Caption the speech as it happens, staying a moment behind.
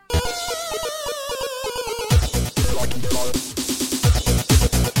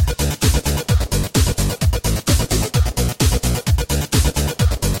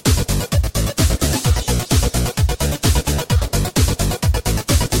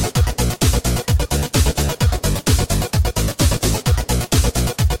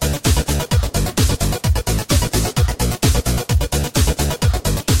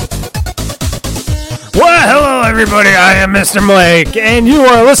Everybody, I am Mr. Blake, and you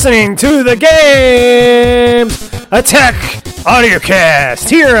are listening to the GamezAttack AudioCast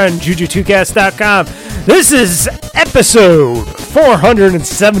here on JujuTwoCast.com. This is episode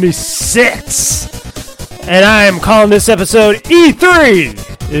 476, and I am calling this episode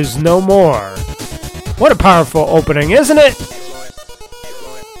E3 is No More. What a powerful opening, isn't it?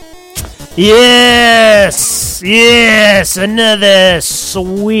 Yes, another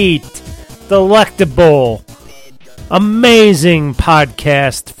sweet, delectable, amazing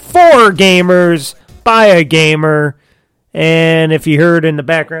podcast for gamers, by a gamer. And if you heard in the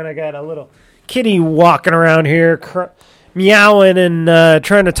background, I got a little kitty walking around here meowing and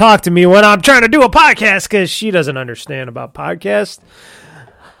trying to talk to me when I'm trying to do a podcast because she doesn't understand about podcasts.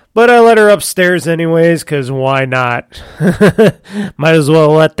 But I let her upstairs anyways because why not? Might as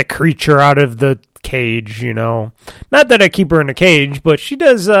well let the creature out of the cage, you know. Not that I keep her in a cage, but she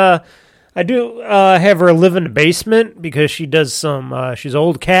does... I do have her live in the basement because she does some, she's an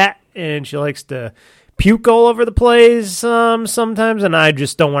old cat and she likes to puke all over the place sometimes, and I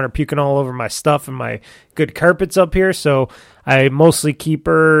just don't want her puking all over my stuff and my good carpets up here, so I mostly keep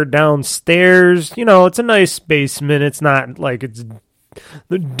her downstairs. You know, it's a nice basement. It's not like it's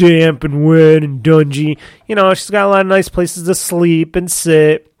damp and wet and dungy. You know, she's got a lot of nice places to sleep and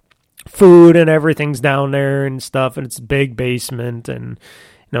sit. Food and everything's down there and stuff, and it's a big basement, and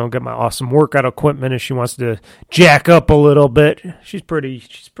you know, got my awesome workout equipment if she wants to jack up a little bit. She's pretty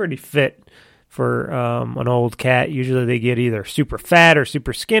fit for an old cat. Usually they get either super fat or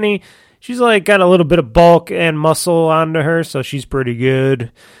super skinny. She's like got a little bit of bulk and muscle onto her, so she's pretty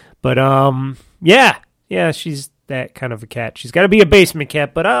good. But yeah, she's that kind of a cat. She's got to be a basement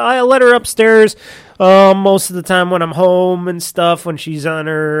cat, but I let her upstairs most of the time when I'm home and stuff, when she's on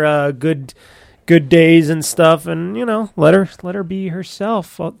her good days and stuff, and you know, let her be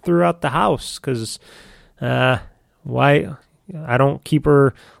herself throughout the house, because why I don't keep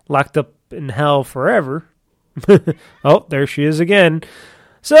her locked up in hell forever. Oh, there she is again.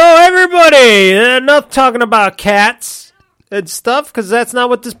 So everybody, enough talking about cats and stuff, because that's not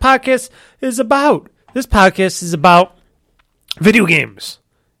what this podcast is about. This podcast is about video games,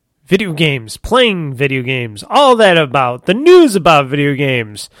 playing video games, all that about the news about video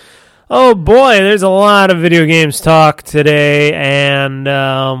games. Oh boy, there's a lot of video games talk today, and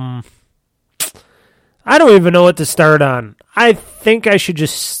I don't even know what to start on. I think I should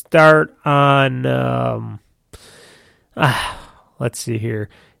just start on, let's see here.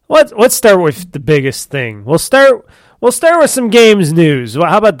 Let's start with the biggest thing. We'll start with some games news.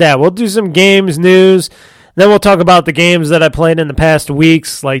 How about that? We'll do some games news. Then we'll talk about the games that I played in the past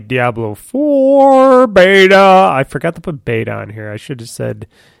weeks, like Diablo 4 beta. I forgot to put beta on here. I should have said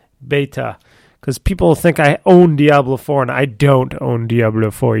beta, because people think I own Diablo 4, and I don't own Diablo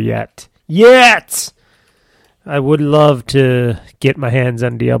 4 yet. I would love to get my hands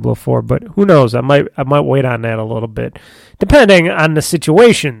on Diablo 4, but who knows? I might wait on that a little bit, depending on the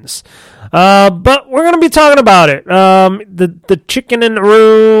situations. But we're going to be talking about it. The chicken in the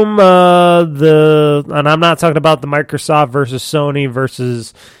room, and I'm not talking about the Microsoft versus Sony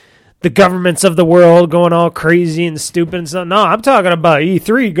versus the governments of the world going all crazy and stupid and stuff. No, I'm talking about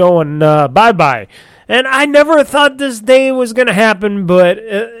E3 going bye-bye. And I never thought this day was going to happen, but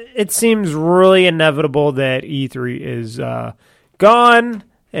it seems really inevitable that E3 is gone.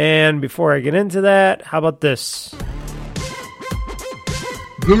 And before I get into that, how about this?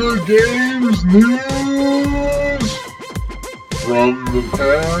 The games news from the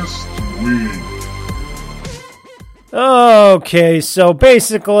past week. Okay, so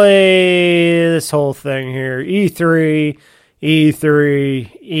basically this whole thing here, E3.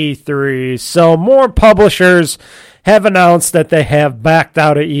 So more publishers have announced that they have backed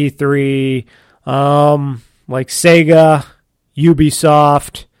out of E3, like Sega,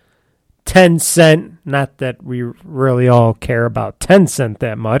 Ubisoft, Tencent. Not that we really all care about Tencent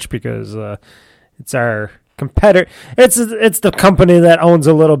that much, because it's our competitor. It's the company that owns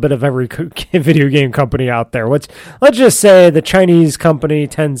a little bit of every video game company out there. Let's just say the Chinese company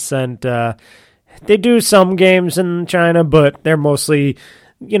Tencent. They do some games in China, but they're mostly,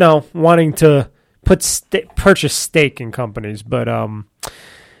 wanting to purchase stake in companies. But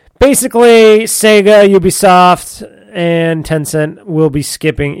basically, Sega, Ubisoft, and Tencent will be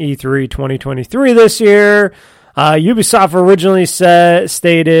skipping E3 2023 this year. Ubisoft originally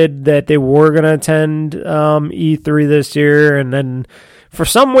stated that they were going to attend E3 this year, and then for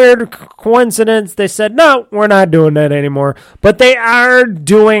some weird coincidence, they said, no, we're not doing that anymore. But they are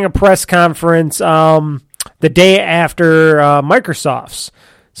doing a press conference the day after Microsoft's.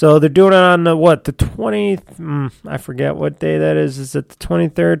 So they're doing it on the 20th? I forget what day that is. Is it the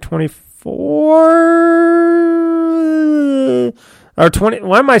 23rd, 24th? Or 20?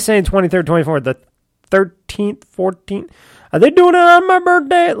 Why am I saying 23rd, 24th? The 13th, 14th? Are they doing it on my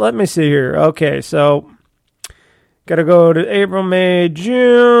birthday? Let me see here. Okay, so got to go to April, May,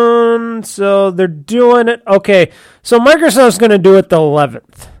 June. So they're doing it. Okay, so Microsoft's going to do it the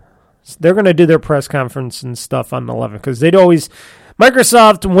 11th. They're going to do their press conference and stuff on the 11th because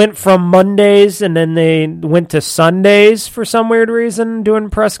Microsoft went from Mondays and then they went to Sundays for some weird reason,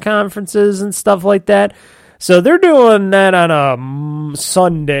 doing press conferences and stuff like that. So they're doing that on a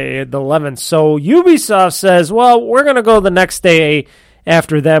Sunday, the 11th. So Ubisoft says, well, we're going to go the next day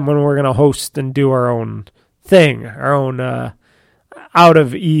after them when we're going to host and do our own thing, our own out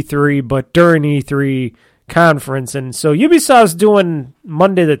of E3, but during E3 conference. And so Ubisoft's doing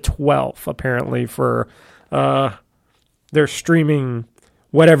Monday the 12th, apparently, for their streaming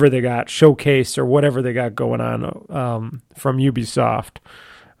whatever they got, showcase or whatever they got going on from Ubisoft.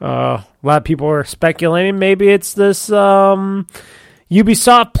 A lot of people are speculating maybe it's this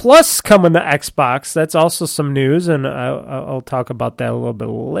Ubisoft Plus coming to Xbox. That's also some news, and I'll talk about that a little bit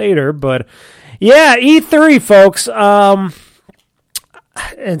later. But yeah, E3, folks. I'm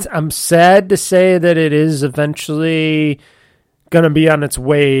sad to say that it is eventually going to be on its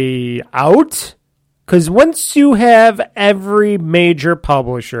way out. Because once you have every major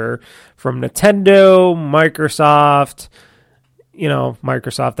publisher from Nintendo, Microsoft,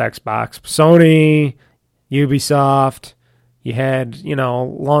 Microsoft Xbox, Sony, Ubisoft, you had, a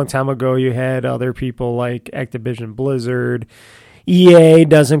long time ago, you had other people like Activision Blizzard. EA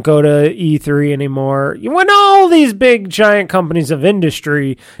doesn't go to E3 anymore. When all these big giant companies of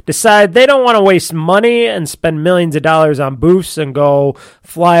industry decide they don't want to waste money and spend millions of dollars on booths and go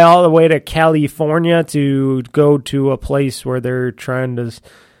fly all the way to California to go to a place where they're trying to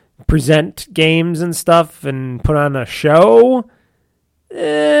present games and stuff and put on a show,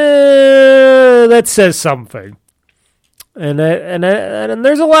 that says something. And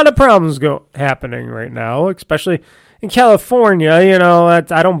there's a lot of problems happening right now, especially in California.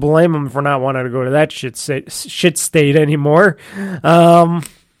 I don't blame them for not wanting to go to that shit state anymore. I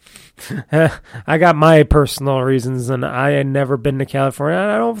got my personal reasons, and I had never been to California.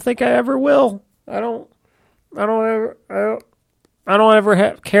 And I don't think I ever will. I don't ever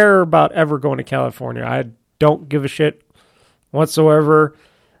care about ever going to California. I don't give a shit whatsoever.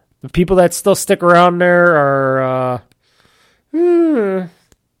 The people that still stick around there are,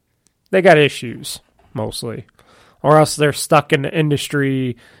 they got issues mostly. Or else they're stuck in the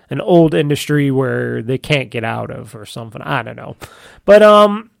industry, an old industry where they can't get out of or something. I don't know. But,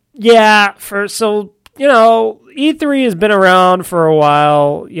 E3 has been around for a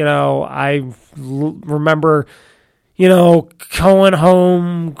while. I remember, going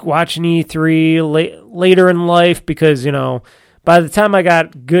home, watching E3 later in life because, by the time I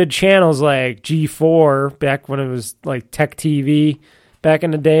got good channels like G4, back when it was like Tech TV, back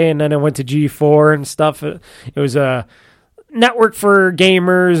in the day, and then I went to G4 and stuff. It was a network for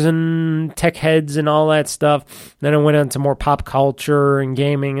gamers and tech heads and all that stuff. Then I went into more pop culture and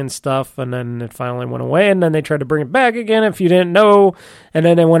gaming and stuff, and then it finally went away, and then they tried to bring it back again if you didn't know, and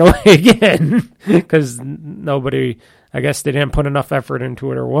then it went away again because nobody, I guess they didn't put enough effort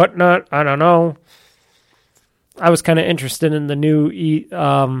into it or whatnot. I don't know. I was kind of interested in the new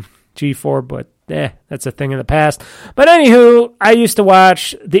G4, but that's a thing in the past. But anywho, I used to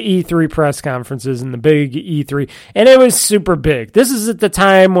watch the E3 press conferences and the big E3, and it was super big. This is at the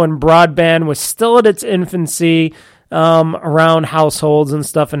time when broadband was still at its infancy around households and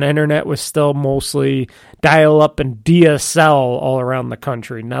stuff, and the internet was still mostly dial-up and DSL all around the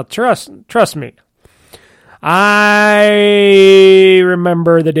country. Now, trust me, I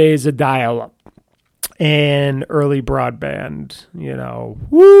remember the days of dial-up and early broadband,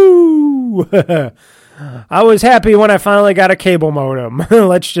 woo! I was happy when I finally got a cable modem.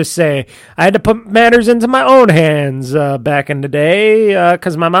 Let's just say I had to put matters into my own hands back in the day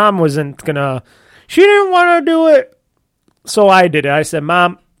because my mom wasn't she didn't want to do it. So I did it. I said,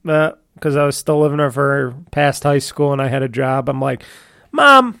 Mom, because I was still living there for past high school and I had a job. I'm like,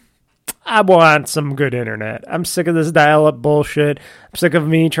 Mom, I want some good internet. I'm sick of this dial-up bullshit. I'm sick of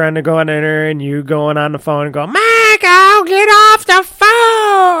me trying to go on the internet and you going on the phone and going, Michael, get off the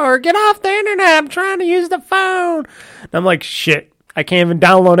phone! or get off the internet. I'm trying to use the phone. And I'm like, shit, I can't even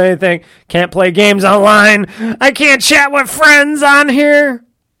download anything. Can't play games online. I can't chat with friends on here.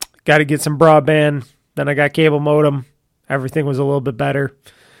 Got to get some broadband. Then I got cable modem. Everything was a little bit better.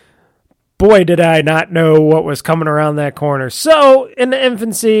 Boy, did I not know what was coming around that corner. So, in the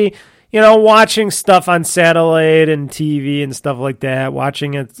infancy, watching stuff on satellite and TV and stuff like that,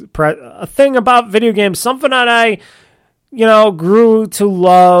 watching a thing about video games, something that I, grew to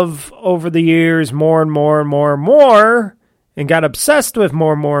love over the years more and more and more and more, and got obsessed with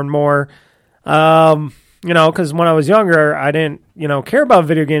more and more and more. Because when I was younger, I didn't, care about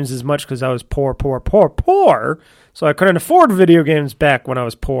video games as much because I was poor. So I couldn't afford video games back when I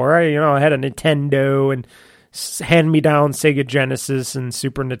was poor. I had a Nintendo and hand-me-down Sega Genesis and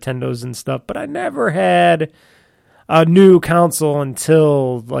Super Nintendos and stuff, but I never had a new console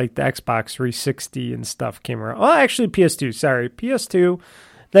until like the Xbox 360 and stuff came around. Well, actually PS2, sorry. PS2,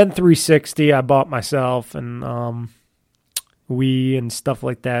 then 360 I bought myself, and Wii and stuff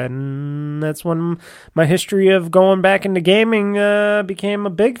like that. And that's when my history of going back into gaming became a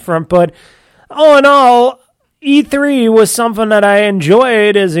big front. But all in all, E3 was something that I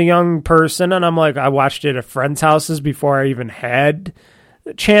enjoyed as a young person, and I watched it at friends' houses before I even had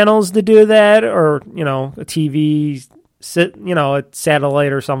channels to do that, or, a TV, a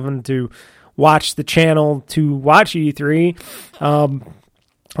satellite or something to watch the channel to watch E3.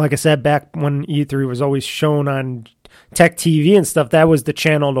 Like I said, back when E3 was always shown on Tech TV and stuff, that was the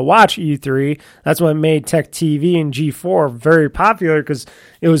channel to watch E3. That's what made Tech TV and G4 very popular, because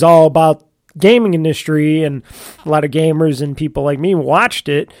it was all about gaming industry, and a lot of gamers and people like me watched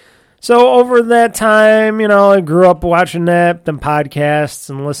it. So over that time, I grew up watching that, them podcasts,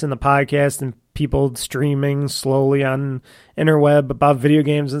 and listening to podcasts and people streaming slowly on interweb about video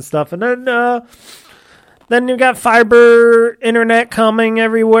games and stuff. And then you got fiber internet coming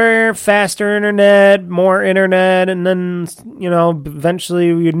everywhere, faster internet, more internet, and then,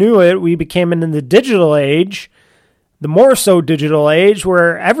 eventually we knew it. We became in the digital age. The more so digital age,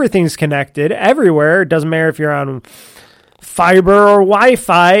 where everything's connected everywhere. It doesn't matter if you're on fiber or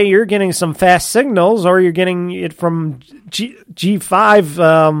Wi-Fi, you're getting some fast signals, or you're getting it from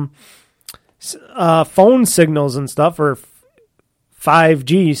G5 phone signals and stuff, or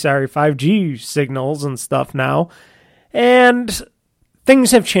 5G signals and stuff now. And things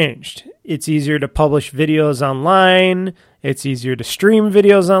have changed. It's easier to publish videos online. It's easier to stream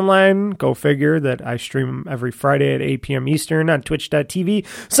videos online. Go figure that I stream every Friday at 8 p.m. Eastern on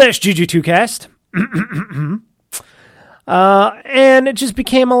twitch.tv/GG2cast. And it just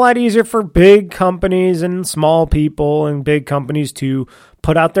became a lot easier for big companies and small people and big companies to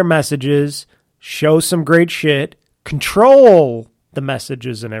put out their messages, show some great shit, control the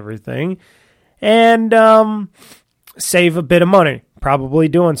messages and everything, and save a bit of money. Probably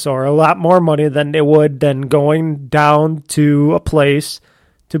doing so, or a lot more money than it would than going down to a place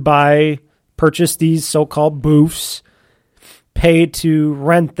to purchase these so-called booths, pay to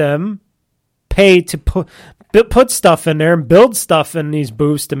rent them, pay to put stuff in there and build stuff in these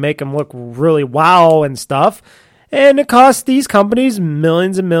booths to make them look really wow and stuff. And it costs these companies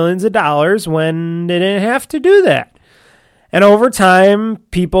millions and millions of dollars when they didn't have to do that. And over time,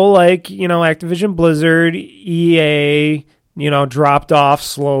 people like, Activision Blizzard, EA, dropped off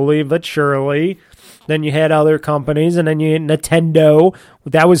slowly but surely. Then you had other companies, and then you had Nintendo.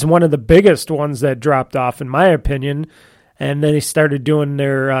 That was one of the biggest ones that dropped off, in my opinion. And then they started doing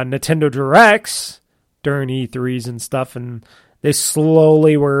their Nintendo Directs during E3s and stuff, and they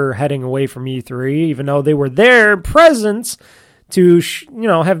slowly were heading away from E3, even though they were there, presence, to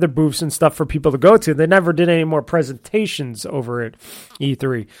have their booths and stuff for people to go to. They never did any more presentations over at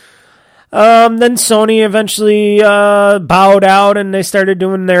E3. Then Sony eventually bowed out, and they started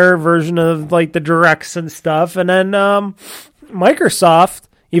doing their version of like the directs and stuff. And then Microsoft,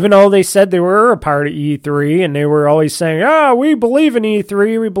 even though they said they were a part of E3, and they were always saying, we believe in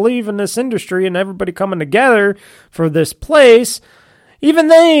E3, we believe in this industry and everybody coming together for this place, even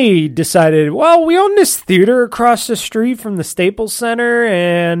they decided, well, we own this theater across the street from the Staples Center,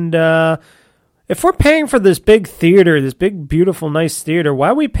 and if we're paying for this big theater, this big, beautiful, nice theater, why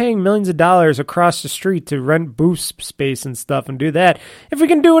are we paying millions of dollars across the street to rent booth space and stuff and do that if we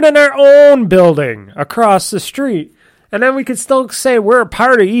can do it in our own building across the street? And then we could still say we're a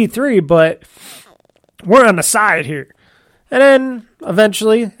part of E3, but we're on the side here. And then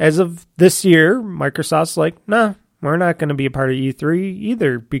eventually, as of this year, Microsoft's like, nah, we're not going to be a part of E3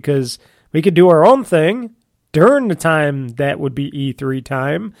 either, because we could do our own thing during the time that would be E3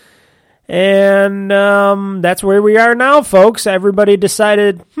 time. And that's where we are now, folks. Everybody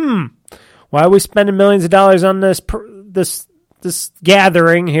decided, why are we spending millions of dollars on this this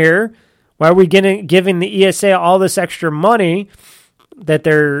gathering here? Why are we giving the ESA all this extra money that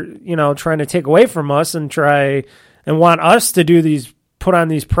they're, trying to take away from us and try and want us to put on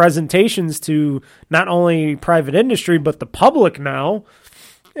these presentations to not only private industry, but the public now.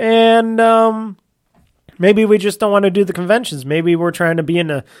 And maybe we just don't want to do the conventions. Maybe we're trying to be in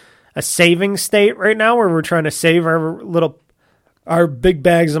a saving state right now where we're trying to save our big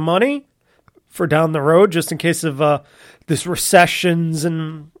bags of money for down the road, just in case of this recessions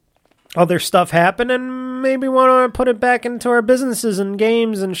and other stuff happen, and maybe want to put it back into our businesses and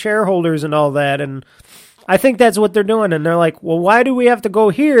games and shareholders and all that. And I think that's what they're doing. And they're like, well, why do we have to go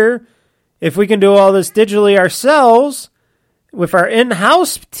here if we can do all this digitally ourselves with our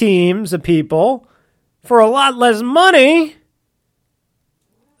in-house teams of people for a lot less money?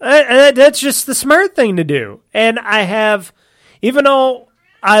 That's just the smart thing to do. And even though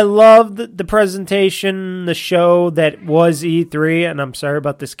I loved the presentation, the show that was E3, and I'm sorry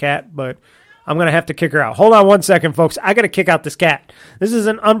about this cat, but I'm going to have to kick her out. Hold on one second, folks. I got to kick out this cat. This is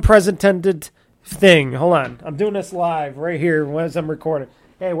an unprecedented thing. Hold on. I'm doing this live right here as I'm recording.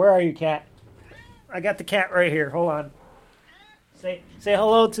 Hey, where are you, cat? I got the cat right here. Hold on. Say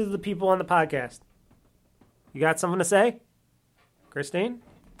hello to the people on the podcast. You got something to say? Christine?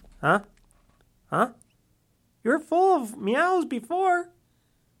 Huh? You were full of meows before.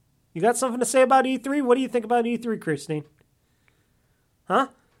 You got something to say about E3? What do you think about E3, Christine? Huh?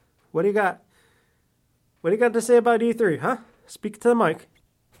 What do you got? What do you got to say about E3, huh? Speak to the mic.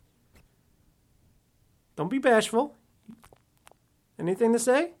 Don't be bashful. Anything to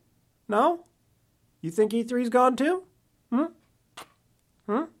say? No? You think E3's gone too?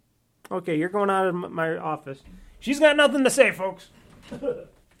 Okay, you're going out of my office. She's got nothing to say, folks.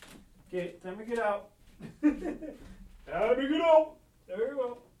 Okay, time to get out. Time to get out. There you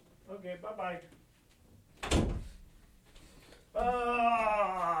go. Okay, bye-bye.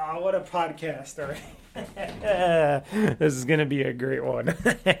 What a podcast, all right. This is going to be a great one.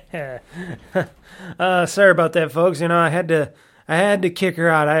 Sorry about that, folks. I had to kick her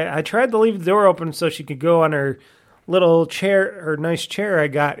out. I tried to leave the door open so she could go on her little chair, her nice chair I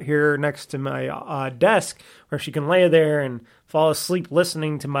got here next to my desk, where she can lay there and fall asleep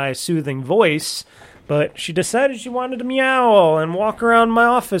listening to my soothing voice. But she decided she wanted to meow and walk around my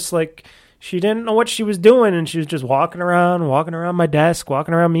office like she didn't know what she was doing, and she was just walking around my desk,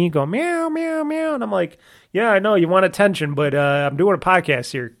 walking around me, going meow, meow, meow. And I'm like, yeah, I know you want attention, but I'm doing a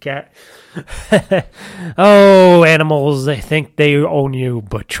podcast here, cat. Oh, animals, they think they own you,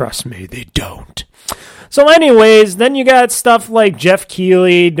 but trust me, they don't. So anyways, then you got stuff like Jeff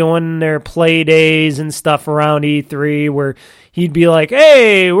Keighley doing their play days and stuff around E3 where he'd be like,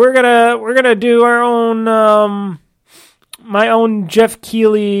 hey, we're gonna do our own my own Jeff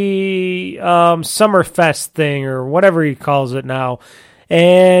Keighley Summerfest thing or whatever he calls it now.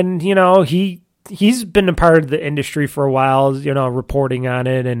 And, he's been a part of the industry for a while, reporting on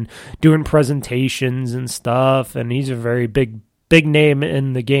it and doing presentations and stuff, and he's a very big name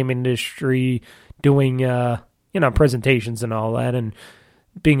in the game industry, doing, presentations and all that, and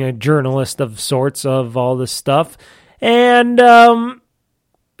being a journalist of sorts of all this stuff. And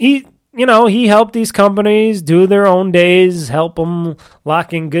he helped these companies do their own days, help them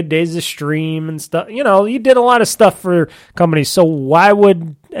lock in good days to stream and stuff. He did a lot of stuff for companies, so why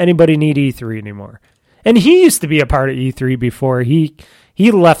would anybody need E3 anymore? And he used to be a part of E3 before. He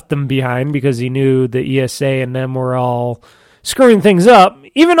left them behind because he knew the ESA and them were all screwing things up.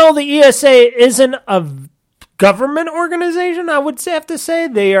 Even though the ESA isn't a government organization, I would have to say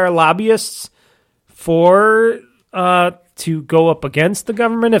they are lobbyists for to go up against the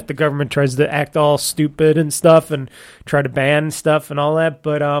government if the government tries to act all stupid and stuff and try to ban stuff and all that.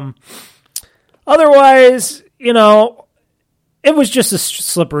 But otherwise, it was just a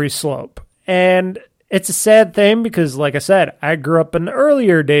slippery slope. And it's a sad thing because, like I said, I grew up in the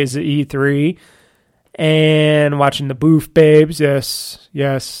earlier days of E3 and watching the Booth Babes.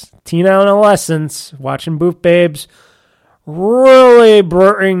 Yes, teen adolescents watching Booth Babes really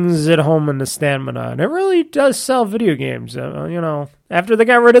brings it home in the stamina. And it really does sell video games. After they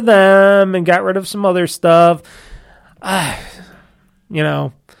got rid of them and got rid of some other stuff, and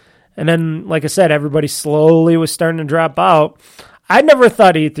then, like I said, everybody slowly was starting to drop out. I never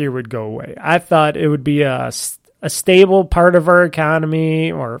thought E3 would go away. I thought it would be a stable part of our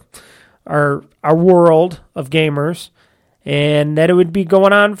economy or our world of gamers, and that it would be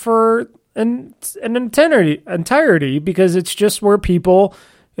going on for an entirety because it's just where people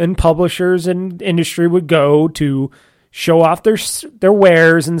and publishers and industry would go to show off their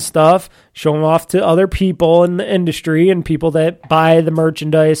wares and stuff, show them off to other people in the industry and people that buy the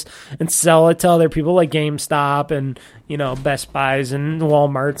merchandise and sell it to other people like GameStop and, Best Buys and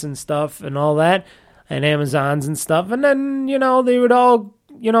Walmarts and stuff and all that and Amazons and stuff. And then, they would all,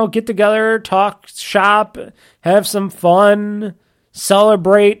 get together, talk, shop, have some fun,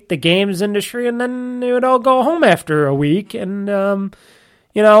 celebrate the games industry, and then they would all go home after a week. And,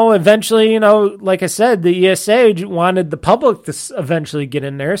 eventually, like I said, the ESA wanted the public to eventually get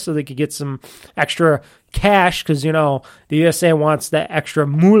in there so they could get some extra cash because, the ESA wants that extra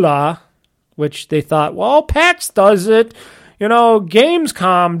moolah, which they thought, well, PAX does it,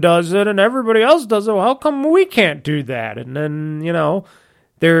 Gamescom does it, and everybody else does it. Well, how come we can't do that? And then,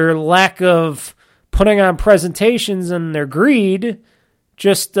 their lack of putting on presentations and their greed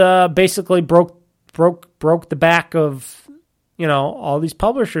just basically broke the back of all these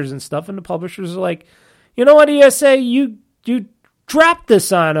publishers and stuff, and the publishers are like, you know what, ESA, you dropped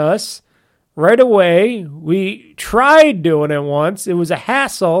this on us right away. We tried doing it once. It was a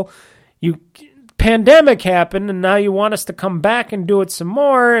hassle. Pandemic happened, and now you want us to come back and do it some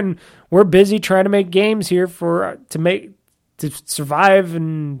more, and we're busy trying to make games here to survive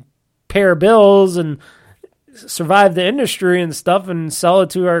and pay our bills and survive the industry and stuff and sell it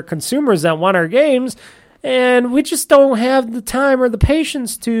to our consumers that want our games. And we just don't have the time or the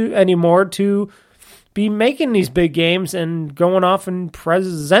patience anymore to be making these big games and going off and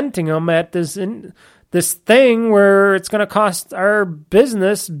presenting them at this thing where it's going to cost our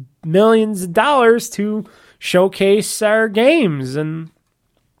business millions of dollars to showcase our games. And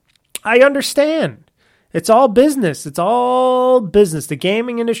I understand. It's all business. It's all business. The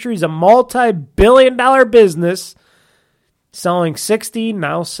gaming industry is a multi-billion-dollar business selling $60,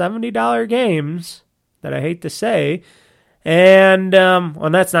 now $70 games that I hate to say. And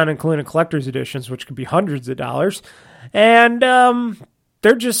that's not including collector's editions, which could be hundreds of dollars. And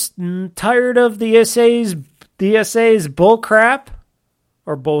they're just tired of the ESA's bull crap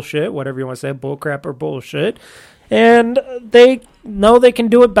or bullshit, whatever you want to say, bull crap or bullshit. And they know they can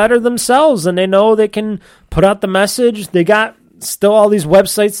do it better themselves, and they know they can put out the message. They got still all these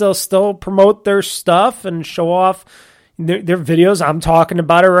websites that'll still promote their stuff and show off their videos. I'm talking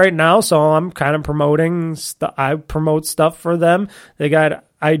about it right now, so I'm kind of promoting. I promote stuff for them. They got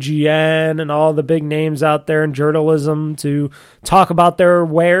IGN and all the big names out there in journalism to talk about their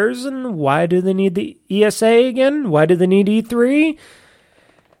wares. And why do they need the ESA again? Why do they need E3?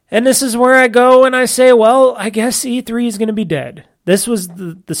 And this is where I go and I say, well, I guess E3 is going to be dead. This was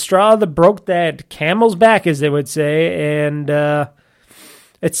the straw that broke that camel's back, as they would say. And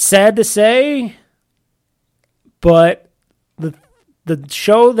it's sad to say, but the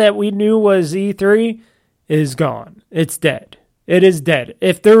show that we knew was E3 is gone. It's dead. It is dead.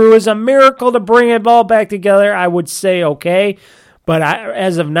 If there was a miracle to bring it all back together, I would say okay. But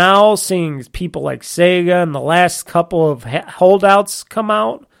as of now, seeing people like Sega and the last couple of holdouts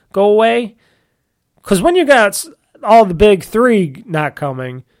go away, because when you got all the big three not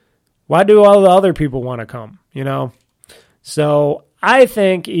coming, why do all the other people want to come? So I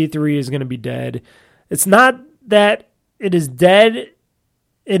think E3 is going to be dead. It's not that it is dead.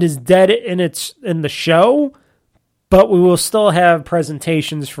 It is dead in the show, but we will still have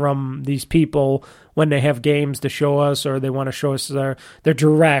presentations from these people when they have games to show us, or they want to show us their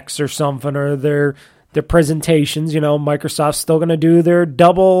directs or something, or their presentations. Microsoft's still going to do their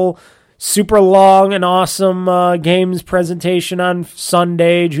double super long and awesome games presentation on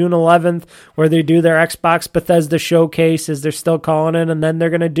Sunday, June 11th, where they do their Xbox Bethesda showcase, as they're still calling it, and then they're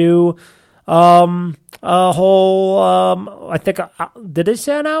going to do a whole, I think, did they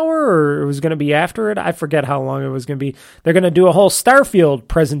say an hour, or it was going to be after it? I forget how long it was going to be. They're going to do a whole Starfield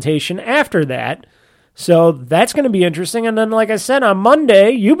presentation after that. So that's going to be interesting. And then, like I said, on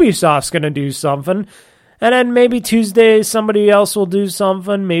Monday, Ubisoft's going to do something. And then maybe Tuesday, somebody else will do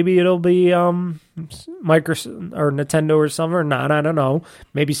something. Maybe it'll be Microsoft or Nintendo or something, or not. I don't know.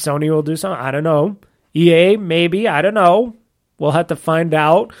 Maybe Sony will do something. I don't know. EA, maybe. I don't know. We'll have to find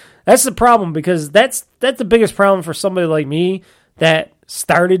out. That's the problem, because that's the biggest problem for somebody like me that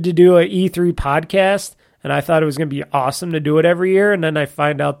started to do an E3 podcast, and I thought it was going to be awesome to do it every year, and then I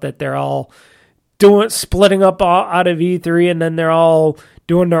find out that they're all splitting up out of E3, and then they're all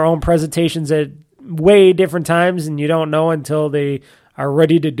doing their own presentations at way different times, and you don't know until they are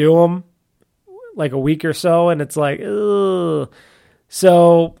ready to do them, like a week or so, and it's like, ugh.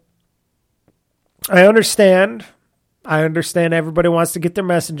 So I understand everybody wants to get their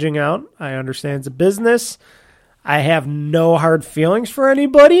messaging out. I understand it's a business. I have no hard feelings for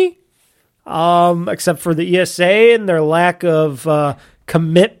anybody, except for the ESA and their lack of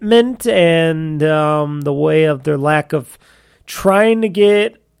commitment and the way of their lack of trying to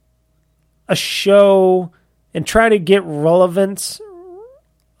get a show and try to get relevance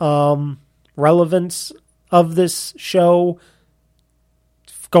of this show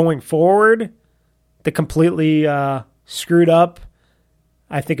going forward. They completely screwed up.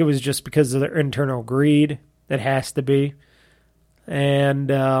 I think it was just because of their internal greed. It has to be. And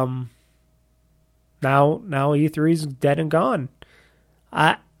now E3 is dead and gone.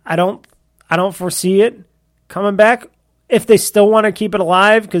 I don't foresee it coming back if they still want to keep it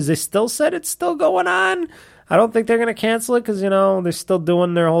alive, because they still said it's still going on. I don't think they're going to cancel it because, they're still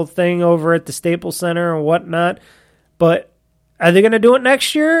doing their whole thing over at the Staples Center and whatnot. But are they going to do it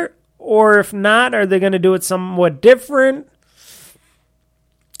next year? Or if not, are they going to do it somewhat different?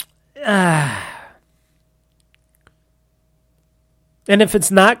 And if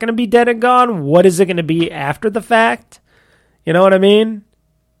it's not going to be dead and gone, what is it going to be after the fact? You know what I mean?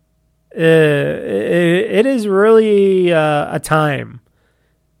 It is really a time.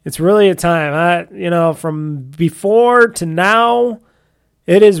 It's really a time. From before to now,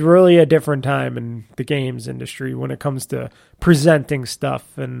 it is really a different time in the games industry when it comes to presenting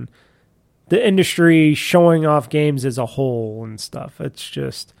stuff and the industry showing off games as a whole and stuff. It's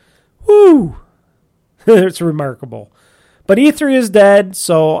just, whoo! It's remarkable. But E3 is dead,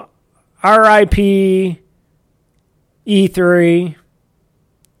 so RIP E3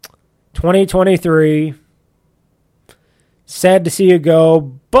 2023. Sad to see it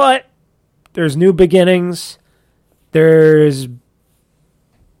go, but there's new beginnings. There's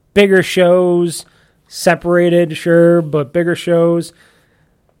bigger shows, separated, sure, but bigger shows.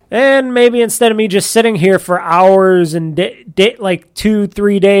 And maybe instead of me just sitting here for hours and like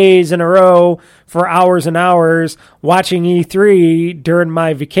 2-3 days in a row for hours and hours watching E3 during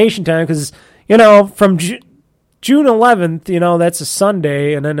my vacation time, because, from June 11th, that's a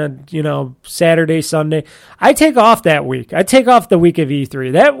Sunday, and then Saturday, Sunday. I take off that week. I take off the week of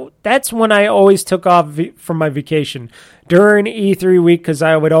E3. That's when I always took off from my vacation, during E3 week, because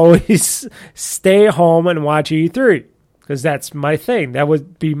I would always stay home and watch E3. Because that's my thing. That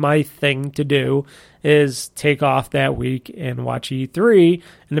would be my thing to do, is take off that week and watch E3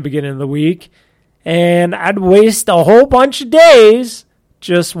 in the beginning of the week. And I'd waste a whole bunch of days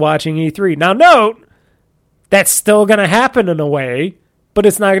just watching E3. Now, note, that's still going to happen in a way, but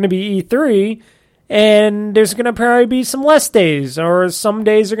it's not going to be E3. And there's going to probably be some less days, or some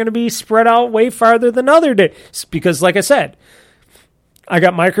days are going to be spread out way farther than other days. Because, like I said, I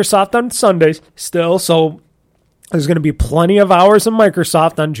got Microsoft on Sundays still, so there's going to be plenty of hours of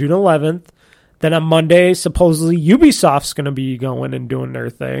Microsoft on June 11th. Then on Monday, supposedly Ubisoft's going to be going and doing their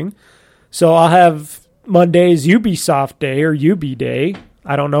thing. So I'll have Monday's Ubisoft Day or Ubi Day.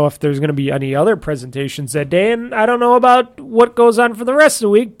 I don't know if there's going to be any other presentations that day, and I don't know about what goes on for the rest of the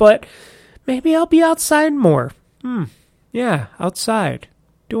week, but maybe I'll be outside more. Yeah, outside,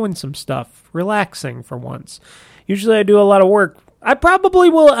 doing some stuff, relaxing for once. Usually I do a lot of work. I probably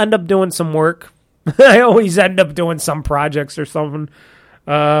will end up doing some work. I always end up doing some projects or something,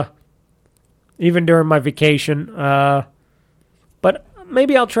 even during my vacation. But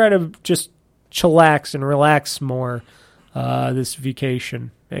maybe I'll try to just chillax and relax more this vacation.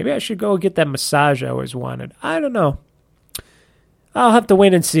 Maybe I should go get that massage I always wanted. I don't know. I'll have to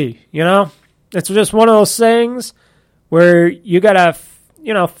wait and see, It's just one of those things where you got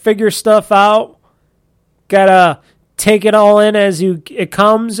to, figure stuff out. Got to take it all in as it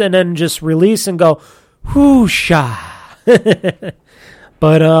comes, and then just release and go, whoo-sha.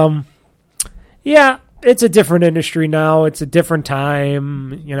 But, yeah, it's a different industry now. It's a different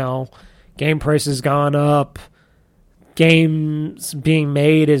time. Game prices gone up. Games being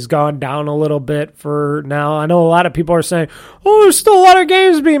made has gone down a little bit for now. I know a lot of people are saying, there's still a lot of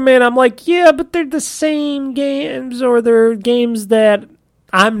games being made. I'm like, yeah, but they're the same games, or they're games that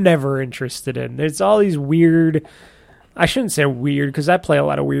I'm never interested in. There's all these weird... I shouldn't say weird, because I play a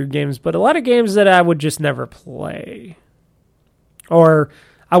lot of weird games, but a lot of games that I would just never play. Or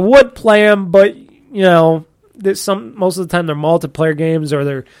I would play them, but, most of the time they're multiplayer games, or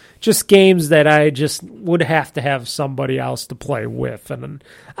they're just games that I just would have to have somebody else to play with. And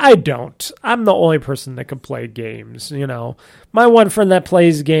I don't. I'm the only person that can play games, My one friend that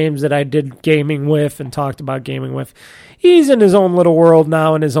plays games that I did gaming with and talked about gaming with, he's in his own little world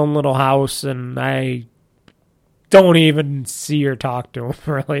now, in his own little house, and I don't even see or talk to him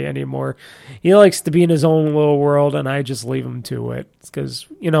really anymore. He likes to be in his own little world, and I just leave him to it. It's because,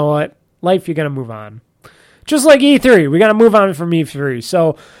 you know what? Life, you got to move on. Just like E3. We got to move on from E3.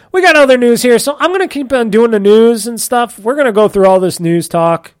 So we got other news here. So I'm going to keep on doing the news and stuff. We're going to go through all this news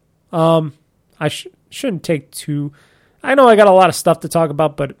talk. I shouldn't take too... I know I got a lot of stuff to talk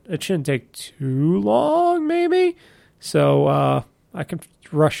about, but it shouldn't take too long, maybe. So I can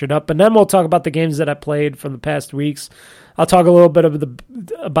rush it up. And then we'll talk about the games that I played from the past weeks. I'll talk a little bit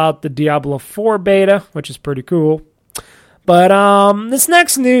about the Diablo 4 beta, which is pretty cool. But this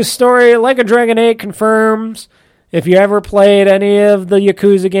next news story, Like a Dragon 8 confirms, if you ever played any of the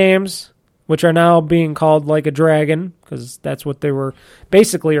Yakuza games, which are now being called Like a Dragon, because that's what they were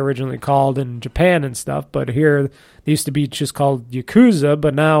basically originally called in Japan and stuff, but here they used to be just called Yakuza,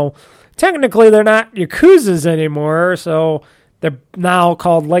 but now technically they're not Yakuzas anymore, so they're now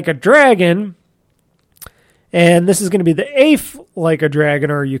called Like a Dragon. And this is going to be the 8th Like a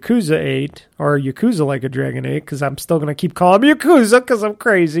Dragon, or Yakuza 8, or Yakuza Like a Dragon 8, because I'm still going to keep calling them Yakuza, because I'm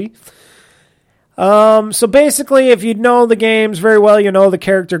crazy. So basically, if you know the games very well, you know the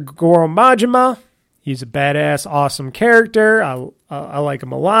character Goro Majima. He's a badass, awesome character. I like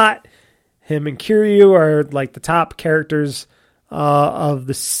him a lot. Him and Kiryu are like the top characters of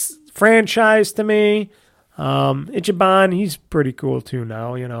the franchise to me. Ichiban, he's pretty cool too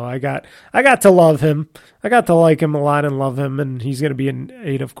now. You know, I got to love him. I got to like him a lot and love him, and he's going to be an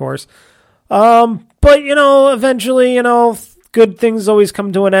 8, of course. But, you know, eventually, you know, good things always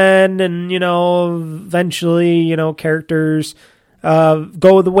come to an end, and, you know, eventually, you know, characters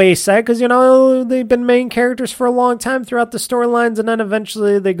go the wayside, because, you know, they've been main characters for a long time throughout the storylines, and then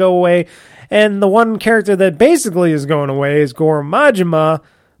eventually they go away. And the one character that basically is going away is Goro Majima,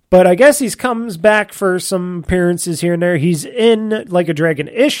 but I guess he comes back for some appearances here and there. He's in Like a Dragon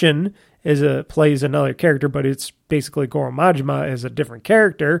Ishin, plays another character, but it's basically Goro Majima as a different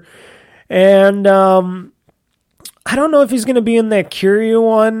character. And I don't know if he's going to be in that Kiryu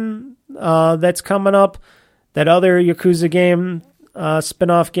one that's coming up, that other Yakuza game,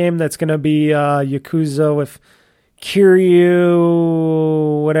 spin-off game that's going to be Yakuza with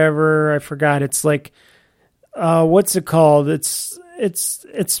Kiryu, whatever, I forgot. It's like, what's it called? It's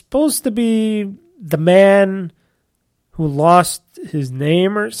supposed to be the man who lost his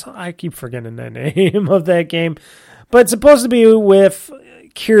name, or something. I keep forgetting the name of that game. But it's supposed to be with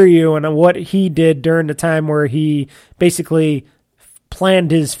Kiryu and what he did during the time where he basically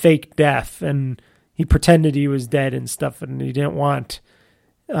planned his fake death, and he pretended he was dead and stuff, and he didn't want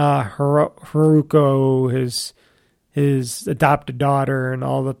Haruko, his adopted daughter, and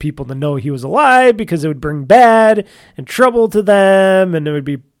all the people to know he was alive, because it would bring bad and trouble to them, and it would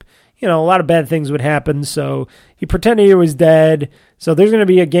be, you know, a lot of bad things would happen. So he pretended he was dead. So there's going to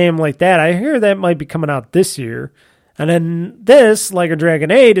be a game like that. I hear that might be coming out this year. And then this, Like a Dragon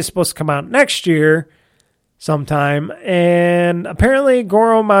 8, is supposed to come out next year sometime. And apparently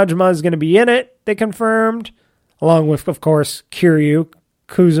Goro Majima is going to be in it, they confirmed, along with, of course, Kazuma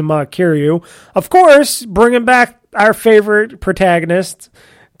Kiryu. Of course, bringing back our favorite protagonist.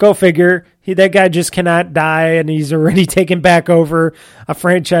 Go figure. That guy just cannot die, and he's already taken back over a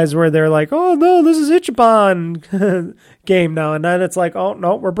franchise where they're like, oh, no, this is Ichiban game now. And then it's like, oh,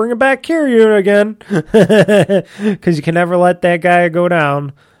 no, we're bringing back Kiryu again, because you can never let that guy go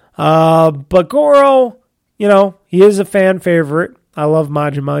down. But Goro, you know, he is a fan favorite. I love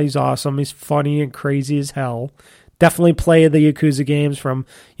Majima. He's awesome. He's funny and crazy as hell. Definitely play the Yakuza games from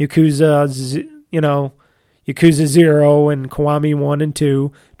Yakuza, you know, Yakuza 0 and Kiwami 1 and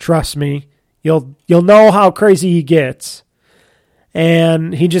 2. Trust me. You'll know how crazy he gets.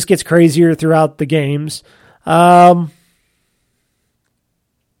 And he just gets crazier throughout the games.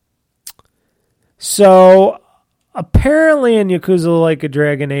 So apparently in Yakuza Like a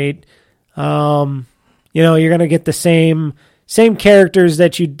Dragon 8, you know, you're going to get the same characters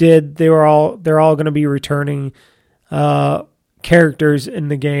that you did. They're all going to be returning characters in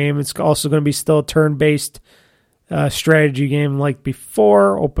the game. It's also going to be still a turn-based strategy game like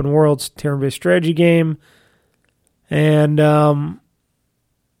before, open world turn-based strategy game. And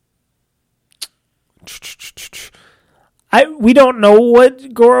we don't know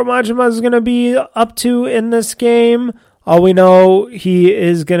what Goro Majima is going to be up to in this game. All we know, he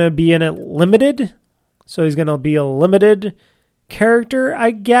is going to be in it limited. So he's going to be a limited character,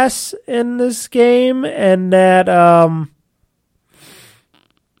 I guess, in this game. And that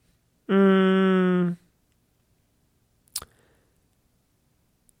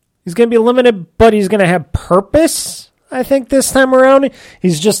he's going to be limited, but he's going to have purpose, I think, this time around.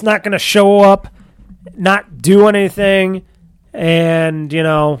 He's just not going to show up, not do anything, and, you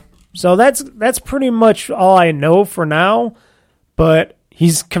know, so that's pretty much all I know for now, but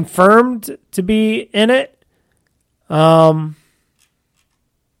he's confirmed to be in it. What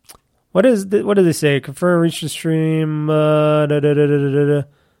did they say? Confirm, reach the stream,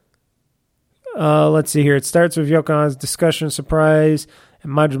 let's see here. It starts with Yokohama's discussion surprise.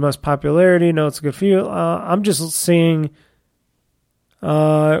 and Majima's popularity. No, it's good for you. I'm just seeing.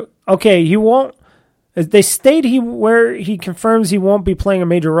 Okay, he won't. They state where he confirms he won't be playing a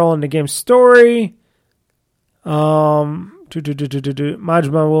major role in the game's story. Majima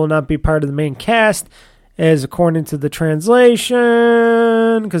will not be part of the main cast, as according to the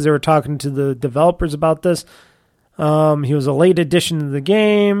translation, because they were talking to the developers about this. He was a late addition to the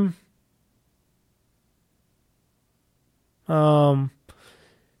game.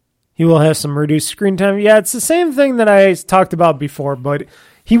 He will have some reduced screen time. Yeah, it's the same thing that I talked about before, but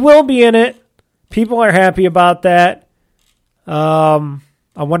he will be in it. People are happy about that. I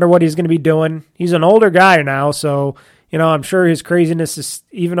wonder what he's going to be doing. He's an older guy now, so, I'm sure his craziness is,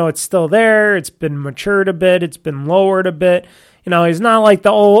 even though it's still there, it's been matured a bit, it's been lowered a bit. He's not like the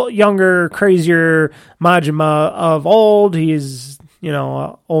old, younger, crazier Majima of old. He's,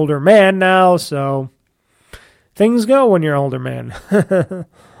 an older man now, so things go when you're an older man.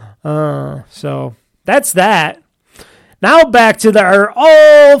 So that's that. Now back to our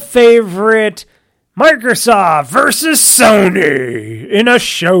old favorite Microsoft versus Sony in a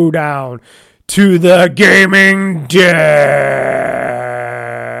showdown to the gaming death.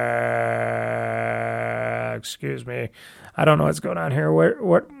 Excuse me. I don't know what's going on here.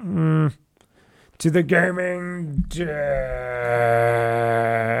 What? To the gaming death.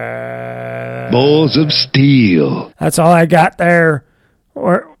 Balls of steel. That's all I got there.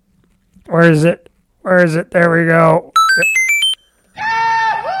 Where is it? Where is it? There we go.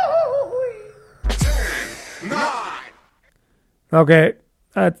 10, 9. Okay,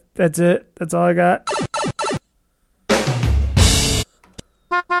 that's it. That's all I got.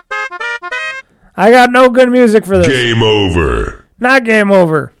 I got no good music for this. Game over. Not game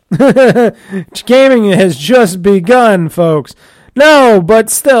over. Gaming has just begun, folks. No, but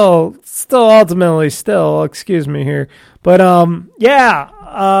still, ultimately, excuse me here. But,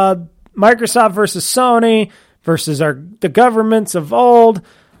 Microsoft versus Sony versus the governments of old.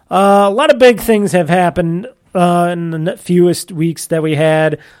 A lot of big things have happened in the fewest weeks that we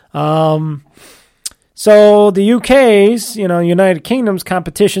had. So the UK's, United Kingdom's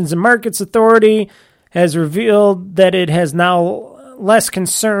Competitions and Markets Authority has revealed that it has now less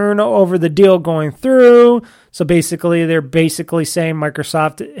concern over the deal going through. So basically, they're saying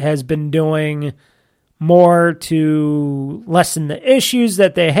Microsoft has been doing more to lessen the issues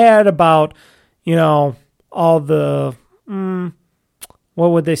that they had about, all the,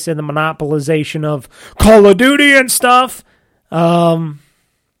 what would they say, the monopolization of Call of Duty and stuff. And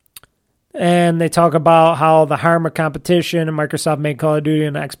they talk about how the harm of competition and Microsoft made Call of Duty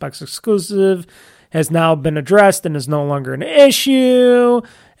an Xbox exclusive has now been addressed and is no longer an issue,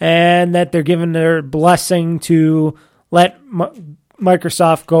 and that they're giving their blessing to let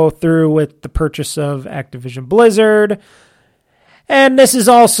Microsoft go through with the purchase of Activision Blizzard. And this is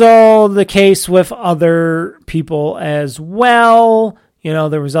also the case with other people as well.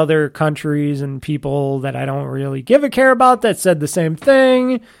 There was other countries and people that I don't really give a care about that said the same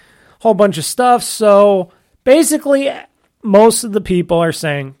thing. Whole bunch of stuff. So basically, most of the people are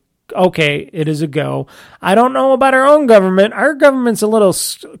saying, okay, it is a go. I don't know about our own government. Our government's a little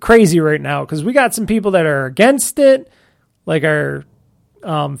crazy right now because we got some people that are against it, like our,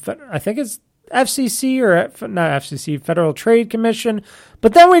 I think it's FCC or not FCC, Federal Trade Commission.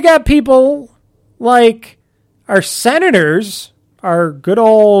 But then we got people like our senators, our good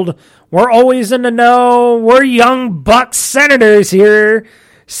old, we're always in the know, we're young buck senators here,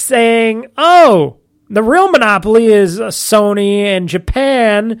 saying, oh, the real monopoly is Sony and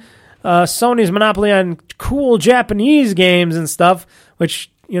Japan. Sony's monopoly on cool Japanese games and stuff,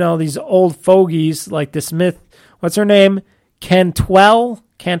 which, these old fogies like the Smith, what's her name? Cantwell?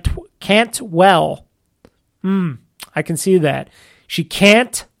 Cantwell. I can see that. She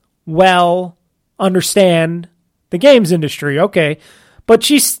can't well understand the games industry. Okay. But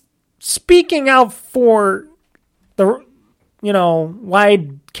she's speaking out for the, why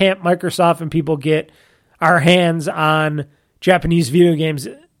can't Microsoft and people get our hands on Japanese video games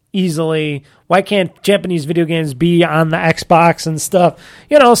easily? Why can't Japanese video games be on the Xbox and stuff?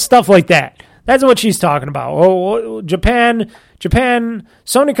 Stuff like that. That's what she's talking about. Oh, Japan,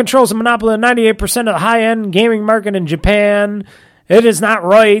 Sony controls a monopoly on 98% of the high-end gaming market in Japan. It is not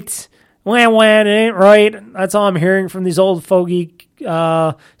right. It ain't right. That's all I'm hearing from these old fogey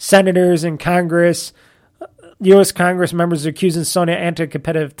senators in Congress. U.S. Congress members are accusing Sony of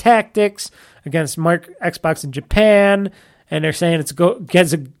anti-competitive tactics against Xbox in Japan, and they're saying it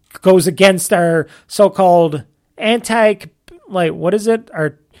goes against our so-called what is it?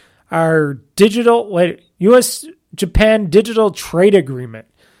 Our digital U.S. Japan digital trade agreement.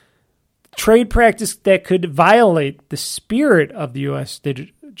 trade practice that could violate the spirit of the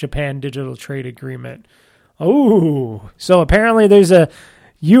U.S.-Japan Digital Trade Agreement. Oh, so apparently there's a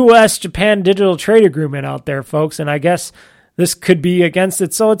U.S.-Japan Digital Trade Agreement out there, folks, and I guess this could be against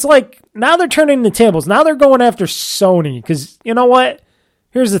it. So it's like now they're turning the tables. Now they're going after Sony because you know what?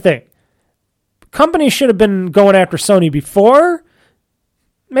 Here's the thing. Companies should have been going after Sony before.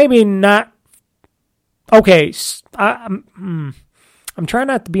 Maybe not. Okay, I'm trying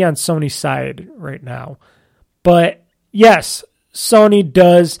not to be on Sony's side right now. But yes, Sony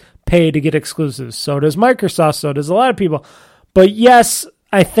does pay to get exclusives. So does Microsoft. So does a lot of people. But yes,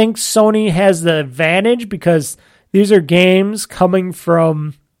 I think Sony has the advantage because these are games coming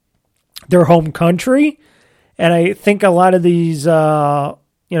from their home country. And I think a lot of these,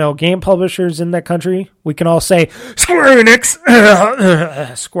 game publishers in that country, we can all say, Square Enix,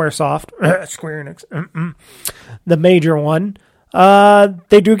 Squaresoft, Square Enix, the major one.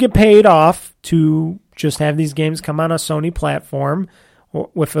 They do get paid off to just have these games come on a Sony platform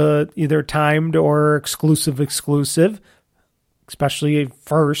with a either timed or exclusive, especially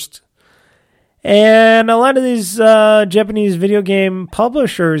first. And a lot of these Japanese video game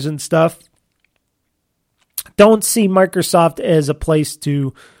publishers and stuff don't see Microsoft as a place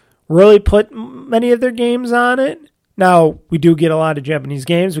to really put many of their games on it. Now, we do get a lot of Japanese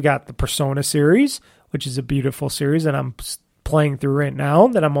games. We got the Persona series, which is a beautiful series that I'm playing through right now,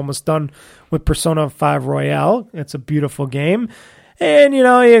 that I'm almost done with Persona 5 Royale. It's a beautiful game. And, you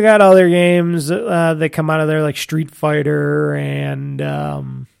got other games that come out of there like Street Fighter and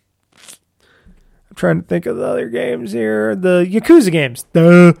I'm trying to think of the other games here. The Yakuza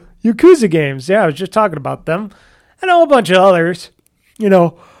games. Yeah, I was just talking about them. And a whole bunch of others.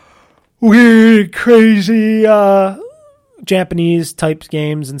 Weird, crazy Japanese types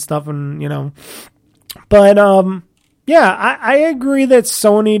games and stuff. And, But, I agree that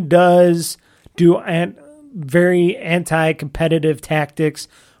Sony does do very anti-competitive tactics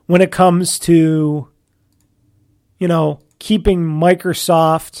when it comes to, keeping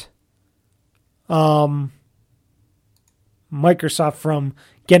Microsoft from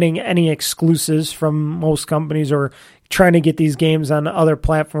getting any exclusives from most companies or trying to get these games on other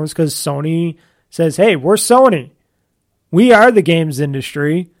platforms because Sony says, hey, we're Sony. We are the games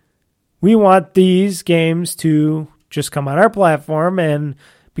industry. We want these games to just come on our platform, and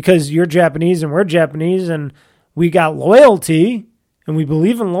because you're Japanese and we're Japanese and we got loyalty and we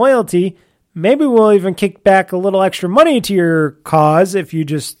believe in loyalty, maybe we'll even kick back a little extra money to your cause if you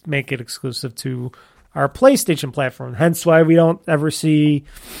just make it exclusive to our PlayStation platform. Hence why we don't ever see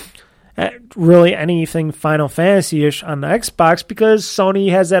really anything Final Fantasy-ish on the Xbox because Sony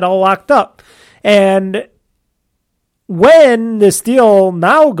has that all locked up. And when this deal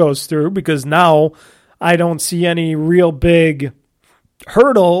now goes through, because now I don't see any real big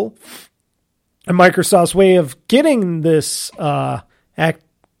hurdle in Microsoft's way of getting this the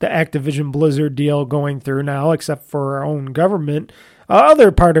Activision Blizzard deal going through now, except for our own government,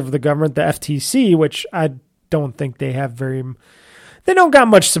 other part of the government, the FTC, which I don't think they don't got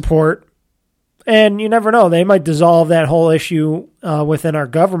much support. And you never know, they might dissolve that whole issue within our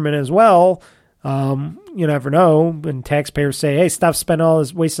government as well. You never know. And taxpayers say, hey, stop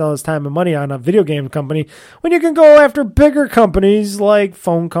wasting all this time and money on a video game company when you can go after bigger companies like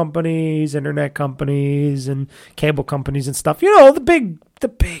phone companies, internet companies, and cable companies and stuff. The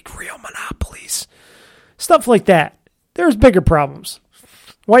big real monopolies. Stuff like that. There's bigger problems.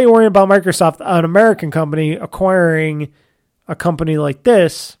 Why are you worrying about Microsoft, an American company, acquiring a company like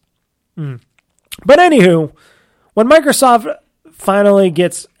this? But anywho, when Microsoft finally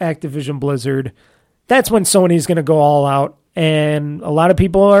gets Activision Blizzard, that's when Sony's going to go all out. And a lot of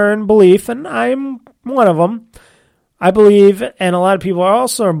people are in belief, and I'm one of them. I believe, and a lot of people are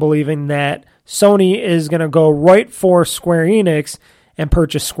also believing that Sony is going to go right for Square Enix and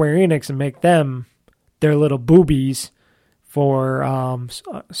purchase Square Enix and make them their little boobies for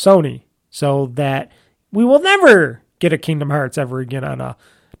Sony, so that we will never get a Kingdom Hearts ever again on a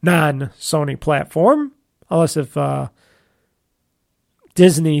non-Sony platform, unless if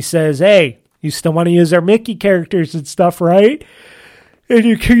Disney says, hey, you still want to use our Mickey characters and stuff, right? In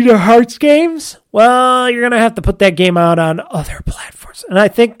your Kingdom Hearts games? Well, you're going to have to put that game out on other platforms. And I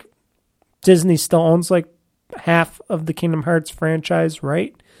think Disney still owns like half of the Kingdom Hearts franchise,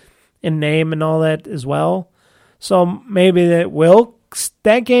 right? In name and all that as well. So maybe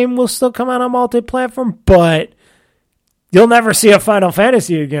that game will still come out on multi-platform, but you'll never see a Final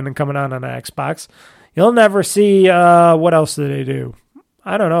Fantasy again coming out on an Xbox. You'll never see, what else did they do?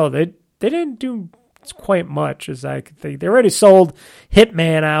 I don't know. They didn't do quite much as I could think. They already sold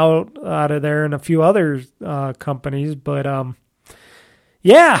Hitman out of there and a few other companies, but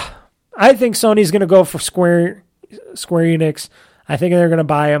yeah, I think Sony's going to go for Square Enix. I think they're going to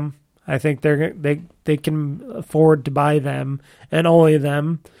buy them. I think they can afford to buy them and only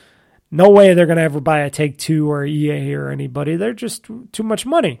them. No way they're going to ever buy a Take-Two or EA or anybody. They're just too much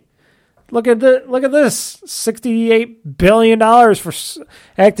money. Look at this, $68 billion for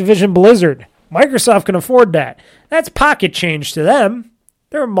Activision Blizzard. Microsoft can afford that. That's pocket change to them.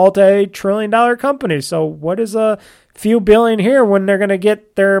 They're a multi-trillion-dollar company. So what is a few billion here when they're going to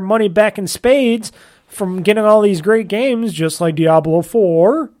get their money back in spades from getting all these great games, just like Diablo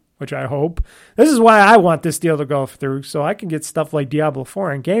 4, which I hope. This is why I want this deal to go through, so I can get stuff like Diablo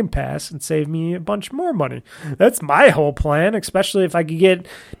 4 on Game Pass and save me a bunch more money. That's my whole plan, especially if I could get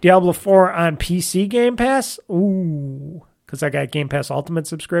Diablo 4 on PC Game Pass. Ooh, because I got Game Pass Ultimate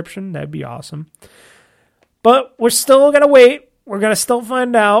subscription. That'd be awesome. But we're still going to wait. We're going to still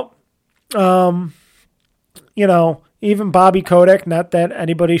find out. Even Bobby Kotick, not that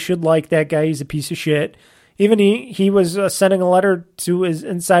anybody should like that guy. He's a piece of shit. Even he was sending a letter to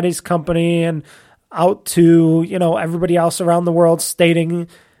inside his company and out to, everybody else around the world stating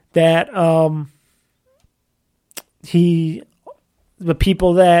that the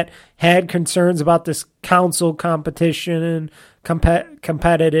people that had concerns about this console competition and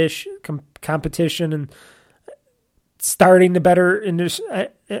competition and starting to better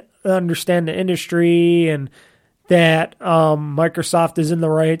understand the industry, and that Microsoft is in the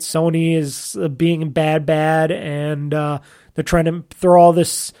right, Sony is being bad, and they're trying to throw all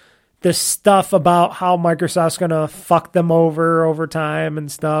this stuff about how Microsoft's going to fuck them over time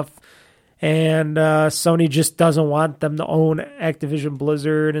and stuff. And Sony just doesn't want them to own Activision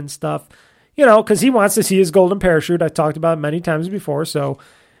Blizzard and stuff, because he wants to see his golden parachute. I've talked about it many times before.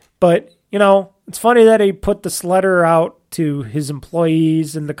 But it's funny that he put this letter out to his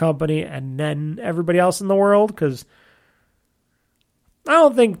employees in the company and then everybody else in the world, because I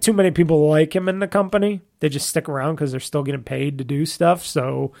don't think too many people like him in the company. They just stick around because they're still getting paid to do stuff.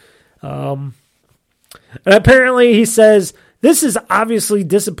 So, and apparently he says, this is obviously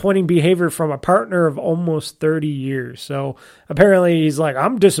disappointing behavior from a partner of almost 30 years. So apparently he's like,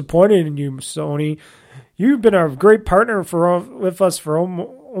 I'm disappointed in you, Sony. You've been a great partner with us for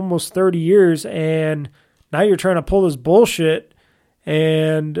almost 30 years, and now you're trying to pull this bullshit,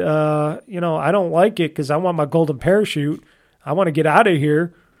 and, I don't like it because I want my golden parachute. I want to get out of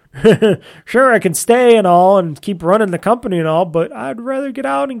here. Sure, I can stay and all and keep running the company and all, but I'd rather get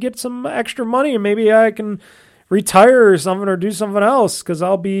out and get some extra money, and maybe I can retire or something or do something else because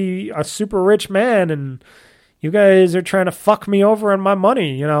I'll be a super rich man, and you guys are trying to fuck me over on my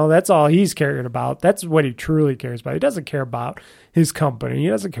money. That's all he's caring about. That's what he truly cares about. He doesn't care about his company. He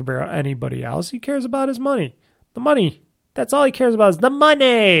doesn't care about anybody else. He cares about his money. The money. That's all he cares about is the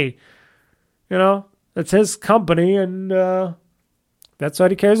money. It's his company, and that's what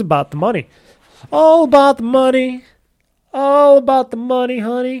he cares about, the money. All about the money. All about the money,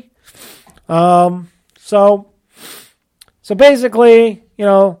 honey. So basically,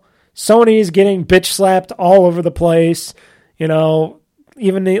 Sony's getting bitch slapped all over the place.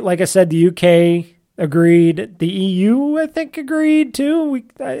 Even like I said, the UK agreed. The EU, I think, agreed too.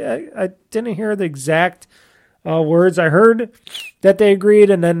 I didn't hear the exact words. I heard that they agreed,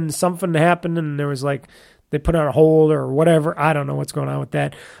 and then something happened, and there was like they put on a hold or whatever. I don't know what's going on with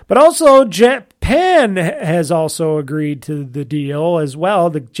that. But also, Japan has also agreed to the deal as well.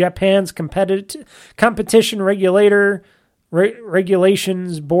 The Japan's competition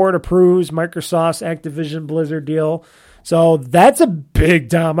regulations board approves Microsoft's Activision Blizzard deal. So that's a big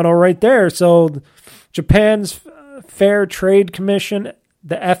domino right there. So Japan's Fair Trade Commission,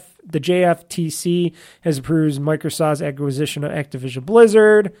 the JFTC, has approved Microsoft's acquisition of Activision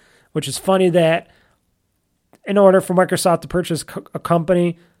Blizzard, which is funny that in order for Microsoft to purchase a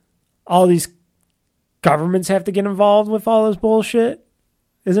company, all these governments have to get involved with all this bullshit.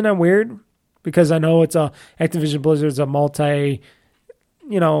 Isn't that weird? Because I know Activision Blizzard's a multi,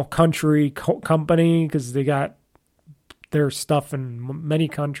 country company because they got their stuff in many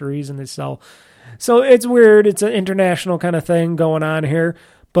countries and they sell. So it's weird. It's an international kind of thing going on here.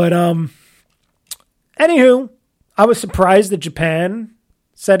 But anywho, I was surprised that Japan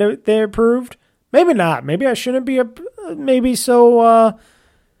said they approved. Maybe not. Maybe I shouldn't be maybe so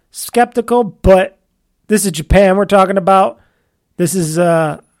skeptical. But this is Japan we're talking about. This is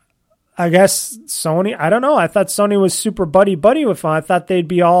I guess Sony, I don't know. I thought Sony was super buddy-buddy with them. I thought they'd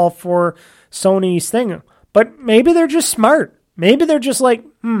be all for Sony's thing. But maybe they're just smart. Maybe they're just like,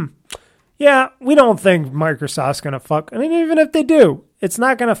 yeah, we don't think Microsoft's going to fuck. I mean, even if they do, it's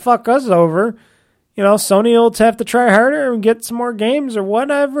not going to fuck us over. Sony will have to try harder and get some more games or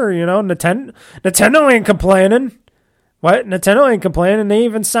whatever. Nintendo ain't complaining. What? Nintendo ain't complaining. They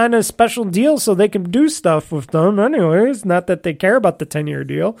even signed a special deal so they can do stuff with them anyways. Not that they care about the 10-year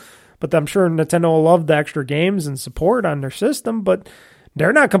deal, but I'm sure Nintendo will love the extra games and support on their system, but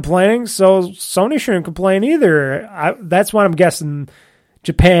they're not complaining, so Sony shouldn't complain either. That's what I'm guessing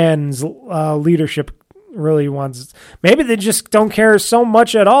Japan's leadership really wants. Maybe they just don't care so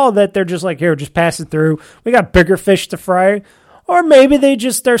much at all that they're just like, here, just pass it through. We got bigger fish to fry. Or maybe they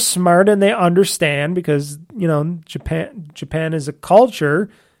just are smart and they understand because, Japan is a culture.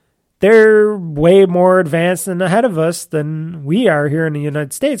 They're way more advanced and ahead of us than we are here in the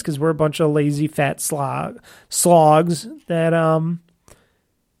United States because we're a bunch of lazy, fat slogs that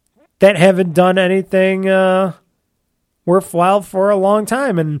haven't done anything worthwhile for a long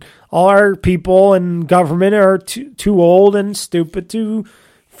time. And all our people and government are too old and stupid to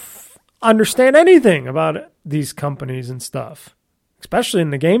understand anything about these companies and stuff, especially in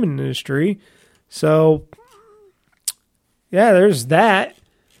the gaming industry. So, yeah, there's that.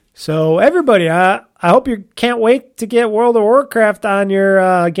 So, everybody, I hope you can't wait to get World of Warcraft on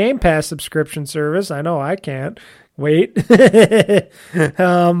your Game Pass subscription service. I know I can't wait. But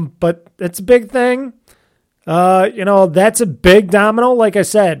it's a big thing. That's a big domino, like I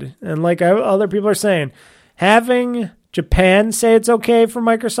said, and like other people are saying. Having Japan say it's okay for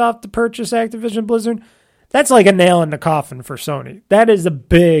Microsoft to purchase Activision Blizzard, that's like a nail in the coffin for Sony. That is a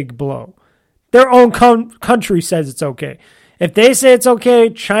big blow. Their own country says it's okay. If they say it's okay,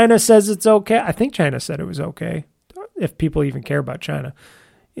 China says it's okay. I think China said it was okay, if people even care about China.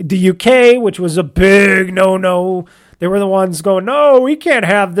 The UK, which was a big no-no, they were the ones going, no, we can't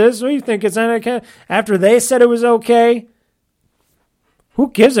have this. We think it's okay. After they said it was okay, who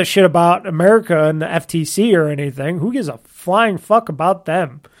gives a shit about America and the FTC or anything? Who gives a flying fuck about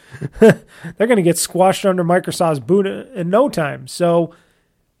them? They're going to get squashed under Microsoft's boot in no time. So,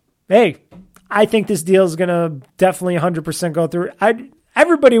 hey, I think this deal is going to definitely 100% go through.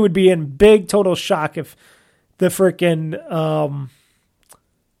 Everybody would be in big total shock if the freaking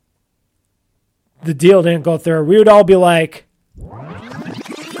the deal didn't go through. We would all be like,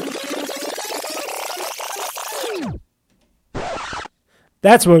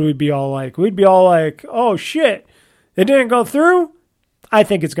 that's what we'd be all like. We'd be all like, oh shit, it didn't go through? I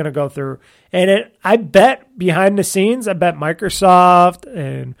think it's going to go through. And I bet behind the scenes, I bet Microsoft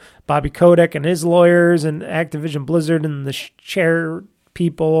and Bobby Kotick and his lawyers and Activision Blizzard and the chair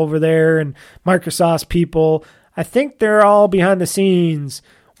people over there and Microsoft's people, I think they're all behind the scenes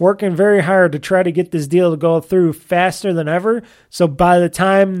working very hard to try to get this deal to go through faster than ever. So by the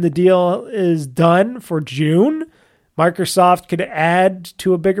time the deal is done for June, Microsoft could add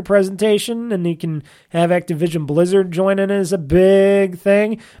to a bigger presentation and he can have Activision Blizzard join in as a big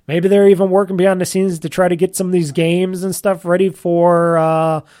thing. Maybe they're even working behind the scenes to try to get some of these games and stuff ready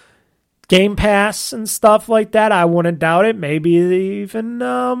for Game Pass and stuff like that. I wouldn't doubt it. Maybe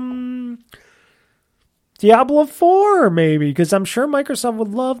even Diablo 4, maybe, because I'm sure Microsoft would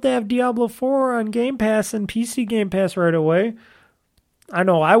love to have Diablo 4 on Game Pass and PC Game Pass right away. I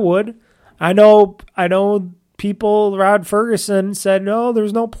know I would. I know people, Rod Ferguson said, no,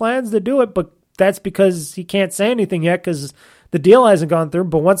 there's no plans to do it, but that's because he can't say anything yet because the deal hasn't gone through.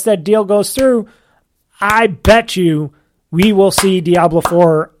 But once that deal goes through, I bet you we will see Diablo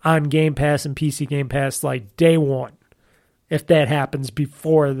 4 on Game Pass and PC Game Pass like day one, if that happens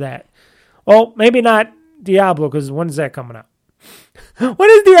before that. Well, maybe not Diablo, because when is that coming out?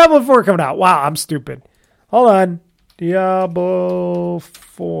 When is Diablo 4 coming out? Wow, I'm stupid. Hold on. Diablo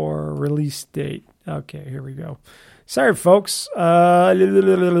 4 release date. Okay, here we go. Sorry, folks. Okay,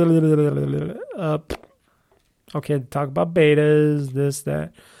 talk about betas, this,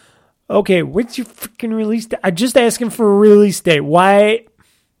 that. Okay, what's your freaking release date? I'm just asking for a release date. Why?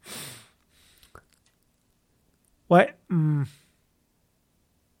 What?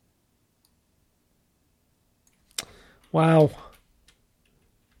 Wow.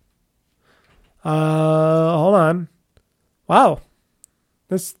 Hold on. Wow.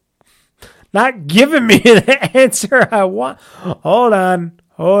 This not giving me the answer I want. Hold on.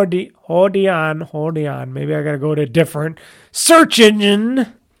 Hold on. Maybe I gotta go to a different search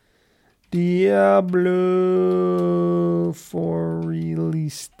engine. Diablo 4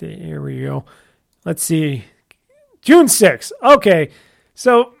 release date. Here we go. Let's see. June 6th. Okay.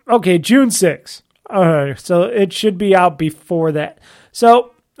 So, June 6th. All right. So it should be out before that.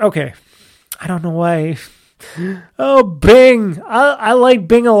 So, okay. I don't know why. Oh, Bing. I like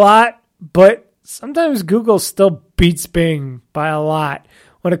Bing a lot, but sometimes Google still beats Bing by a lot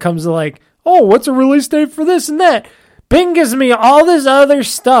when it comes to like, oh, what's a release date for this and that? Bing gives me all this other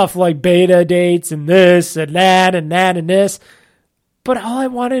stuff like beta dates and this and that and that and this. But all I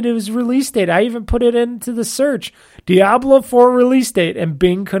wanted was release date. I even put it into the search. Diablo 4 release date, and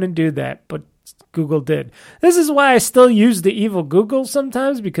Bing couldn't do that, but Google did. This is why I still use the evil Google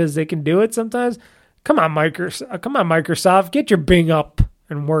sometimes, because they can do it sometimes. Come on, Microsoft, get your Bing up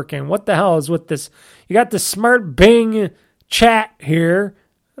and working. What the hell is with this? You got the smart Bing chat here,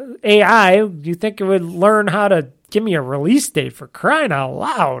 AI. You think it would learn how to give me a release date, for crying out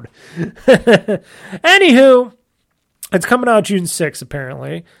loud? Anywho, it's coming out June 6th,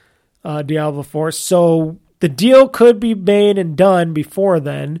 apparently, Diablo 4. So the deal could be made and done before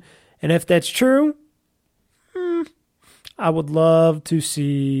then. And if that's true, I would love to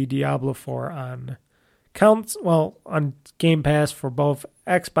see Diablo 4 on Game Pass for both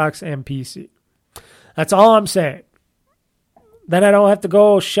Xbox and PC. That's all I'm saying. Then I don't have to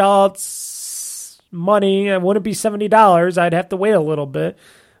go shell out money. It wouldn't be $70. I'd have to wait a little bit,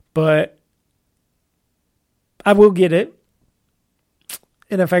 but I will get it.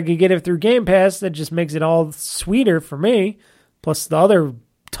 And if I could get it through Game Pass, that just makes it all sweeter for me. Plus the other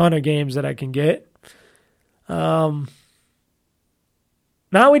ton of games that I can get.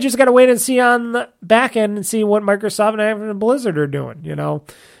 Now we just got to wait and see on the back end and see what Microsoft and Blizzard are doing. You know,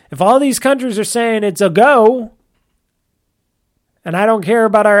 if all these countries are saying it's a go, and I don't care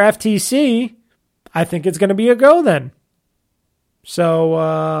about our FTC, I think it's going to be a go then.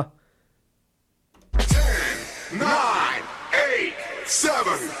 So, 10, 9, 8,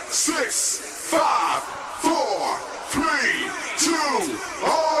 7, 6, 5, 4, 3, 2,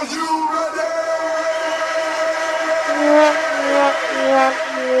 are you ready?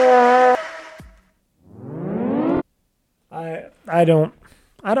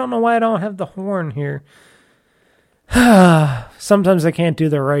 I don't know why I don't have the horn here. Sometimes I can't do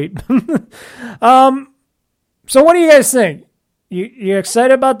the right. So what do you guys think? You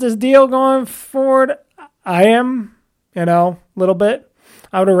excited about this deal going forward? I am, a little bit.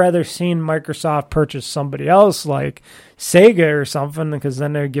 I would have rather seen Microsoft purchase somebody else like Sega or something, because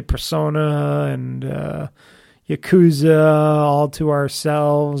then they would get Persona and Yakuza all to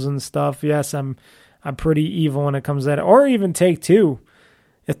ourselves and stuff. Yes, I'm pretty evil when it comes to that. Or even Take-Two.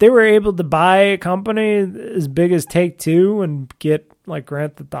 If they were able to buy a company as big as Take-Two and get like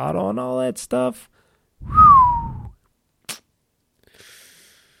Grand Theft Auto and all that stuff,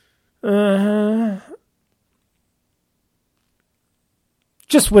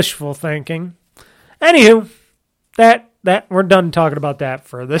 just wishful thinking. Anywho, that we're done talking about that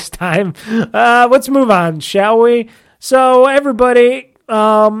for this time. Let's move on, shall we? So everybody,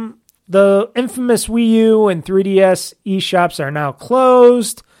 the infamous Wii U and 3DS eShops are now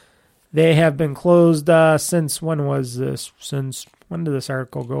closed. They have been closed since, when was this? Since, when did this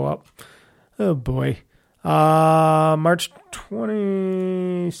article go up? Oh boy. March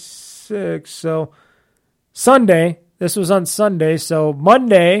 26th. So Sunday. This was on Sunday. So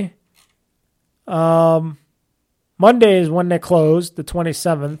Monday. Monday is when they closed, the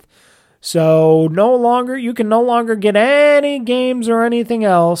 27th. So you can no longer get any games or anything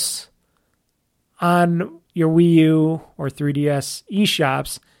else on your Wii U or 3DS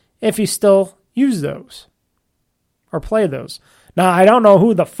eShops if you still use those or play those. Now, I don't know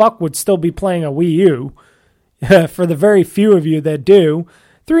who the fuck would still be playing a Wii U. For the very few of you that do.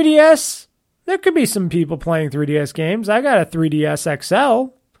 3DS, there could be some people playing 3DS games. I got a 3DS XL.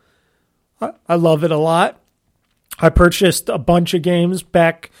 I love it a lot. I purchased a bunch of games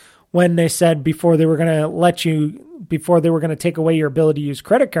back when they said before they were going to take away your ability to use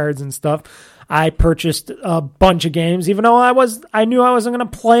credit cards and stuff. I purchased a bunch of games, even though I knew I wasn't going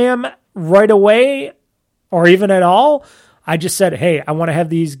to play them right away or even at all. I just said, hey, I want to have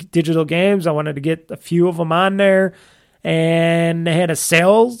these digital games. I wanted to get a few of them on there. And they had a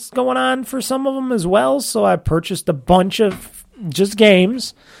sales going on for some of them as well. So I purchased a bunch of just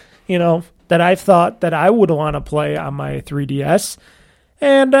games, that I thought that I would want to play on my 3DS.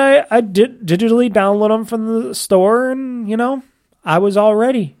 And I did digitally download them from the store, and, I was all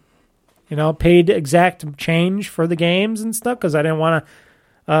ready. Paid exact change for the games and stuff because I didn't want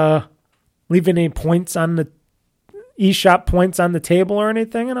to leave any points on the eShop points on the table or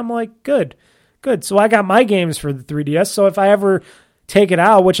anything. And I'm like, good. So I got my games for the 3DS. So if I ever take it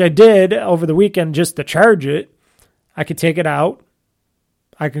out, which I did over the weekend just to charge it, I could take it out.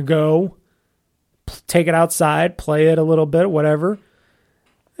 I could go take it outside, play it a little bit, whatever.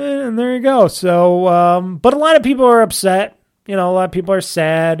 And there you go. So, but a lot of people are upset. A lot of people are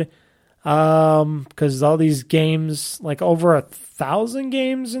sad because all these games, like over 1,000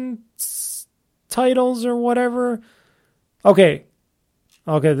 games and titles or whatever. Okay,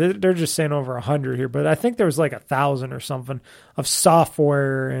 they're just saying over 100 here, but I think there was like 1,000 or something of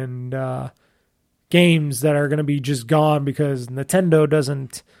software and games that are going to be just gone because Nintendo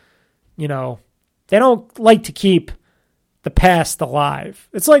doesn't, they don't like to keep the past alive.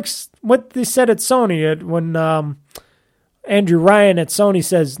 It's like what they said at Sony when Andrew Ryan at Sony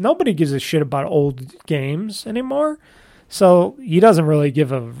says nobody gives a shit about old games anymore. So he doesn't really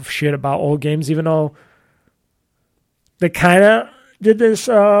give a shit about old games, even though they kind of did this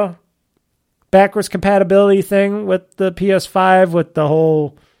backwards compatibility thing with the PS5 with the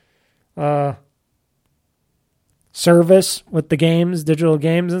whole service with the games, digital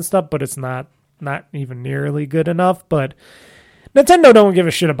games and stuff, but it's not even nearly good enough. But Nintendo don't give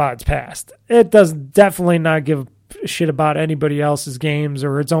a shit about its past. It does definitely not give a shit about anybody else's games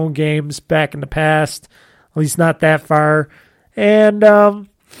or its own games back in the past, at least not that far. And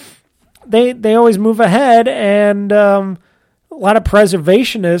they always move ahead, and a lot of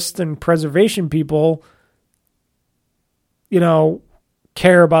preservationists and preservation people,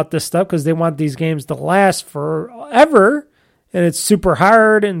 care about this stuff because they want these games to last forever, and it's super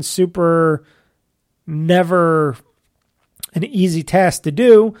hard and super never an easy task to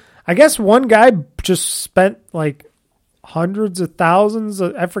do. I guess one guy just spent like hundreds of thousands,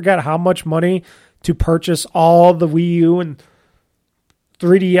 I forgot how much money, to purchase all the Wii U and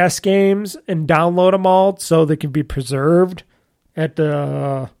 3DS games and download them all so they can be preserved at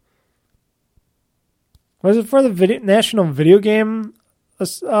the was it for the National Video Game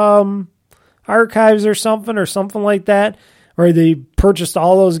Archives or something like that, where they purchased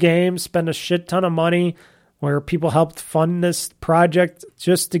all those games, spent a shit ton of money, where people helped fund this project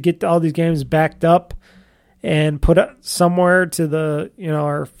just to get all these games backed up and put it somewhere to the,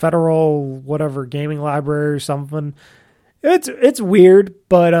 our federal whatever gaming library or something. It's weird,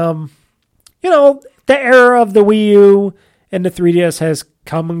 but the era of the Wii U and the 3DS has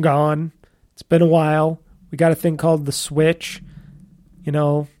come and gone. It's been a while. We got a thing called the Switch,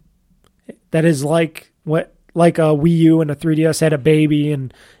 that is like a Wii U and a 3DS had a baby,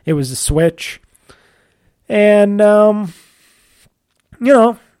 and it was a Switch. And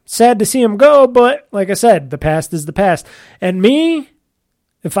sad to see him go, but like I said, the past is the past. And me,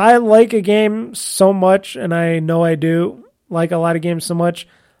 if I like a game so much, and I know I do like a lot of games so much,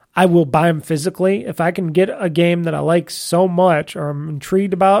 I will buy them physically. If I can get a game that I like so much or I'm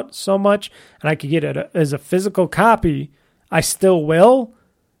intrigued about so much, and I could get it as a physical copy, I still will.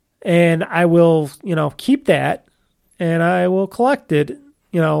 And I will, keep that, and I will collect it,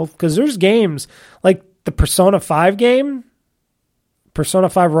 because there's games like the Persona 5 game, Persona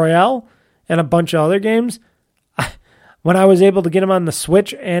 5 Royale, and a bunch of other games. When I was able to get them on the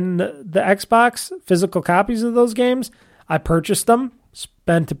Switch and the Xbox, physical copies of those games, I purchased them,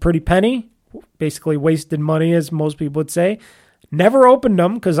 spent a pretty penny, basically wasted money, as most people would say. Never opened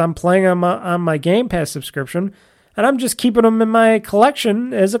them because I'm playing on my Game Pass subscription, and I'm just keeping them in my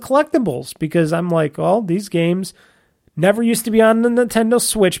collection as a collectibles because I'm like, well, these games never used to be on the Nintendo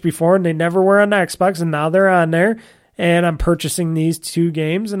Switch before, and they never were on the Xbox, and now they're on there. And I'm purchasing these two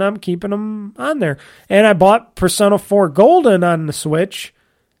games, and I'm keeping them on there. And I bought Persona 4 Golden on the Switch.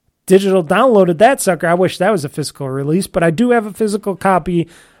 Digital downloaded that sucker. I wish that was a physical release, but I do have a physical copy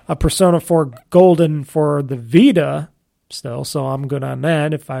of Persona 4 Golden for the Vita still, so I'm good on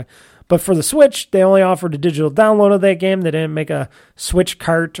that. But for the Switch, they only offered a digital download of that game. They didn't make a Switch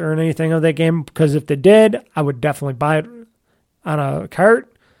cart or anything of that game, because if they did, I would definitely buy it on a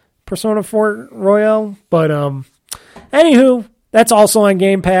cart, Persona 4 Royale. But anywho, that's also on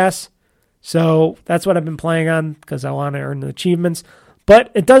Game Pass, so that's what I've been playing on because I want to earn the achievements.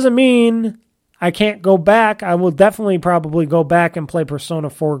 But it doesn't mean I can't go back. I will definitely probably go back and play Persona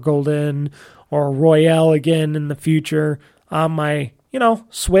 4 Golden or Royale again in the future on my,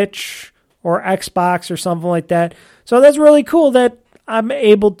 Switch or Xbox or something like that. So that's really cool that I'm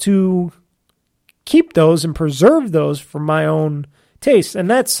able to keep those and preserve those for my own taste. And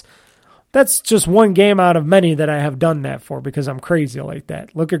that's just one game out of many that I have done that for because I'm crazy like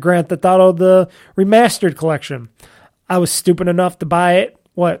that. Look at Grand Theft Auto, the Remastered Collection. I was stupid enough to buy it,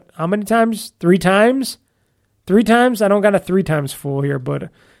 how many times? 3 times? 3 times? I don't got a 3 times full here, but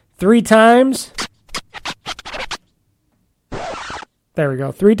 3 times. There we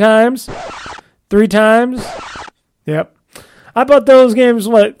go. 3 times. 3 times. Yep. I bought those games,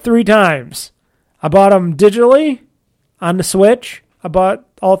 3 times. I bought them digitally on the Switch. I bought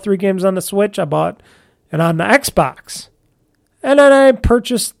all 3 games on the Switch. I bought it on the Xbox. And then I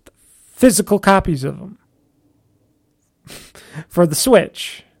purchased physical copies of them for the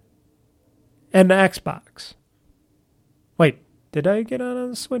Switch and the Xbox. Wait, did I get it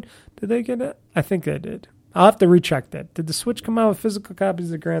on the Switch? Did I get it? I think I did. I'll have to recheck that. Did the Switch come out with physical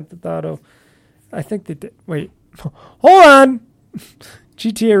copies of Grand Theft Auto? I think they did. Wait. Hold on.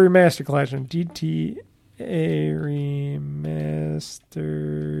 GTA Remastered Collection. GTA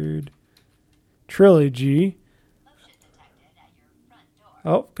Remastered Trilogy.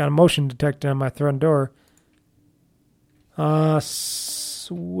 Oh, got a motion detector on my front door.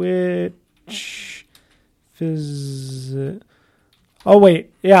 Switch. Oh,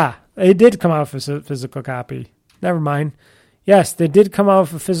 wait. Yeah, it did come out with a physical copy. Never mind. Yes, they did come out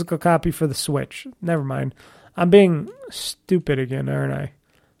with a physical copy for the Switch. Never mind. I'm being stupid again, aren't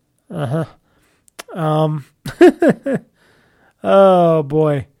I? Oh,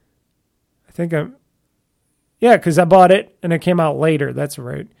 boy. I think I'm... Yeah, because I bought it, and it came out later. That's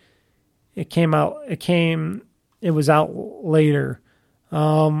right. It was out later.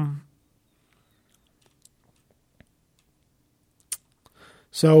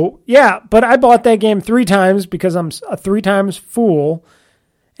 So, yeah, but I bought that game 3 times because I'm a 3 times fool.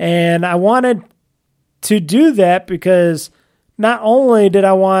 And I wanted to do that because not only did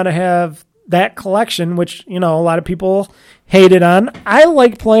I want to have that collection, which, a lot of people hated on. I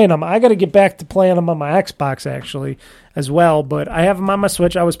like playing them. I got to get back to playing them on my Xbox, actually, as well. But I have them on my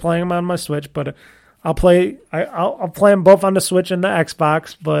Switch. I was playing them on my Switch, but I'll play them both on the Switch and the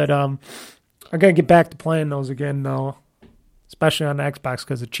Xbox. But I got to get back to playing those again, though. Especially on the Xbox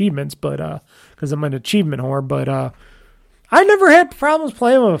because achievements, but because I'm an achievement whore. But I never had problems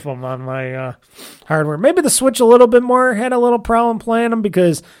playing with them on my hardware. Maybe the Switch a little bit more had a little problem playing them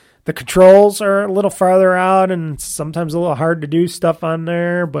because the controls are a little farther out and sometimes a little hard to do stuff on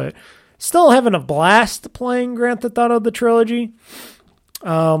there. But still having a blast playing Grand Theft Auto the trilogy.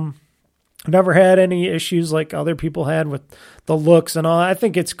 Never had any issues like other people had with the looks and all. I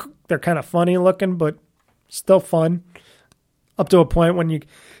think they're kind of funny looking, but still fun. Up to a point when you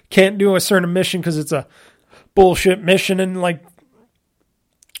can't do a certain mission because it's a bullshit mission in like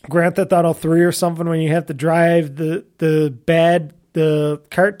Grand Theft Auto 3 or something when you have to drive the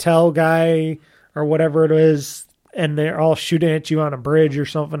cartel guy or whatever it is and they're all shooting at you on a bridge or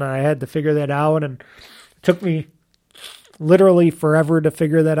something. I had to figure that out and it took me literally forever to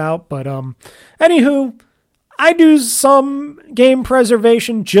figure that out. But anywho, I do some game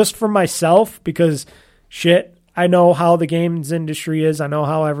preservation just for myself because shit, I know how the games industry is. I know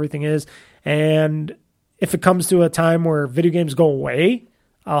how everything is. And if it comes to a time where video games go away,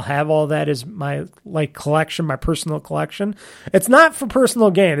 I'll have all that as my collection, my personal collection. It's not for personal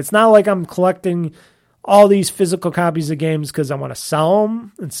gain. It's not like I'm collecting all these physical copies of games because I want to sell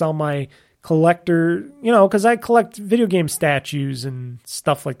them and sell my collector, because I collect video game statues and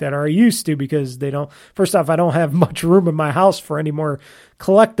stuff like that, or I used to because first off, I don't have much room in my house for any more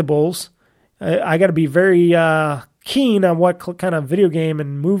collectibles. I got to be very keen on what kind of video game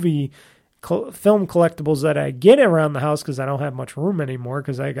and movie film collectibles that I get around the house because I don't have much room anymore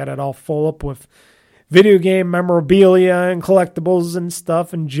because I got it all full up with video game memorabilia and collectibles and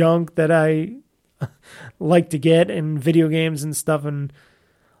stuff and junk that I like to get and video games and stuff and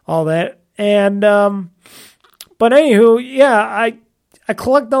all that. And but anywho, yeah, I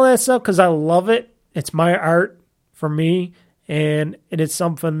collect all that stuff because I love it. It's my art for me, and it is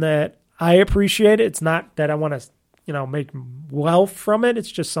something that I appreciate it. It's not that I want to, make wealth from it.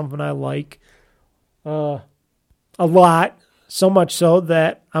 It's just something I like a lot, so much so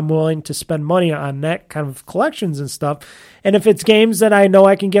that I'm willing to spend money on that kind of collections and stuff. And if it's games that I know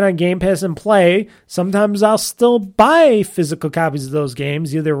I can get on Game Pass and play, sometimes I'll still buy physical copies of those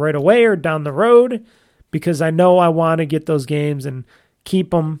games, either right away or down the road, because I know I want to get those games and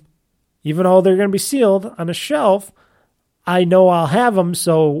keep them, even though they're going to be sealed on a shelf. I know I'll have them,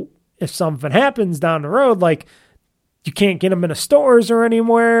 so if something happens down the road, like you can't get them in the stores or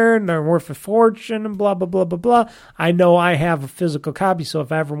anywhere, and they're worth a fortune and blah, blah, blah, blah, blah, I know I have a physical copy, so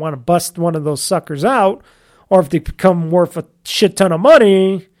if I ever want to bust one of those suckers out, or if they become worth a shit ton of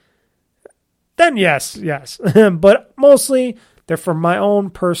money, then yes. But mostly, they're for my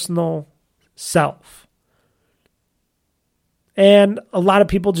own personal self. And a lot of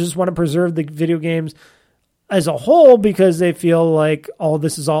people just want to preserve the video games as a whole because they feel like, oh,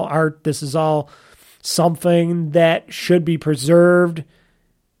 this is all art, this is all something that should be preserved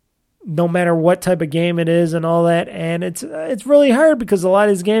no matter what type of game it is and all that. And it's really hard because a lot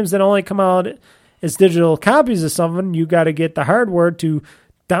of these games that only come out as digital copies of something, you got to get the hardware to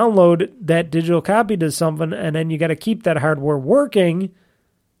download that digital copy to something, and then you got to keep that hardware working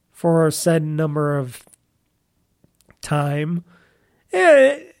for a said number of time.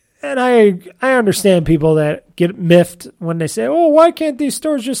 And I understand people that get miffed when they say, oh, why can't these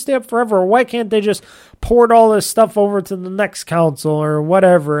stores just stay up forever? Or why can't they just port all this stuff over to the next console or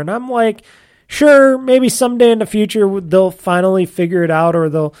whatever? And I'm like, sure, maybe someday in the future they'll finally figure it out, or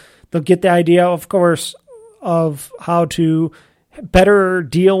they'll get the idea, of course, of how to better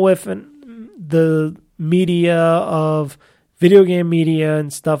deal with the media of video game media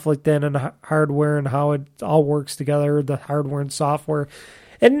and stuff like that, and hardware and how it all works together, the hardware and software.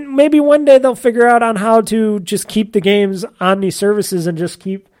 And maybe one day they'll figure out on how to just keep the games on these services and just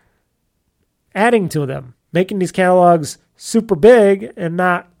keep adding to them, making these catalogs super big and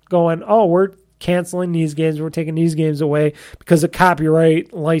not going, oh, we're canceling these games, we're taking these games away because of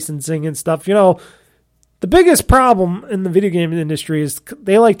copyright licensing and stuff. You know, the biggest problem in the video game industry is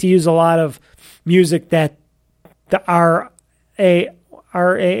they like to use a lot of music that the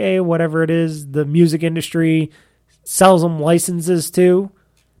RAA, whatever it is, the music industry sells them licenses to.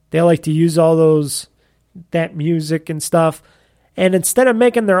 They like to use all that music and stuff. And instead of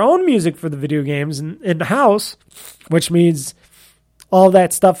making their own music for the video games in-house, which means all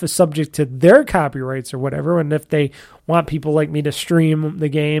that stuff is subject to their copyrights or whatever, and if they want people like me to stream the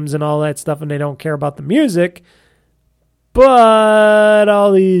games and all that stuff and they don't care about the music, but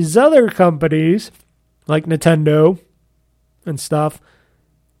all these other companies like Nintendo and stuff,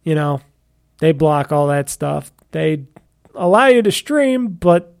 you know, they block all that stuff. They allow you to stream,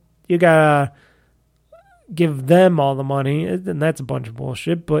 but you gotta give them all the money, and that's a bunch of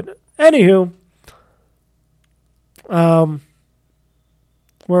bullshit. But anywho,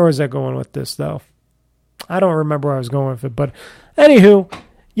 where was I going with this, though? I don't remember where I was going with it, but anywho,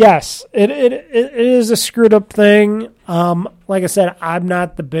 yes, it is a screwed up thing. Like I said, I'm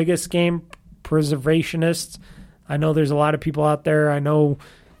not the biggest game preservationist. I know there's a lot of people out there. I know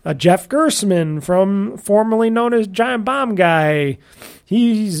Jeff Gersman, from formerly known as Giant Bomb Guy.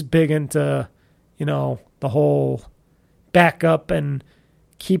 He's big into, you know, the whole backup and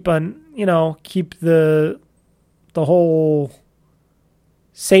keep the whole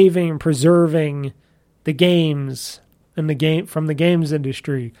saving and preserving the games and from the games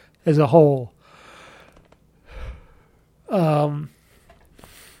industry as a whole.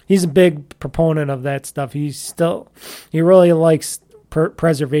 He's a big proponent of that stuff. He really likes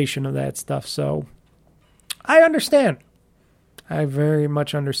preservation of that stuff. So I understand. I very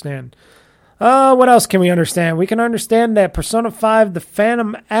much understand. What else can we understand? We can understand that Persona 5, the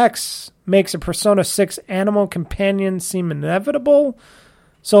Phantom X, makes a Persona 6 animal companion seem inevitable.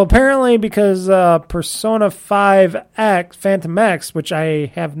 So apparently, because Persona 5X, Phantom X, which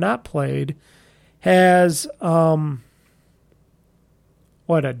I have not played, has, a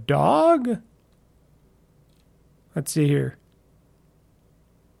dog? Let's see here.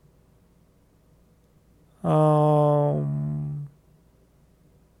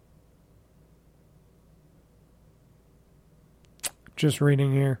 Just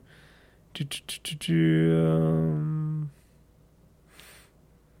reading here.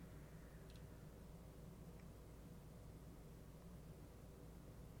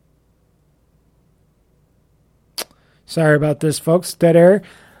 Sorry about this, folks. Dead air.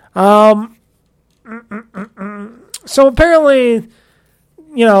 So apparently,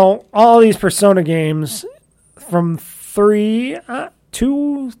 you know, all these Persona games from 3 on,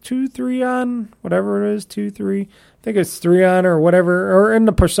 whatever it is, 2, 3. I think it's 3 on or whatever, or in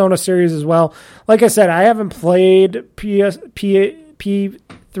the Persona series as well. Like I said, I haven't played P3P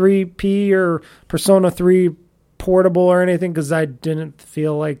or Persona 3 Portable or anything because I didn't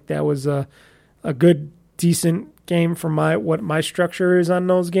feel like that was a good, decent game for what my structure is on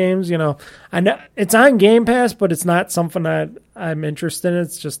those games. You know, I know it's on Game Pass, but it's not something that I'm interested in.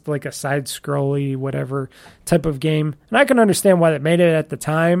 It's just like a side-scrolly, whatever type of game. And I can understand why they made it at the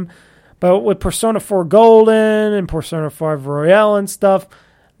time. But with Persona 4 Golden and Persona 5 Royale and stuff,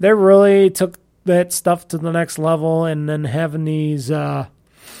 they really took that stuff to the next level. And then having these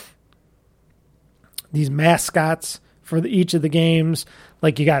mascots for each of the games.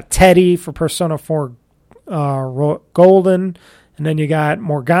 Like you got Teddy for Persona 4 Golden, and then you got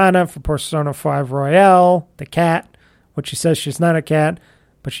Morgana for Persona 5 Royale, the cat, which she says she's not a cat,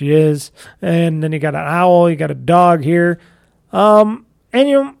 but she is. And then you got an owl, you got a dog here.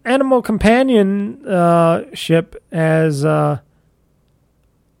 Animal companionship has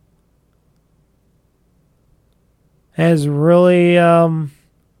really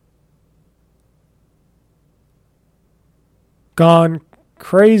gone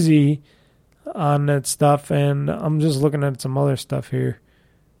crazy on that stuff, and I'm just looking at some other stuff here.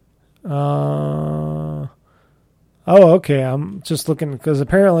 Okay, I'm just looking because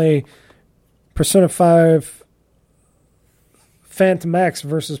apparently Persona 5 Phantom X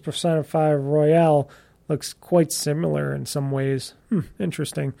versus Persona 5 Royale looks quite similar in some ways.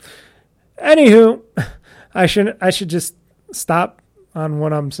 Interesting. Anywho, I should just stop on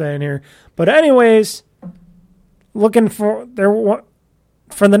what I'm saying here. But anyways, looking for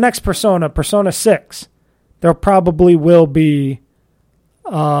the next Persona 6, there probably will be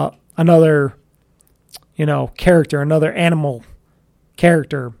another, character, another animal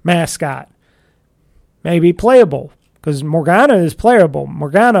character, mascot. Maybe playable, because Morgana is playable.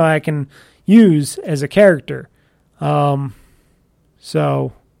 Morgana I can use as a character.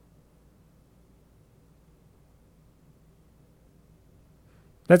 So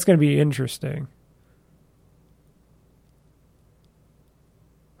that's going to be interesting.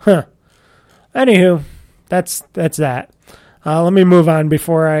 Huh. Anywho, that's that. Let me move on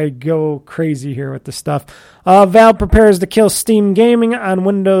before I go crazy here with the stuff. Valve prepares to kill Steam Gaming on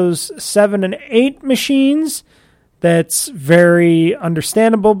Windows 7 and 8 machines. That's very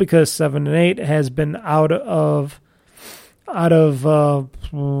understandable because 7 and 8 has been out of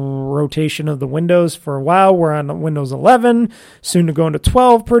rotation of the Windows for a while. We're on Windows 11, soon to go into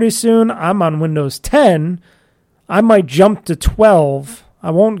 12 pretty soon. I'm on Windows 10. I might jump to 12. I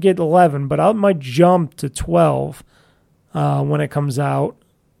won't get 11, but I might jump to 12 when it comes out,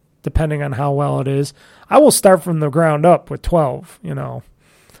 depending on how well it is. I will start from the ground up with 12,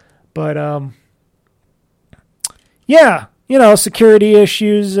 But, yeah, security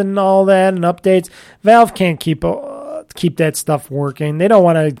issues and all that and updates. Valve can't keep that stuff working. They don't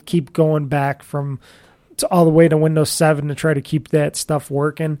want to keep going back all the way to Windows 7 to try to keep that stuff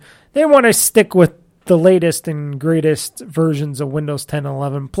working. They want to stick with the latest and greatest versions of Windows 10 and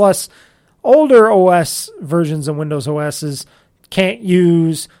 11. Plus, older OS versions of Windows OSs can't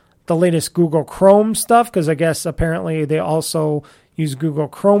use the latest Google Chrome stuff because I guess apparently they also use Google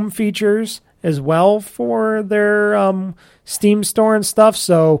Chrome features as well for their Steam store and stuff.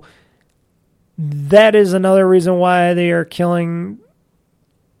 So that is another reason why they are killing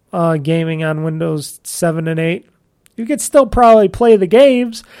gaming on Windows 7 and 8. You could still probably play the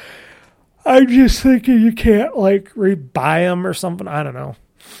games. I'm just thinking you can't buy them or something. I don't know.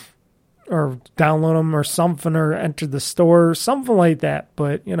 Or download them or something or enter the store, something like that.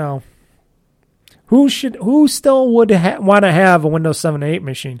 But, who still would want to have a Windows 7 and 8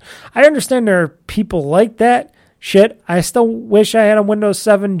 machine? I understand there are people like that. Shit, I still wish I had a Windows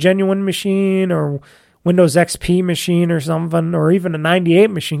 7 genuine machine or Windows XP machine or something, or even a 98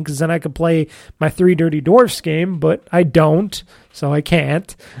 machine, because then I could play my Three Dirty Dwarfs game, but I don't, so I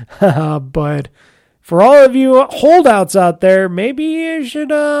can't. But for all of you holdouts out there, maybe you should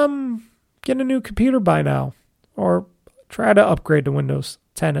get a new computer by now, or try to upgrade to Windows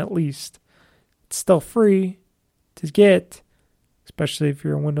 10 at least. It's still free to get, especially if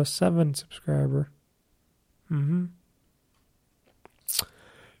you're a Windows 7 subscriber.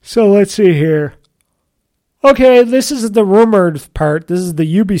 So let's see here. Okay, this is the rumored part. This is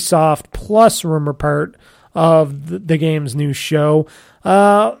the Ubisoft Plus rumor part of the game's new show.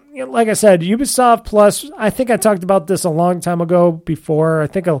 Like I said, Ubisoft Plus, I think I talked about this a long time ago before. I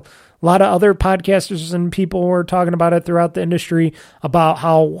think a lot of other podcasters and people were talking about it throughout the industry about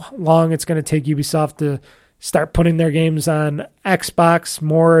how long it's going to take Ubisoft to start putting their games on Xbox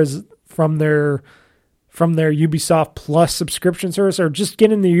more as from their Ubisoft Plus subscription service, or just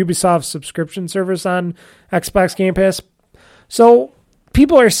getting the Ubisoft subscription service on Xbox Game Pass. So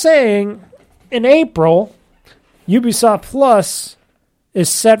people are saying in April, Ubisoft Plus is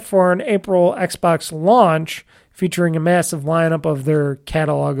set for an April Xbox launch, featuring a massive lineup of their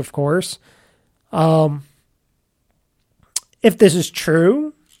catalog, of course. If this is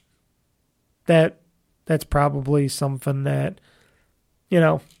true, that's probably something that,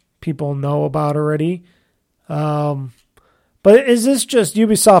 people know about already. But is this just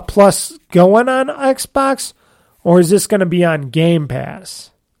Ubisoft Plus going on Xbox, or is this going to be on Game Pass?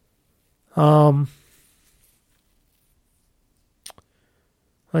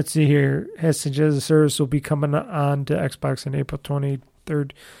 Let's see here. Has suggested the service will be coming on to Xbox on April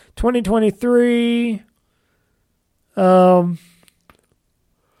 23rd, 2023.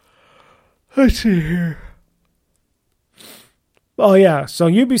 Let's see here. Oh, yeah. So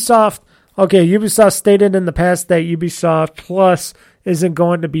Ubisoft stated in the past that Ubisoft Plus isn't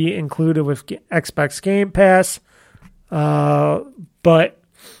going to be included with Xbox Game Pass. But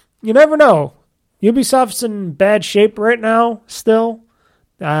you never know. Ubisoft's in bad shape right now still.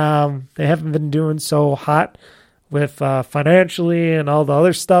 They haven't been doing so hot with financially and all the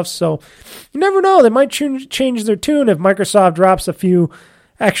other stuff. So you never know. They might change their tune if Microsoft drops a few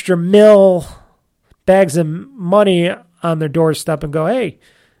extra bags of money on their doorstep and go, hey,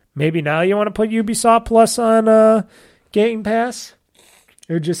 maybe now you want to put Ubisoft Plus on Game Pass?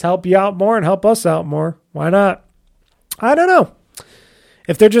 It would just help you out more and help us out more. Why not? I don't know.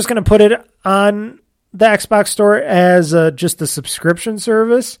 If they're just going to put it on the Xbox store as just a subscription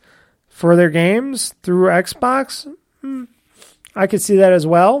service for their games through Xbox, I could see that as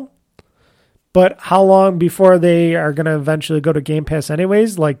well. But how long before they are going to eventually go to Game Pass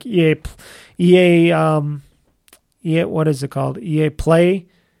anyways? Like EA, what is it called? EA Play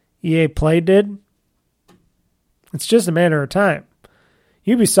did. It's just a matter of time.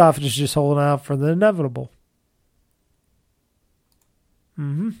 Ubisoft is just holding out for the inevitable.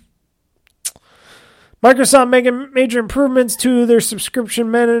 Microsoft making major improvements to their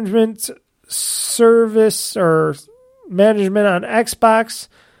subscription management service or management on Xbox.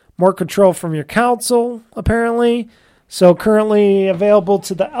 More control from your console, apparently. So currently available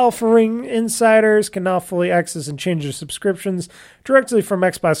to the Alpha Ring insiders can now fully access and change their subscriptions directly from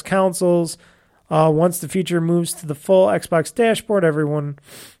Xbox consoles. Once the feature moves to the full Xbox dashboard, everyone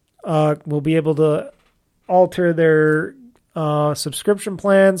will be able to alter their subscription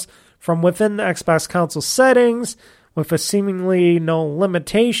plans from within the Xbox console settings with a seemingly no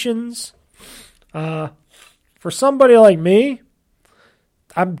limitations. For somebody like me,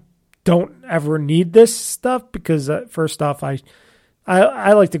 I don't ever need this stuff because first off, I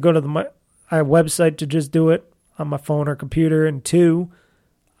like to go to my website to just do it on my phone or computer, and two,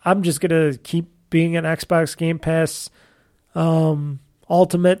 I'm just gonna keep being an Xbox Game Pass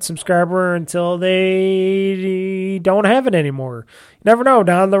Ultimate subscriber until they don't have it anymore. You never know,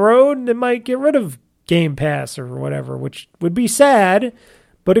 down the road they might get rid of Game Pass or whatever, which would be sad,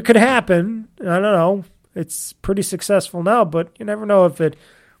 but it could happen. I don't know. It's pretty successful now, but you never know if it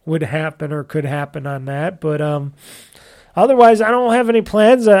would happen or could happen on that. But otherwise, I don't have any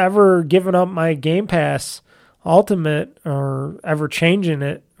plans of ever giving up my Game Pass Ultimate or ever changing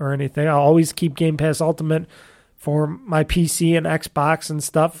it or anything. I'll always keep Game Pass Ultimate for my PC and Xbox and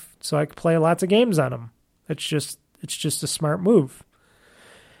stuff so I can play lots of games on them. It's just a smart move.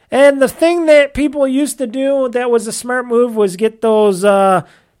 And the thing that people used to do that was a smart move was get those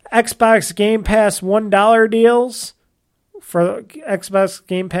Xbox Game Pass $1 deals for Xbox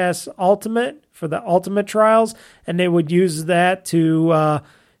Game Pass Ultimate, for the Ultimate trials, and they would use that to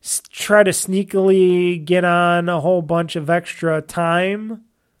try to sneakily get on a whole bunch of extra time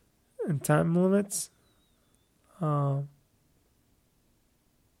and time limits.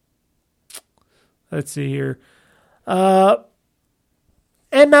 Let's see here.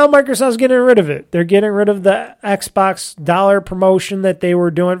 And now Microsoft's getting rid of it. They're getting rid of the Xbox dollar promotion that they were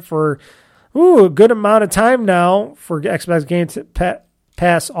doing for a good amount of time now for Xbox Game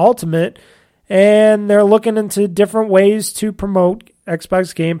Pass Ultimate. And they're looking into different ways to promote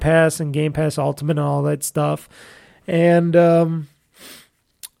Xbox Game Pass and Game Pass Ultimate and all that stuff. And,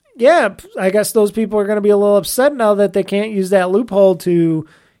 yeah, I guess those people are going to be a little upset now that they can't use that loophole to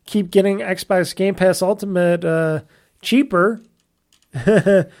keep getting Xbox Game Pass Ultimate cheaper.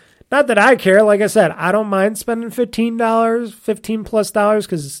 Not that I care. Like I said, I don't mind spending $15+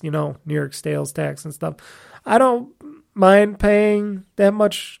 because, New York sales tax and stuff. I don't mind paying that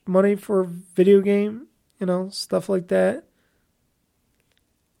much money for a video game, stuff like that.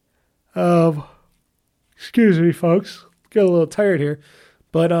 Excuse me, folks. Get a little tired here.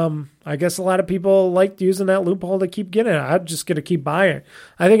 But I guess a lot of people liked using that loophole to keep getting it. I'm just going to keep buying it.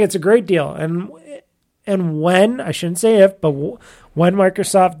 I think it's a great deal. And when, I shouldn't say if, but when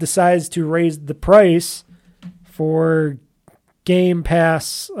Microsoft decides to raise the price for Game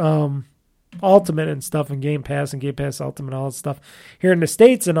Pass Ultimate and stuff, and Game Pass Ultimate, all that stuff here in the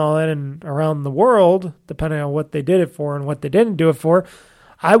States and all that, and around the world, depending on what they did it for and what they didn't do it for,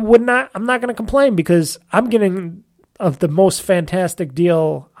 I'm not going to complain because I'm getting of the most fantastic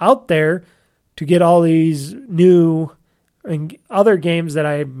deal out there to get all these new and other games that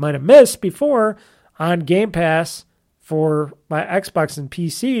I might have missed before on Game Pass for my Xbox and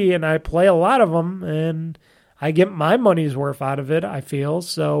PC, and I play a lot of them, and I get my money's worth out of it, I feel.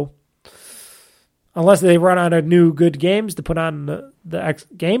 So unless they run out of new good games to put on the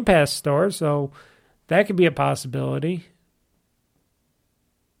Game Pass store, so that could be a possibility.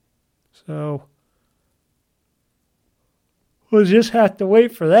 So we'll just have to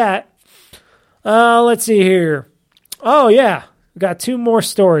wait for that. Let's see here. Oh, yeah. We got two more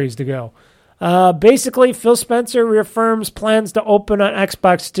stories to go. Basically, Phil Spencer reaffirms plans to open an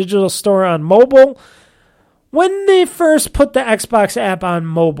Xbox digital store on mobile. When they first put the Xbox app on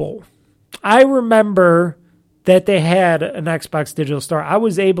mobile, I remember that they had an Xbox digital store. I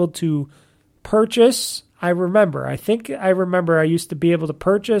was able to purchase. I remember I used to be able to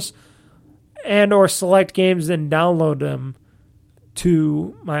purchase and or select games and download them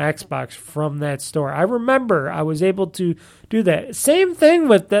to my Xbox from that store. I remember I was able to do that. Same thing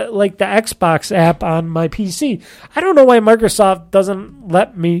with the Xbox app on my PC. I don't know why Microsoft doesn't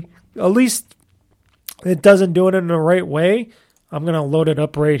let me, at least it doesn't do it in the right way. I'm going to load it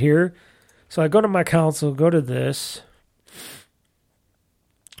up right here. So I go to my console, go to this.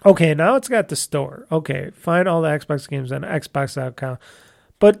 Okay, now it's got the store. Okay, find all the Xbox games on Xbox.com.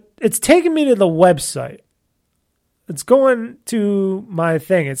 But it's taking me to the website. It's going to my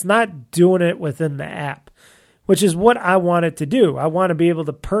thing. It's not doing it within the app, which is what I want it to do. I want to be able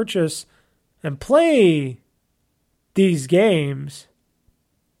to purchase and play these games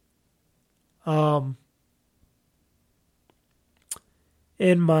in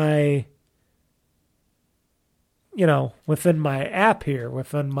my, within my app here,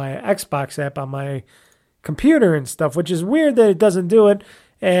 within my Xbox app on my computer and stuff, which is weird that it doesn't do it.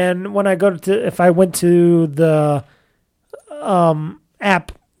 And when I if I went to the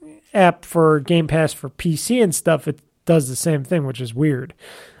app for Game Pass for PC and stuff, it does the same thing, which is weird.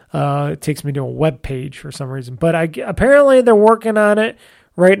 It takes me to a web page for some reason. But apparently they're working on it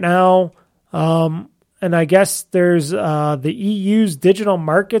right now. And I guess there's the EU's Digital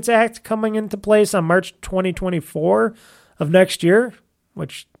Markets Act coming into place on March 2024 of next year,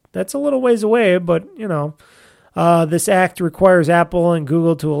 which that's a little ways away, but, this act requires Apple and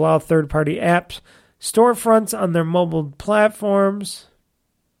Google to allow third-party apps storefronts on their mobile platforms.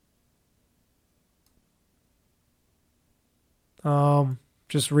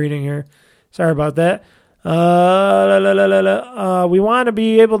 Just reading here. Sorry about that. We want to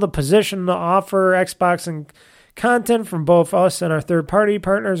be able to position the offer Xbox and content from both us and our third-party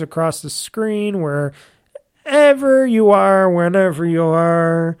partners across the screen wherever you are, whenever you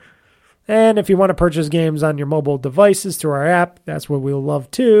are. And if you want to purchase games on your mobile devices through our app, that's what we'll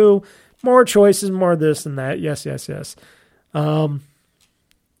love too. More choices, more this and that. Yes.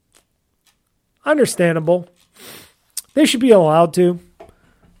 Understandable. They should be allowed to.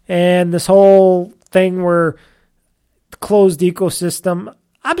 And this whole thing where closed ecosystem,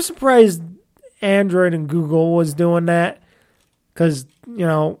 I'm surprised Android and Google was doing that. Because,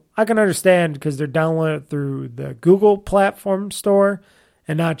 I can understand because they're downloading it through the Google platform store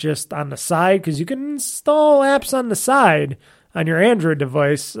and not just on the side, because you can install apps on the side on your Android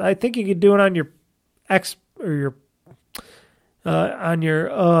device. I think you could do it on your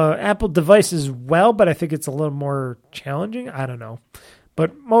Apple device as well, but I think it's a little more challenging. I don't know.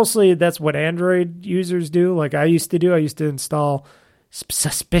 But mostly that's what Android users do. Like I used to do. I used to install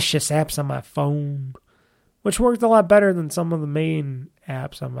suspicious apps on my phone, which worked a lot better than some of the main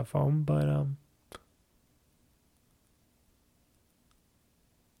apps on my phone. But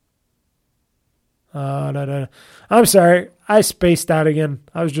I'm sorry. I spaced out again.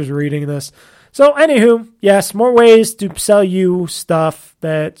 I was just reading this. So, anywho, yes, more ways to sell you stuff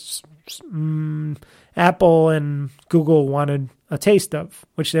that Apple and Google wanted a taste of,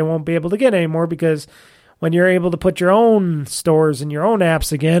 which they won't be able to get anymore because when you're able to put your own stores and your own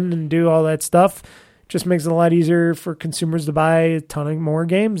apps again and do all that stuff, it just makes it a lot easier for consumers to buy a ton of more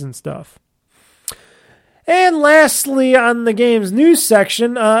games and stuff. And lastly, on the games news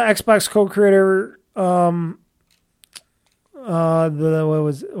section, Xbox co-creator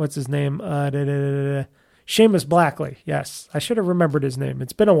what's his name? Seamus Blackley. Yes, I should have remembered his name.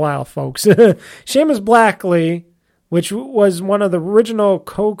 It's been a while, folks. Seamus Blackley, which was one of the original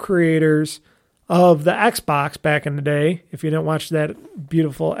co-creators of the Xbox back in the day. If you didn't watch that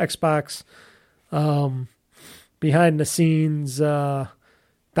beautiful Xbox behind-the-scenes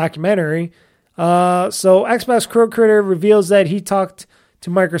documentary. So Xbox co-creator reveals that he talked to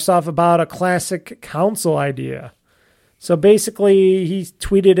Microsoft about a classic console idea. So basically, he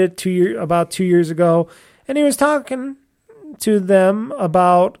tweeted it about 2 years ago, and he was talking to them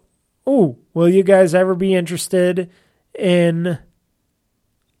about, will you guys ever be interested in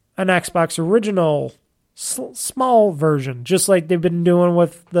an Xbox original small version, just like they've been doing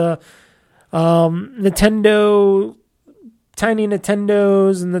with the Nintendo, tiny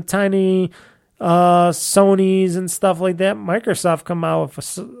Nintendos and the tiny Sonys and stuff like that. Microsoft come out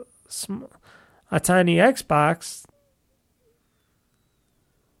with a tiny Xbox.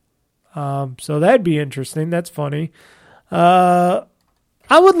 So that'd be interesting. That's funny. I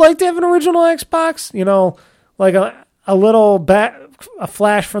would like to have an original Xbox, like a little a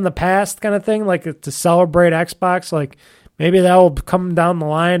flash from the past kind of thing, like to celebrate Xbox. Like maybe that will come down the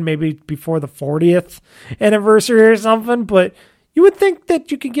line, maybe before the 40th anniversary or something. But you would think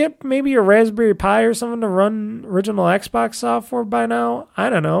that you could get maybe a Raspberry Pi or something to run original Xbox software by now. I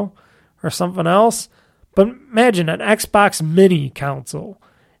don't know, or something else. But imagine an Xbox Mini console.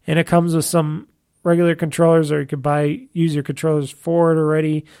 And it comes with some regular controllers, or you could use your controllers for it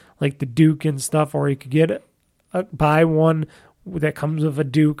already, like the Duke and stuff, or you could buy one that comes with a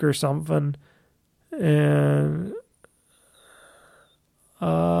Duke or something. And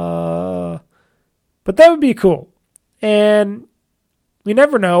but that would be cool. And you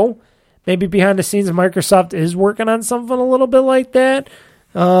never know. Maybe behind the scenes, Microsoft is working on something a little bit like that.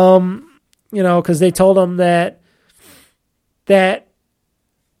 Because they told them that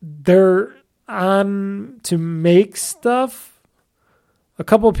they're on to make stuff. A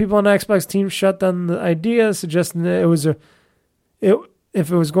couple of people on the Xbox team shut down the idea, suggesting that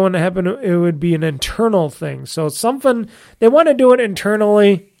if it was going to happen, it would be an internal thing. So it's something they want to do it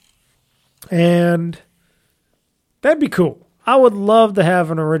internally, and that'd be cool. I would love to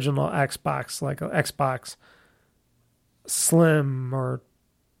have an original Xbox, like an Xbox Slim or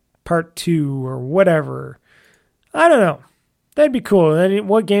Part 2 or whatever. I don't know. That'd be cool. And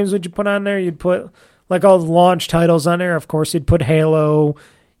what games would you put on there? You'd put like all the launch titles on there. Of course, you'd put Halo.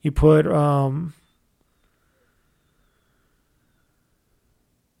 You put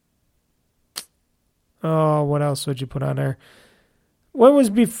what else would you put on there? What was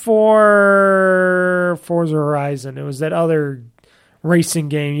before Forza Horizon? It was that other racing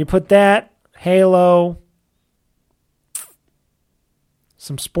game. You put that, Halo,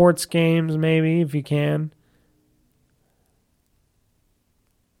 some sports games maybe if you can.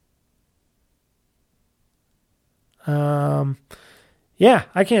 Yeah,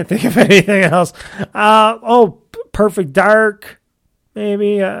 I can't think of anything else. Perfect Dark,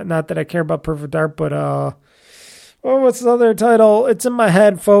 maybe. Not that I care about Perfect Dark, but what's the other title? It's in my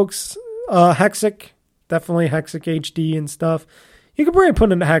head, folks. Hexic, definitely Hexic HD and stuff. You could probably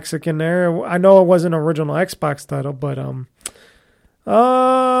put in Hexic in there. I know it wasn't an original Xbox title, but I'm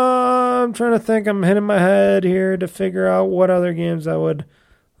trying to think. I'm hitting my head here to figure out what other games I would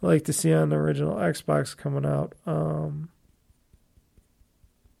like to see on the original Xbox coming out.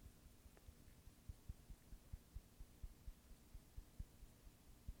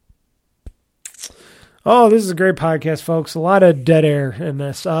 This is a great podcast, folks. A lot of dead air in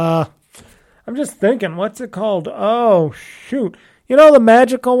this. I'm just thinking, what's it called? Oh, shoot. The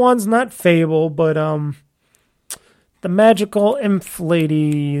magical one's not Fable, but the magical imp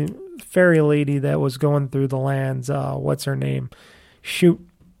lady, fairy lady that was going through the lands. What's her name? Shoot.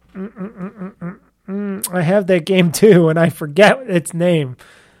 I have that game too, and I forget its name.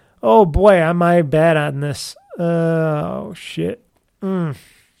 Oh boy, am I bad on this. Oh shit. How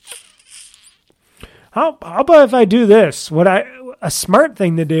about if I do this? A smart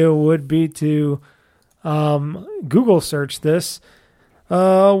thing to do would be to Google search this.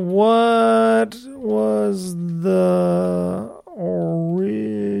 What was the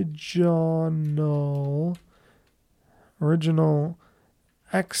original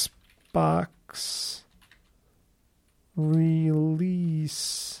Xbox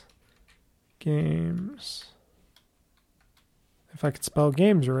release games? If I could spell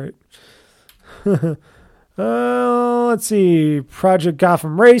games right. Let's see. Project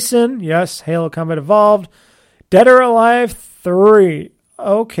Gotham Racing. Yes. Halo Combat Evolved. Dead or Alive 3.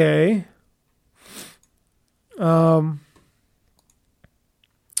 Okay.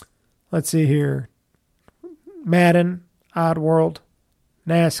 Let's see here. Madden, Oddworld,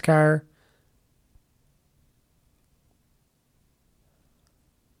 NASCAR.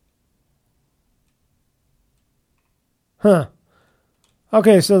 Huh.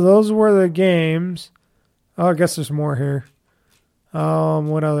 Okay, so those were the games. Oh, I guess there's more here.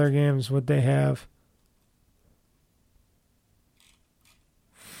 What other games would they have?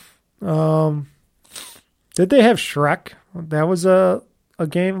 Did they have Shrek? That was a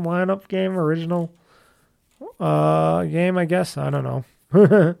game, lineup game, original game, I guess. I don't know.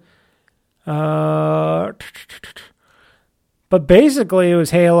 But basically it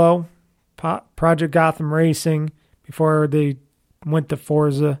was Halo, Project Gotham Racing before they went to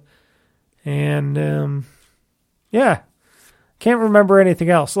Forza, and yeah, can't remember anything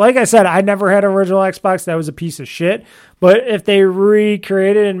else. Like I said, I never had an original Xbox. That was a piece of shit. But if they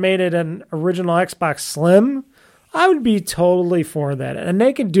recreated and made it an original Xbox Slim, I would be totally for that. And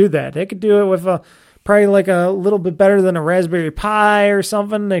they could do that. They could do it with probably like a little bit better than a Raspberry Pi or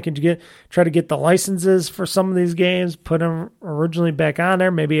something. They could try to get the licenses for some of these games, put them originally back on there,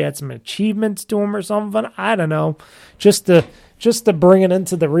 maybe add some achievements to them or something. I don't know. Just to bring it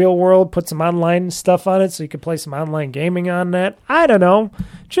into the real world, put some online stuff on it so you could play some online gaming on that. I don't know.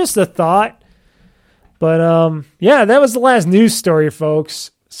 Just a thought. But, yeah, that was the last news story,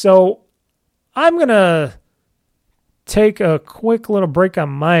 folks. So I'm going to take a quick little break on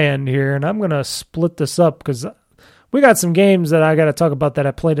my end here, and I'm going to split this up because we got some games that I got to talk about that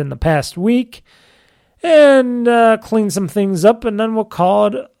I played in the past week and clean some things up, and then we'll call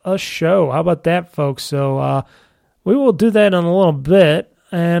it a show. How about that, folks? So, we will do that in a little bit,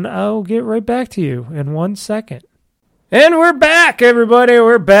 and I'll get right back to you in 1 second. And we're back, everybody.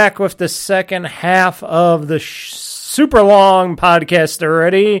 We're back with the second half of the super long podcast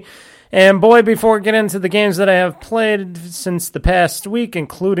already. And boy, before we get into the games that I have played since the past week,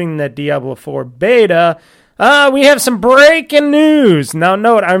 including the Diablo 4 beta, we have some breaking news. Now,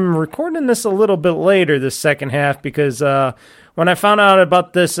 note, I'm recording this a little bit later, this second half, because when I found out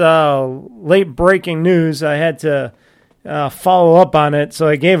about this late breaking news, I had to follow up on it, so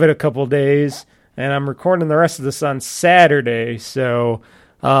I gave it a couple days, and I'm recording the rest of this on Saturday, so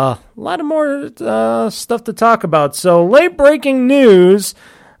a lot of more stuff to talk about. So, late breaking news.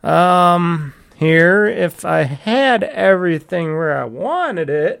 Here, if I had everything where I wanted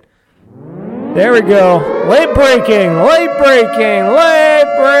it, there we go. Late breaking news.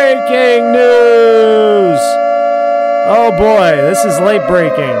 Oh boy, this is late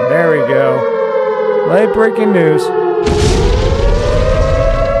breaking. There we go. Late breaking news.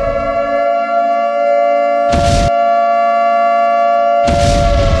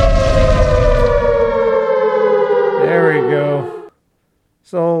 There we go.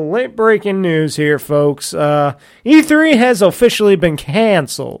 So, late breaking news here, folks. E3 has officially been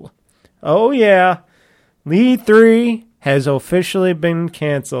canceled. Oh, yeah. E3 has officially been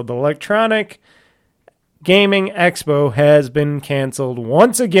canceled. The Electronic Gaming Expo has been canceled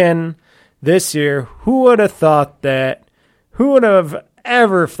once again this year. Who would have thought that? Who would have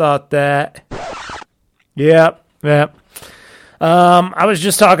ever thought that? Yep. I was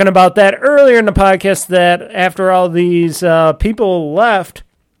just talking about that earlier in the podcast, that after all these people left,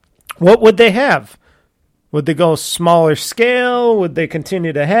 what would they have? Would they go smaller scale? Would they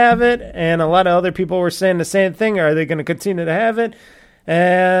continue to have it? And a lot of other people were saying the same thing. Are they going to continue to have it?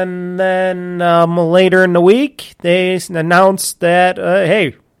 And then later in the week, they announced that,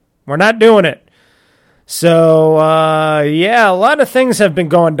 hey, we're not doing it. So, yeah, a lot of things have been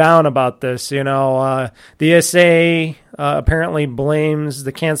going down about this. You know, the SA apparently blames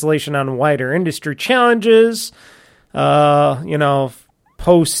the cancellation on wider industry challenges,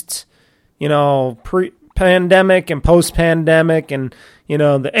 post, pre-pandemic and post-pandemic, and,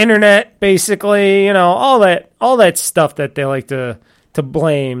 the internet, basically, all that stuff that they like to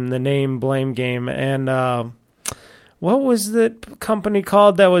blame, the name blame game. And what was the company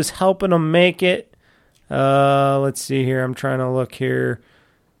called that was helping them make it? Let's see here. I'm trying to look here.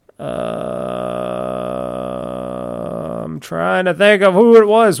 I'm trying to think of who it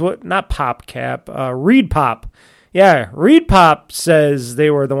was. Not PopCap. ReedPop. Yeah, ReedPop says they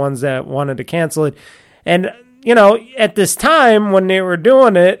were the ones that wanted to cancel it. And, at this time when they were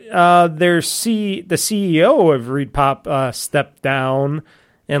doing it, the CEO of ReedPop stepped down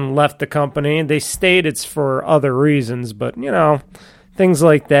and left the company. They state it's for other reasons, but, things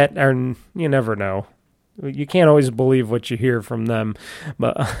like that you never know. You can't always believe what you hear from them.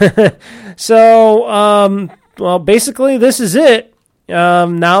 But so, basically, this is it.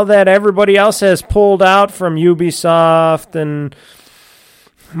 Now that everybody else has pulled out from Ubisoft and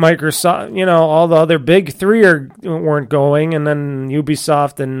Microsoft, all the other big three weren't going, and then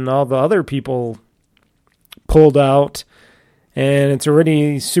Ubisoft and all the other people pulled out. And it's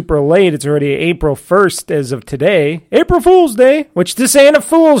already super late. It's already April 1st as of today. April Fool's Day, which this ain't a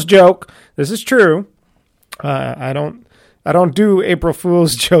fool's joke. This is true. I don't do April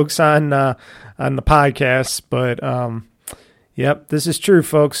Fool's jokes on the podcast, but yep, this is true,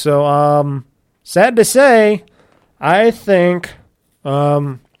 folks. So sad to say, I think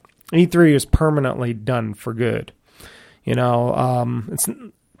E3 is permanently done for good. It's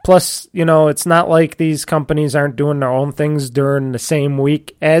plus, it's not like these companies aren't doing their own things during the same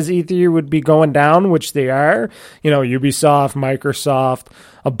week as E3 would be going down, which they are. Ubisoft, Microsoft,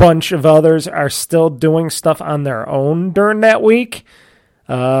 a bunch of others are still doing stuff on their own during that week.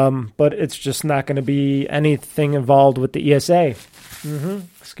 But it's just not going to be anything involved with the ESA.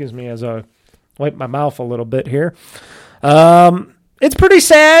 Excuse me as I wipe my mouth a little bit here. It's pretty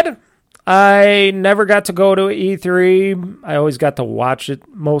sad. I never got to go to E3. I always got to watch it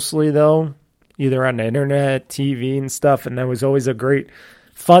mostly, though, either on the internet, TV, and stuff. And that was always a great,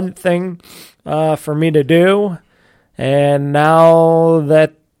 fun thing for me to do. And now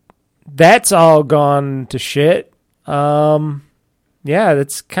that that's all gone to shit, yeah,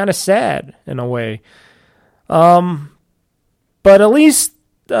 that's kind of sad in a way. But at least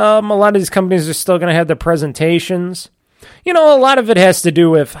a lot of these companies are still going to have their presentations. A lot of it has to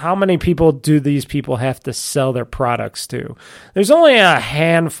do with how many people do these people have to sell their products to. There's only a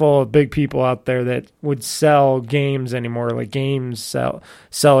handful of big people out there that would sell games anymore, like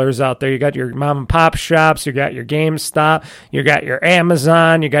sellers out there. You got your mom and pop shops, you got your GameStop, you got your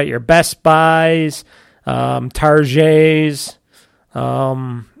Amazon, you got your Best Buys, Targets,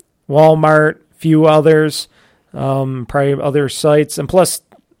 Walmart, few others, probably other sites, and plus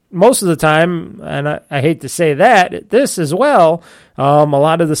most of the time, and I hate to say that, this as well, a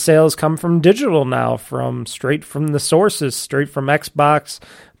lot of the sales come from digital now, straight from the sources, straight from Xbox,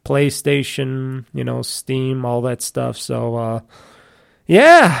 PlayStation, Steam, all that stuff. So,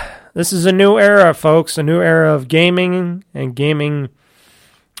 yeah, this is a new era, folks, a new era of gaming and gaming,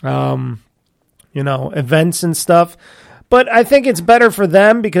 events and stuff. But I think it's better for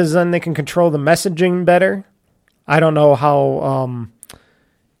them because then they can control the messaging better. I don't know how,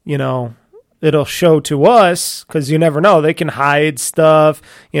 it'll show to us because you never know. They can hide stuff.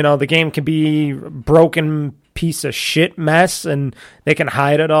 The game can be a broken piece of shit mess and they can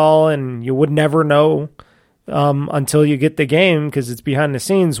hide it all and you would never know until you get the game because it's behind the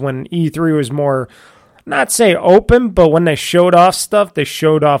scenes. When E3 was more, not say open, but when they showed off stuff, they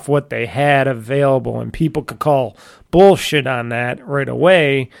showed off what they had available and people could call bullshit on that right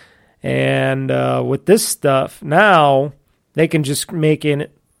away. And with this stuff now, they can just make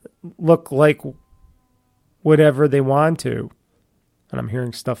it look like whatever they want to. And I'm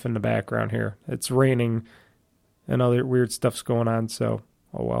hearing stuff in the background here. It's raining and other weird stuff's going on, so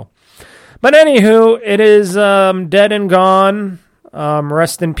oh well. But anywho, it is dead and gone.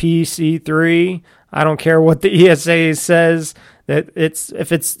 Rest in peace, E3. I don't care what the ESA says. That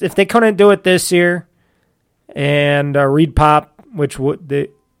if they couldn't do it this year, and Reed Pop, which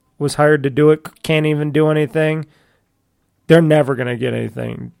was hired to do it, can't even do anything. They're never going to get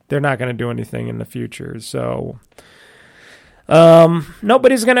anything. They're not going to do anything in the future. So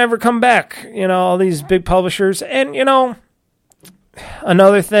nobody's going to ever come back. All these big publishers. And,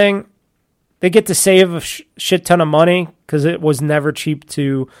 another thing, they get to save a shit ton of money because it was never cheap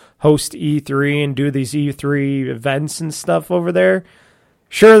to host E3 and do these E3 events and stuff over there.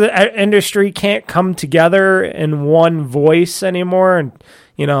 Sure, the industry can't come together in one voice anymore and,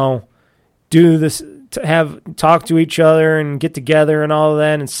 do this, talk to each other and get together and all of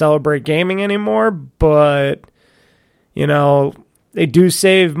that and celebrate gaming anymore. But, they do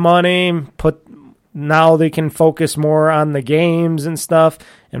save money, now they can focus more on the games and stuff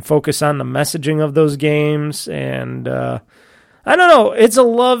and focus on the messaging of those games. And I don't know, it's a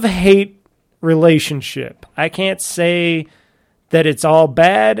love-hate relationship. I can't say that it's all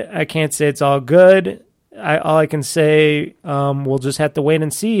bad. I can't say it's all good. All I can say, we'll just have to wait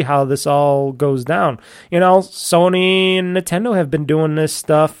and see how this all goes down. Sony and Nintendo have been doing this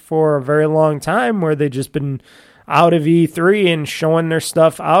stuff for a very long time where they've just been out of E3 and showing their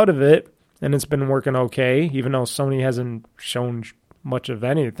stuff out of it, and it's been working okay, even though Sony hasn't shown much of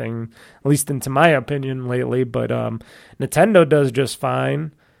anything, at least into my opinion lately. But Nintendo does just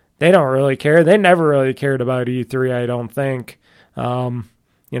fine. They don't really care. They never really cared about E3, I don't think.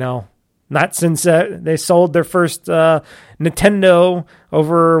 Not since they sold their first Nintendo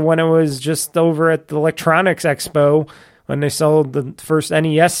over when it was just over at the Electronics Expo, when they sold the first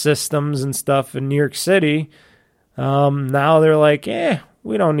NES systems and stuff in New York City. Now they're like,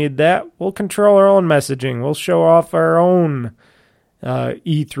 we don't need that. We'll control our own messaging. We'll show off our own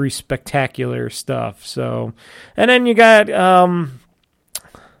E3 spectacular stuff. So, and then you got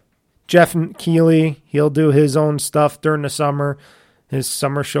Jeff Keighley. He'll do his own stuff during the summer, his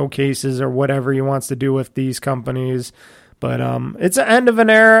summer showcases or whatever he wants to do with these companies. But it's the end of an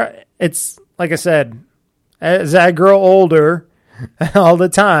era. It's, like I said, as I grow older all the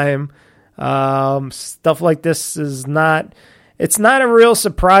time, stuff like this is not, it's not a real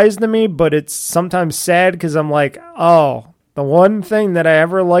surprise to me, but it's sometimes sad because I'm like, oh, the one thing that I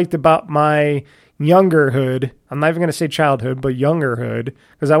ever liked about my youngerhood, I'm not even going to say childhood, but youngerhood,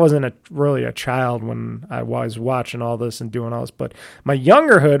 because I wasn't really a child when I was watching all this and doing all this, but my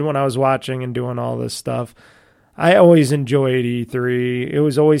youngerhood when I was watching and doing all this stuff, I always enjoyed E3. It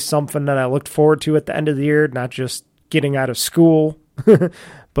was always something that I looked forward to at the end of the year, not just getting out of school,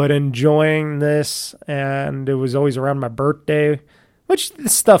 but enjoying this, and it was always around my birthday, which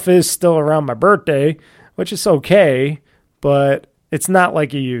this stuff is still around my birthday, which is okay, but it's not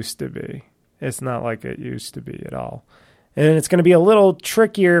like it used to be. It's not like it used to be at all. And it's going to be a little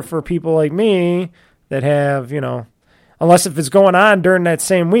trickier for people like me that have, unless if it's going on during that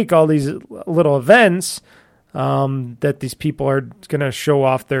same week, all these little events that these people are going to show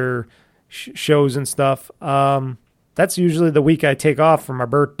off their shows and stuff. That's usually the week I take off for my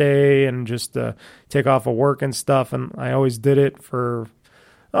birthday and just take off of work and stuff. And I always did it for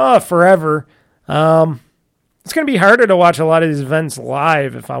forever. It's going to be harder to watch a lot of these events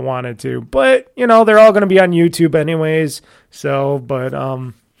live if I wanted to. But, they're all going to be on YouTube anyways. So, but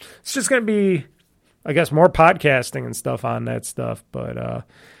it's just going to be, I guess, more podcasting and stuff on that stuff. But,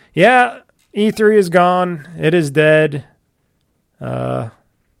 yeah, E3 is gone. It is dead. C'est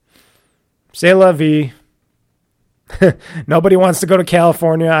la vie. Nobody wants to go to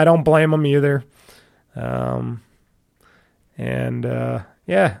California. I don't blame them either.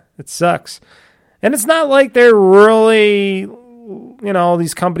 Yeah, it sucks. And it's not like they're really,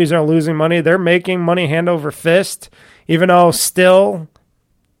 these companies are losing money. They're making money hand over fist, even though still,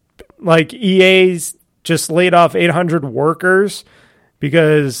 like, EA's just laid off 800 workers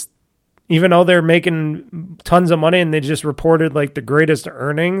because even though they're making tons of money and they just reported, like, the greatest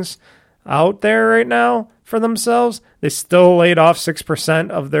earnings out there right now for themselves, they still laid off 6%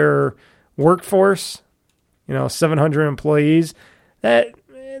 of their workforce, 700 employees. That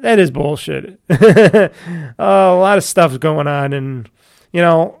is bullshit. A lot of stuff's going on, and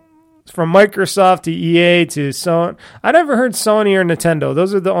from Microsoft to EA to Sony. I never heard Sony or Nintendo.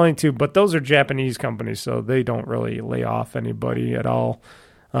 Those are the only two, but those are Japanese companies, so they don't really lay off anybody at all.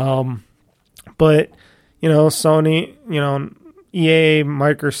 But Sony, EA,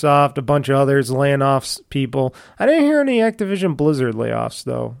 Microsoft, a bunch of others laying off people. I didn't hear any Activision Blizzard layoffs,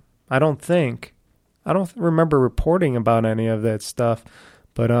 though. I don't remember reporting about any of that stuff.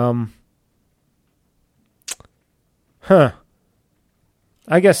 But,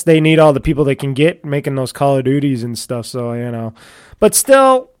 I guess they need all the people they can get making those Call of Duties and stuff, so, But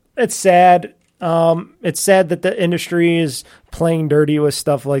still, it's sad. It's sad that the industry is playing dirty with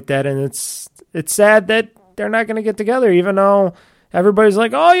stuff like that, and it's sad that they're not going to get together, even though everybody's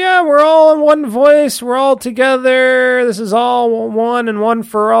like, oh, yeah, we're all in one voice, we're all together, this is all one and one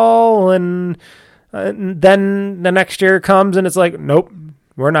for all, and then the next year comes, and it's like, nope,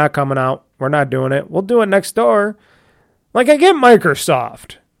 we're not coming out, we're not doing it, we'll do it next door. Like, I get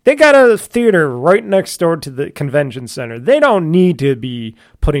Microsoft. They got a theater right next door to the convention center. They don't need to be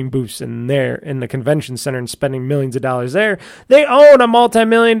putting booths in there in the convention center and spending millions of dollars there. They own a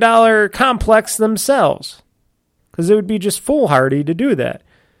multi-million-dollar complex themselves because it would be just foolhardy to do that.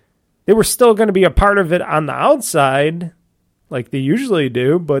 They were still going to be a part of it on the outside like they usually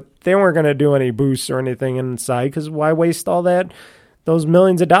do, but they weren't going to do any booths or anything inside because why waste all those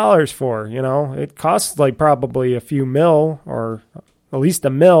millions of dollars for? It costs like probably a few mil or at least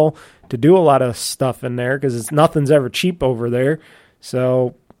 $1 million to do a lot of stuff in there because nothing's ever cheap over there.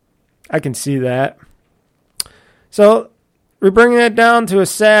 So I can see that. So we're bringing that down to a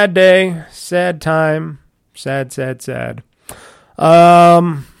sad day, sad time, sad.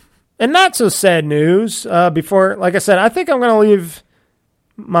 And not so sad news. Before, like I said, I think I'm going to leave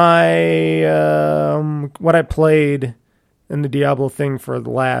my what I played in the Diablo thing for the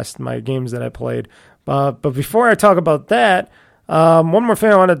last, my games that I played. But before I talk about that, one more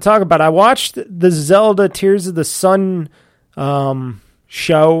thing I wanted to talk about. I watched the Zelda Tears of the Sun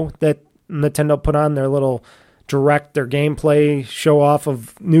show that Nintendo put on, their little direct, their gameplay show off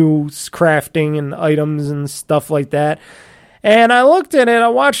of new crafting and items and stuff like that. And I looked at it, I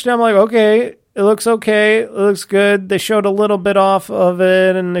watched it, I'm like, okay, it looks good. They showed a little bit off of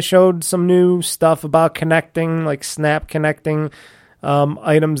it, and they showed some new stuff about connecting, like snap connecting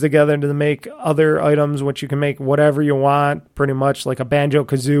items together to make other items, which you can make whatever you want, pretty much like a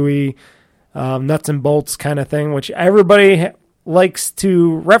Banjo-Kazooie, nuts and bolts kind of thing, which everybody likes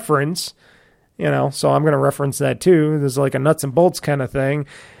to reference, so I'm going to reference that too. There's like a nuts and bolts kind of thing.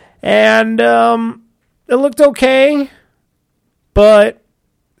 And it looked okay, but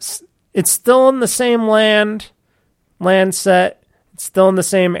it's still in the same land set. Still in the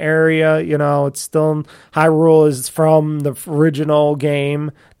same area, it's still Hyrule is from the original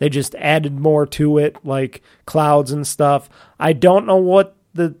game. They just added more to it, like clouds and stuff. I don't know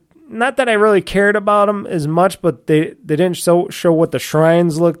not that I really cared about them as much, but they didn't show what the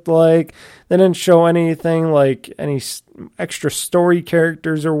shrines looked like. They didn't show anything like any extra story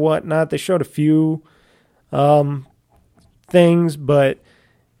characters or whatnot. They showed a few things, but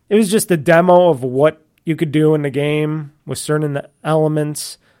it was just a demo of what you could do in the game with certain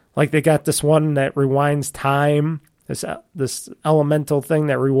elements. Like they got this one that rewinds time, this elemental thing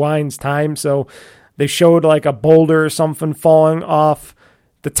that rewinds time. So they showed like a boulder or something falling off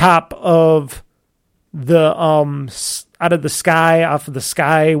the top of the out of the sky, off of the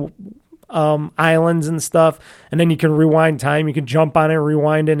sky islands and stuff, and then you can rewind time. You can jump on it,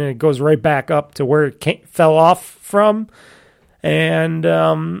 rewind it, and it goes right back up to where it fell off from. And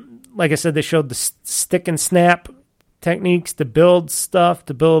like I said, they showed the stick and snap techniques to build stuff,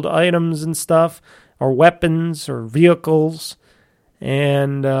 to build items and stuff, or weapons or vehicles.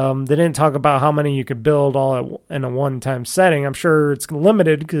 And they didn't talk about how many you could build all in a one-time setting. I'm sure it's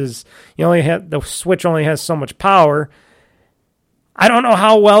limited because the Switch only has so much power. I don't know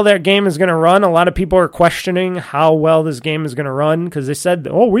how well that game is going to run. A lot of people are questioning how well this game is going to run because they said,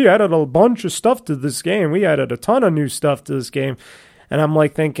 we added a bunch of stuff to this game. We added a ton of new stuff to this game. And I'm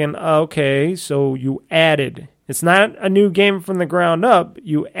like thinking, okay, so you added. It's not a new game from the ground up.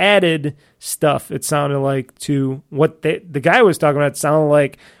 You added stuff, it sounded like, to what the guy was talking about. It sounded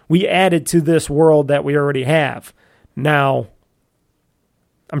like we added to this world that we already have. Now,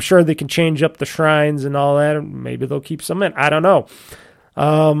 I'm sure they can change up the shrines and all that. Maybe they'll keep some in. I don't know.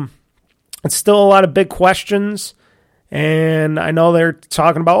 It's still a lot of big questions. And I know they're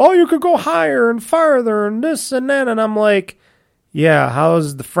talking about, oh, you could go higher and farther and this and that. And I'm like, yeah, how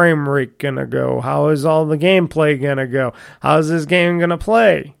is the frame rate going to go? How is all the gameplay going to go? How is this game going to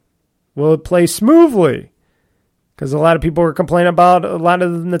play? Will it play smoothly? Because a lot of people are complaining about a lot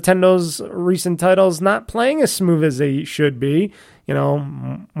of Nintendo's recent titles not playing as smooth as they should be. You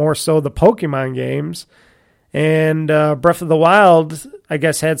know, more so the Pokemon games. And Breath of the Wild, I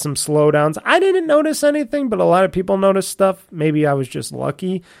guess, had some slowdowns. I didn't notice anything, but a lot of people noticed stuff. Maybe I was just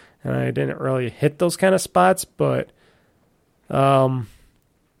lucky, and I didn't really hit those kind of spots. But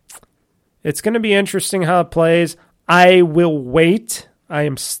it's going to be interesting how it plays. I will wait. I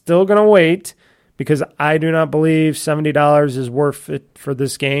am still going to wait because I do not believe $70 is worth it for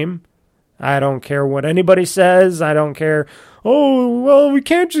this game. I don't care what anybody says. I don't care. Oh, well, we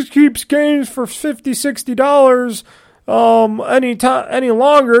can't just keep games for $50, $60 any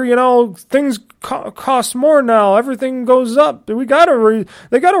longer. You know, things cost more now. Everything goes up. They gotta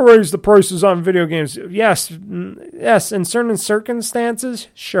raise the prices on video games. Yes, in certain circumstances,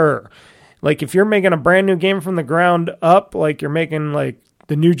 sure. Like if you're making a brand new game from the ground up, like you're making like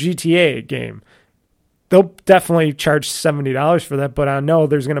the new GTA game, they'll definitely charge $70 for that. But I know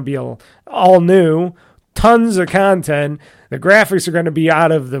there's going to be all new, tons of content. The graphics are going to be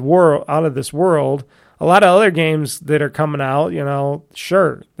out of this world. A lot of other games that are coming out, you know,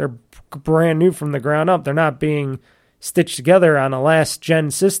 sure, they're brand new from the ground up. They're not being stitched together on a last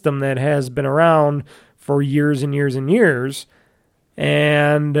gen system that has been around for years and years and years.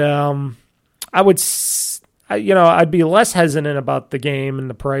 And I would, I'd be less hesitant about the game and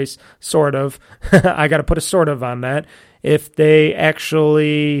the price, sort of. I got to put a sort of on that. If they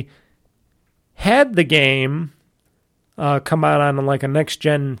actually had the game come out on like a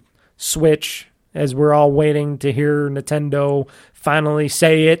next-gen Switch, as we're all waiting to hear Nintendo finally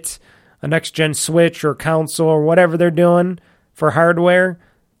say it, a next-gen Switch or console or whatever they're doing for hardware,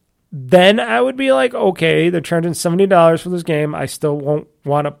 then I would be like, okay, they're charging $70 for this game. I still won't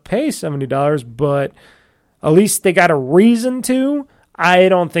want to pay $70, but at least they got a reason to. I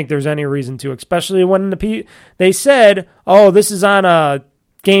don't think there's any reason to, especially when they said, oh, this is on a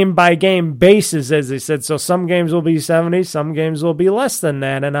game-by-game basis, as they said. So some games will be 70, some games will be less than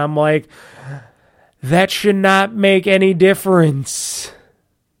that. And I'm like, that should not make any difference.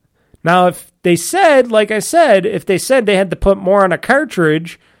 Now, if they said, like I said, if they said they had to put more on a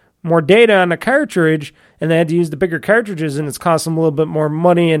cartridge, more data on a cartridge, and they had to use the bigger cartridges, and it's cost them a little bit more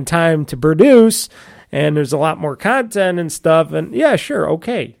money and time to produce, and there's a lot more content and stuff, and yeah, sure,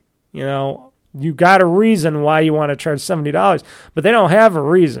 okay. You know, you got a reason why you want to charge $70, but they don't have a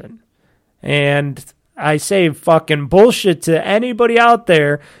reason. And I say fucking bullshit to anybody out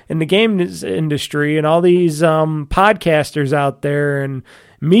there in the game industry and all these podcasters out there and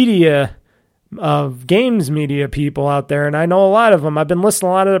media, games media people out there, and I know a lot of them. I've been listening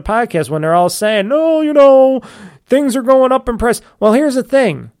to a lot of their podcasts when they're all saying, no, you know, things are going up in price. Well, here's the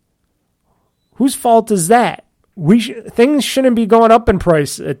thing. Whose fault is that? Things shouldn't be going up in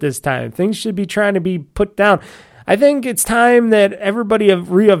price at this time. Things should be trying to be put down. I think it's time that everybody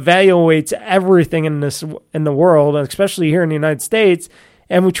reevaluates everything in the world, especially here in the United States,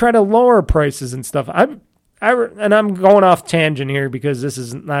 and we try to lower prices and stuff. I'm going off tangent here because this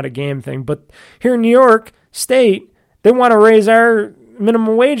is not a game thing, but here in New York State, they want to raise our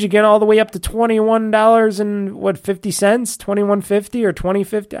minimum wage again all the way up to $21 and 50 cents, $21.50 or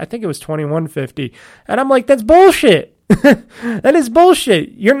 $20.50. I think it was $21.50. And I'm like, that's bullshit. That is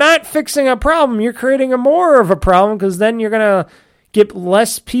bullshit. You're not fixing a problem. You're creating more of a problem because then you're going to get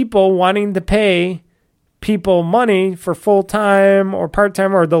less people wanting to pay people money for full-time or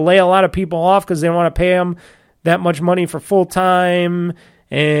part-time, or they'll lay a lot of people off because they don't want to pay them that much money for full-time,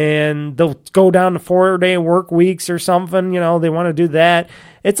 and they'll go down to 4-day work weeks or something. You know, they want to do that.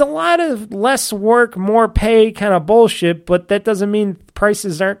 It's a lot of less work, more pay kind of bullshit, but that doesn't mean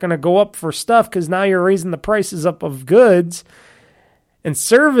prices aren't going to go up for stuff, because now you're raising the prices up of goods and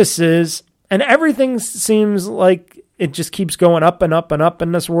services, and everything seems like it just keeps going up and up and up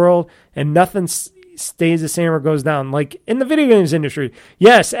in this world, and nothing stays the same or goes down. Like in the video games industry,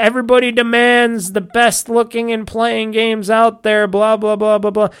 yes, everybody demands the best looking and playing games out there, blah, blah, blah, blah,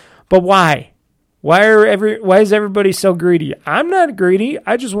 blah. But why? Why is everybody so greedy? I'm not greedy.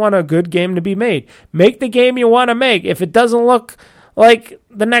 I just want a good game to be made. Make the game you want to make. If it doesn't look like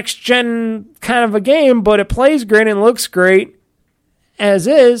the next gen kind of a game, but it plays great and looks great as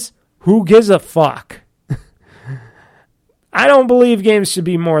is, who gives a fuck? I don't believe games should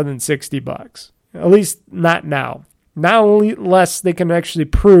be more than $60. At least not now. Not unless they can actually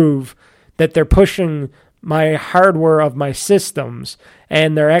prove that they're pushing my hardware of my systems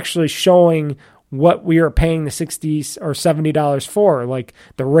and they're actually showing what we are paying the $60 or $70 for, like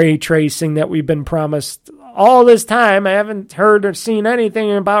the ray tracing that we've been promised all this time. I haven't heard or seen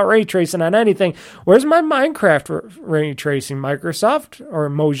anything about ray tracing on anything. Where's my Minecraft ray tracing? Microsoft or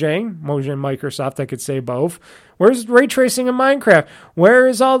Mojang? Mojang, Microsoft, I could say both. Where's ray tracing in Minecraft? Where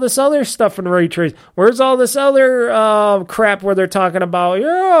is all this other stuff in ray tracing? Where's all this other crap where they're talking about,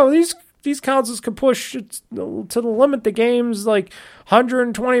 these consoles can push it to the limit the game's like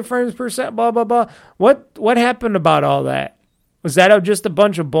 120 frames per second, blah, blah, blah. What happened about all that? Was that just a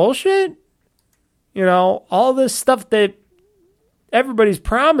bunch of bullshit? All this stuff that everybody's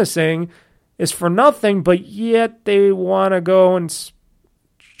promising is for nothing, but yet they want to go and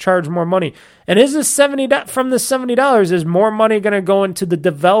charge more money. And is this $70 from the $70? Is more money going to go into the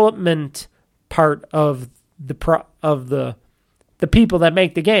development part of the people that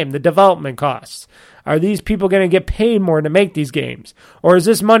make the game, the development costs? Are these people going to get paid more to make these games? Or is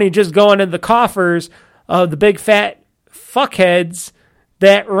this money just going in the coffers of the big fat fuckheads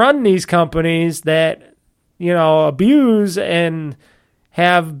that run these companies that, abuse and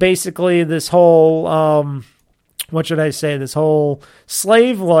have basically this whole, this whole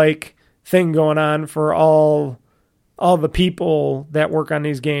slave-like thing going on for all the people that work on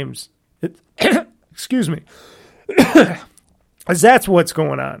these games? Excuse me. That's what's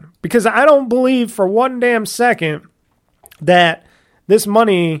going on. Because I don't believe for one damn second that this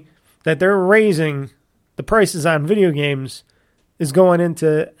money that they're raising the prices on video games is going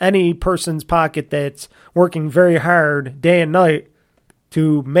into any person's pocket that's working very hard day and night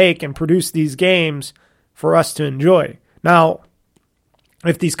to make and produce these games for us to enjoy. Now,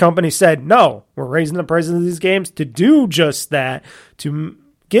 if these companies said, no, we're raising the prices of these games to do just that, to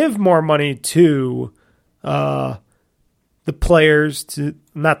give more money to the players, to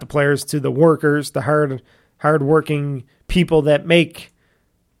the workers, the hard-working people that make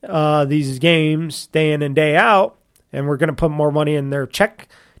these games day in and day out, and we're going to put more money in their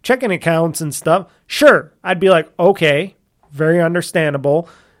checking accounts and stuff, sure, I'd be like, okay, very understandable.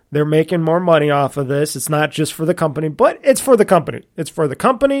 They're making more money off of this. It's not just for the company, but it's for the company. It's for the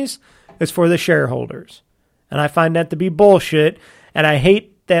companies. It's for the shareholders. And I find that to be bullshit, and I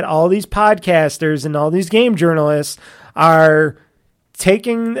hate that all these podcasters and all these game journalists are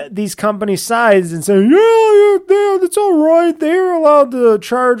taking these companies' sides and saying, yeah, that's all right. They're allowed to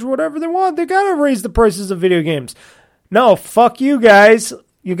charge whatever they want. They got to raise the prices of video games. No, fuck you guys.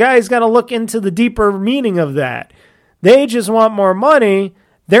 You guys got to look into the deeper meaning of that. They just want more money.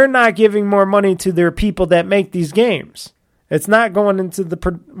 They're not giving more money to their people that make these games. It's not going into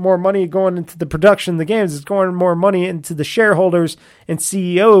more money going into the production of the games. It's going more money into the shareholders and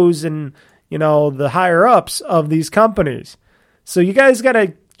CEOs and, the higher ups of these companies. So you guys got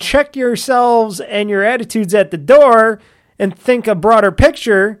to check yourselves and your attitudes at the door and think a broader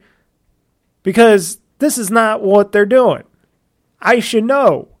picture, because this is not what they're doing. I should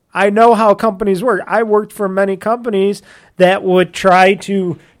know. I know how companies work. I worked for many companies that would try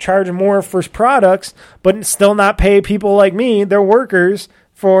to charge more for products, but still not pay people like me, their workers,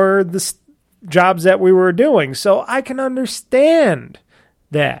 for the jobs that we were doing. So I can understand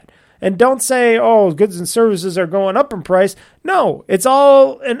that. And don't say, goods and services are going up in price. No, it's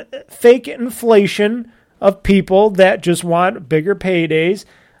all a fake inflation of people that just want bigger paydays.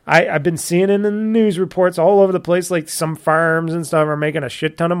 I've been seeing it in the news reports all over the place, like some farms and stuff are making a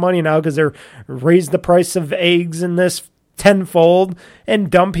shit ton of money now because they're raised the price of eggs in this tenfold, and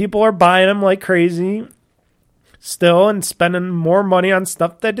dumb people are buying them like crazy still and spending more money on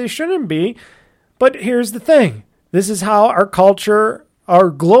stuff that they shouldn't be. But here's the thing. This is how our culture, our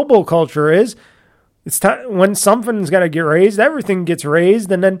global culture is. It's time when something's got to get raised, everything gets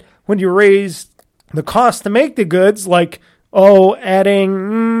raised. And then when you raise the cost to make the goods, like,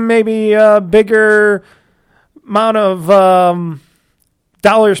 adding maybe a bigger amount of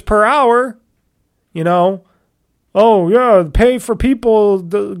dollars per hour, the pay for people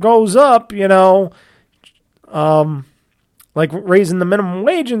goes up, like raising the minimum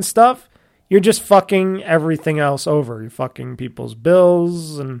wage and stuff, you're just fucking everything else over. You're fucking people's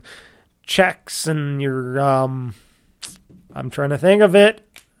bills and checks and your, I'm trying to think of it.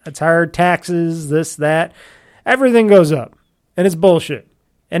 It's hard, taxes, this, that. Everything goes up. And it's bullshit.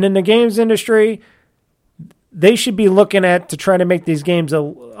 And in the games industry, they should be looking at to try to make these games a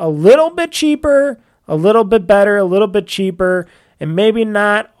little bit cheaper, a little bit better, a little bit cheaper, and maybe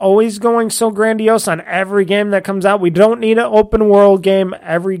not always going so grandiose on every game that comes out. We don't need an open world game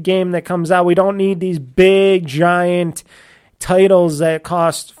every game that comes out. We don't need these big, giant titles that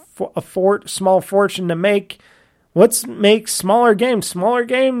cost a small fortune to make. Let's make smaller games. Smaller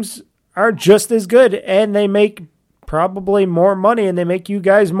games are just as good, and they make probably more money, and they make you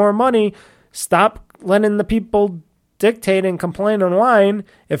guys more money. Stop letting the people dictate and complain and whine.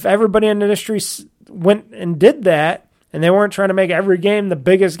 If everybody in the industry went and did that, and they weren't trying to make every game the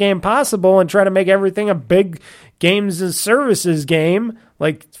biggest game possible and try to make everything a big games and services game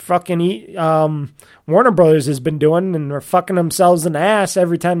like fucking Warner Brothers has been doing, and they're fucking themselves in the ass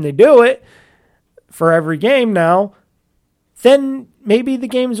every time they do it for every game now, then maybe the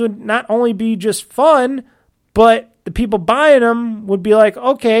games would not only be just fun, but the people buying them would be like,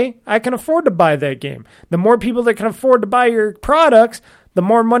 okay, I can afford to buy that game. The more people that can afford to buy your products, the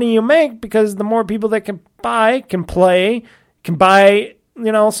more money you make, because the more people that can buy, can play, can buy,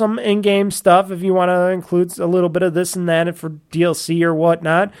 some in-game stuff if you want to include a little bit of this and that for DLC or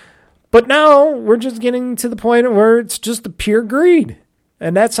whatnot. But now we're just getting to the point where it's just a pure greed.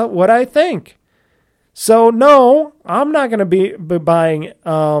 And that's what I think. So no, I'm not going to be buying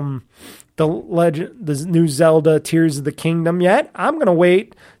the new Zelda Tears of the Kingdom yet. I'm going to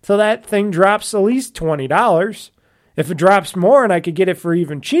wait till that thing drops at least $20. If it drops more and I could get it for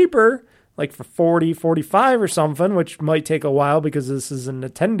even cheaper, like for $40, $45 or something, which might take a while because this is a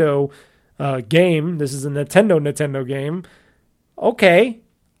Nintendo game. This is a Nintendo game. Okay,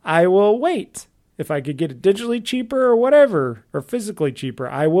 I will wait. If I could get it digitally cheaper or whatever, or physically cheaper,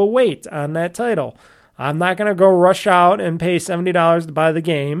 I will wait on that title. I'm not going to go rush out and pay $70 to buy the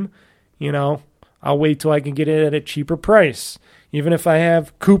game. I'll wait till I can get it at a cheaper price, even if I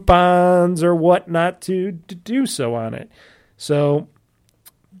have coupons or whatnot to do so on it. So,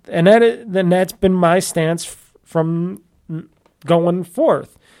 and that's been my stance from going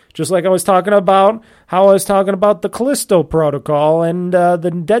forth. Just like I was talking about how I was talking about the Callisto Protocol and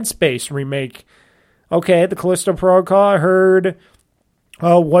the Dead Space remake. Okay, the Callisto Protocol, I heard,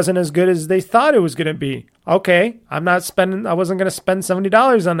 wasn't as good as they thought it was going to be. Okay, I wasn't going to spend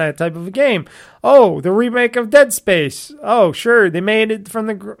 $70 on that type of a game. Oh, the remake of Dead Space. Oh, sure, they made it from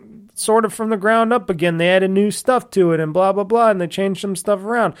the ground up again. They added new stuff to it and blah, blah, blah, and they changed some stuff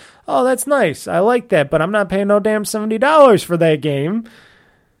around. Oh, that's nice. I like that, but I'm not paying no damn $70 for that game.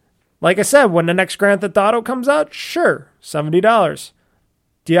 Like I said, when the next Grand Theft Auto comes out, sure, $70.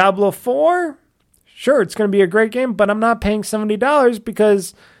 Diablo 4? Sure, it's going to be a great game, but I'm not paying $70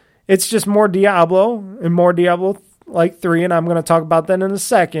 because it's just more Diablo and more Diablo like 3, and I'm going to talk about that in a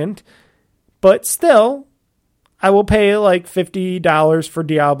second. But still, I will pay like $50 for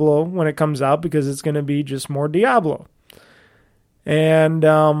Diablo when it comes out because it's going to be just more Diablo. And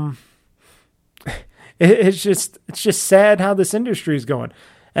it's just sad how this industry is going.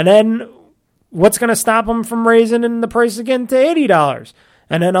 And then what's going to stop them from raising the price again to $80?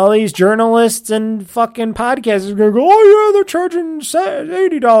 And then all these journalists and fucking podcasters are going to go, oh, yeah, they're charging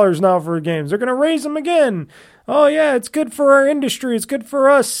 $80 now for games. They're going to raise them again. Oh, yeah, it's good for our industry. It's good for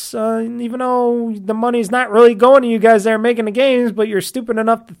us. Even though the money's not really going to you guys that are making the games, but you're stupid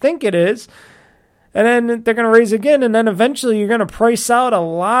enough to think it is. And then they're going to raise again. And then eventually you're going to price out a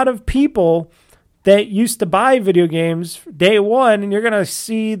lot of people that used to buy video games day one, and you're going to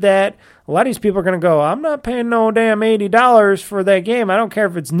see that a lot of these people are going to go, I'm not paying no damn $80 for that game. I don't care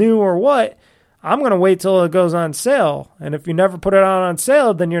if it's new or what. I'm going to wait till it goes on sale. And if you never put it on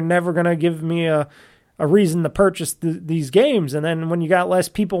sale, then you're never going to give me a reason to purchase these games. And then when you got less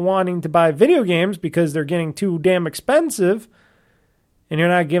people wanting to buy video games because they're getting too damn expensive, and you're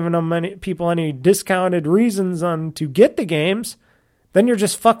not giving them people any discounted reasons to get the games, then you're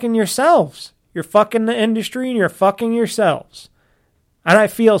just fucking yourselves. You're fucking the industry and you're fucking yourselves. And I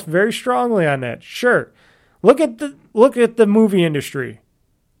feel very strongly on that. Sure. Look at the movie industry.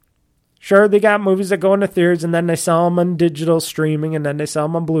 Sure, they got movies that go into theaters and then they sell them on digital streaming and then they sell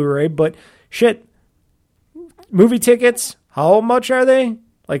them on Blu-ray. But shit, movie tickets, how much are they?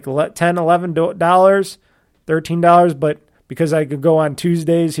 Like $10, $11, $13. But because I could go on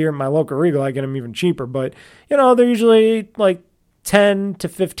Tuesdays here at my local Regal, I get them even cheaper. But, they're usually like $10 to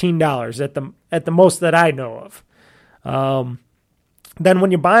 $15 at the most that I know of. Then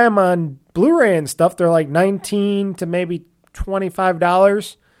when you buy them on Blu-ray and stuff, they're like $19 to maybe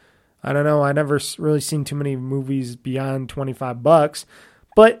 $25. I don't know. I never really seen too many movies beyond $25,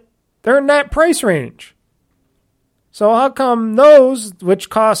 but they're in that price range. So how come those, which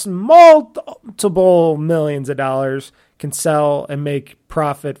cost multiple millions of dollars, can sell and make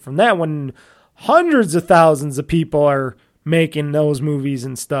profit from that when hundreds of thousands of people are making those movies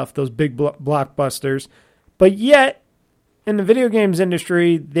and stuff, those big blockbusters, but yet in the video games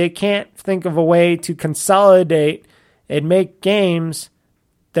industry, they can't think of a way to consolidate and make games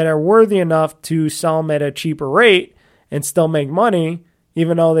that are worthy enough to sell them at a cheaper rate and still make money,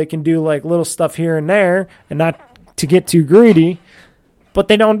 even though they can do like little stuff here and there and not to get too greedy, but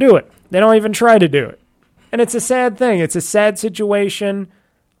they don't do it. They don't even try to do it. And it's a sad thing. It's a sad situation.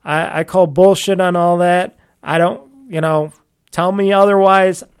 I call bullshit on all that. I don't, tell me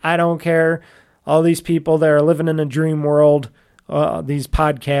otherwise. I don't care. All these people that are living in a dream world, these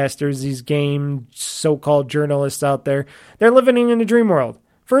podcasters, these game so-called journalists out there, they're living in a dream world.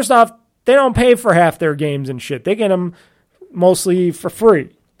 First off, they don't pay for half their games and shit. They get them mostly for free.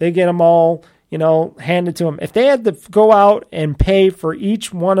 They get them all, handed to them. If they had to go out and pay for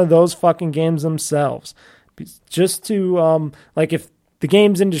each one of those fucking games themselves, just to, if the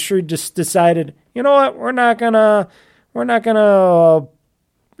games industry just decided, you know what, we're not gonna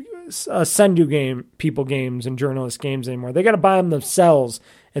send you people games and journalists games anymore. They got to buy them themselves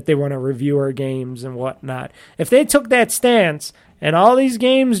if they want to review our games and whatnot. If they took that stance and all these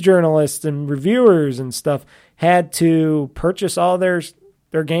games journalists and reviewers and stuff had to purchase all their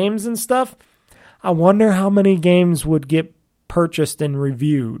games and stuff, I wonder how many games would get purchased and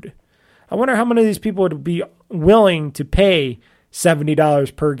reviewed. I wonder how many of these people would be willing to pay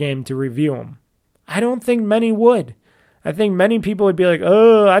 $70 per game to review them. I don't think many would. I think many people would be like,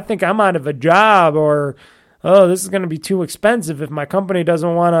 oh, I think I'm out of a job, or, oh, this is going to be too expensive if my company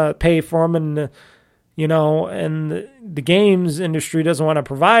doesn't want to pay for them and, and the games industry doesn't want to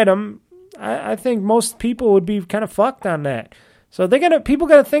provide them. I think most people would be kind of fucked on that. So people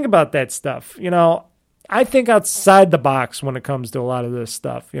got to think about that stuff. I think outside the box when it comes to a lot of this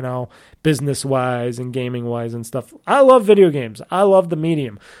stuff, business-wise and gaming-wise and stuff. I love video games. I love the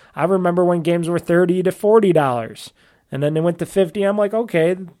medium. I remember when games were $30 to $40, and then they went to $50. I'm like,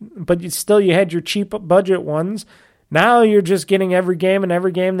 okay, but you had your cheap budget ones. Now you're just getting every game, and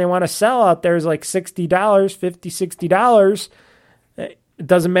every game they want to sell out there is like $60, $50, $60. It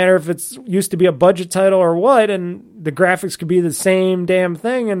doesn't matter if it's used to be a budget title or what, and the graphics could be the same damn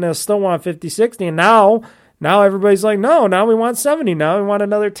thing, and they'll still want 50, 60. And now everybody's like, no, now we want 70. Now we want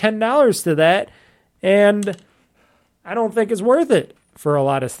another $10 to that. And I don't think it's worth it for a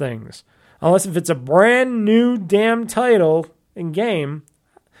lot of things. Unless if it's a brand new damn title and game.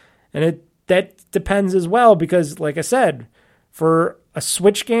 And that depends as well, because like I said, for a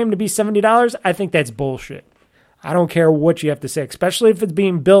Switch game to be $70, I think that's bullshit. I don't care what you have to say, especially if it's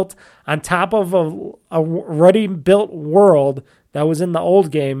being built on top of a already built world that was in the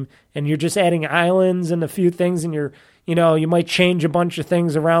old game, and you're just adding islands and a few things, and you might change a bunch of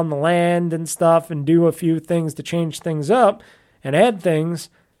things around the land and stuff and do a few things to change things up and add things.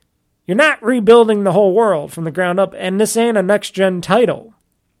 You're not rebuilding the whole world from the ground up, and this ain't a next-gen title.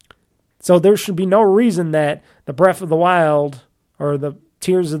 So there should be no reason that the Breath of the Wild or the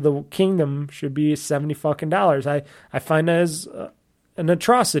Tears of the Kingdom should be $70 fucking. I find that as an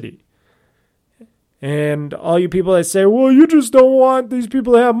atrocity. And all you people that say, well, you just don't want these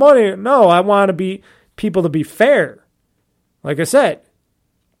people to have money. No, I want people to be fair. Like I said,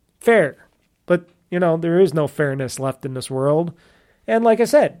 fair. But, there is no fairness left in this world. And like I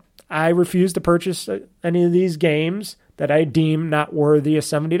said, I refuse to purchase any of these games that I deem not worthy of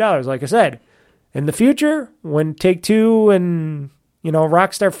 $70. Like I said, in the future, when Take-Two and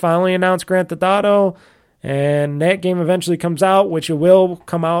Rockstar finally announced Grand Theft Auto, and that game eventually comes out, which it will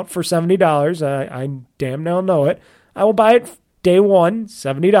come out for $70. I damn well know it. I will buy it day one,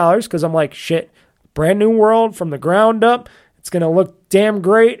 $70, because I'm like, shit, brand new world from the ground up. It's going to look damn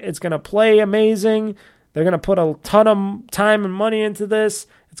great. It's going to play amazing. They're going to put a ton of time and money into this.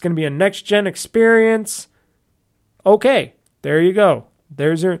 It's going to be a next-gen experience. Okay, there you go.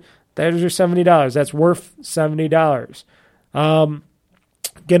 There's your $70. That's worth $70.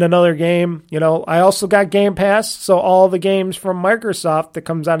 Get another game. I also got Game Pass, so all the games from Microsoft that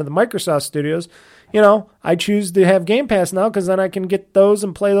comes out of the Microsoft studios, I choose to have Game Pass now because then I can get those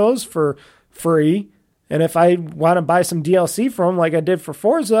and play those for free. And if I want to buy some DLC from them like I did for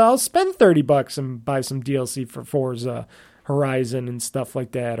Forza, I'll spend $30 and buy some DLC for Forza Horizon and stuff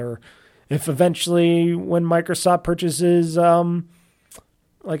like that. Or if eventually when Microsoft purchases,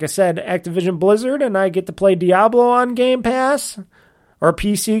 like I said, Activision Blizzard, and I get to play Diablo on Game Pass or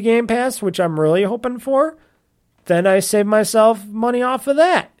PC Game Pass, which I'm really hoping for, then I save myself money off of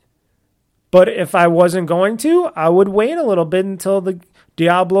that. But if I wasn't going to, I would wait a little bit until the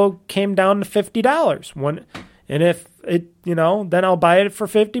Diablo came down to $50. And if it, then I'll buy it for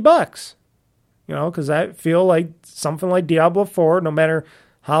 $50. Because I feel like something like Diablo 4, no matter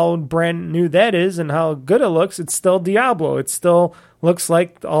how brand new that is and how good it looks, it's still Diablo. It still looks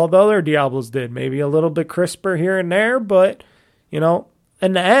like all the other Diablos did. Maybe a little bit crisper here and there, but, in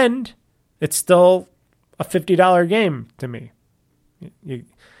the end, it's still a $50 game to me. And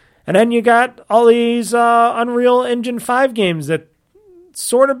then you got all these Unreal Engine 5 games that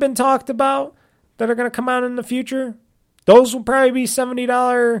sort of been talked about that are going to come out in the future. Those will probably be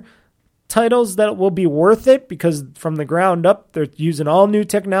 $70 titles that will be worth it because from the ground up, they're using all new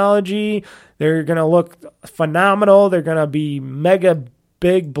technology. They're going to look phenomenal. They're going to be mega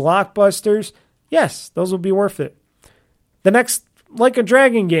big blockbusters. Yes, those will be worth it. The next, Like a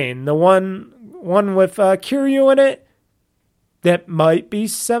Dragon game, the one with Kiryu in it, that might be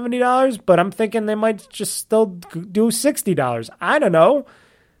 $70, but I'm thinking they might just still do $60. I don't know.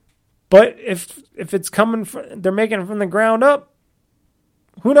 But if it's coming from, they're making it from the ground up,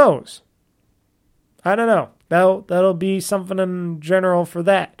 who knows? I don't know. That'll be something in general for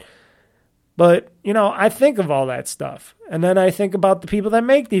that. But, I think of all that stuff. And then I think about the people that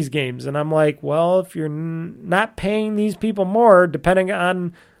make these games. And I'm like, well, if you're not paying these people more, depending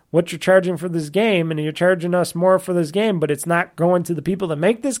on what you're charging for this game, and you're charging us more for this game, but it's not going to the people that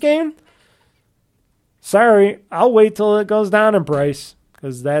make this game, sorry, I'll wait till it goes down in price.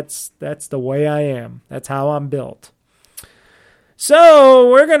 Because that's the way I am. That's how I'm built. So,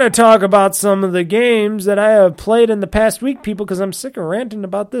 we're going to talk about some of the games that I have played in the past week, people, because I'm sick of ranting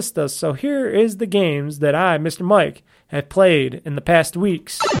about this stuff. So, here is the games that I, Mr. Mike, have played in the past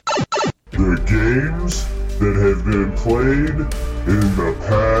weeks. The games that have been played in the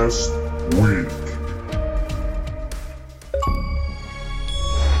past week.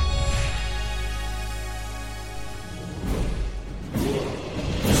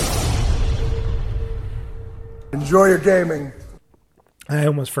 Enjoy your gaming. I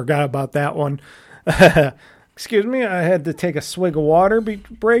almost forgot about that one. Excuse me, I had to take a swig of water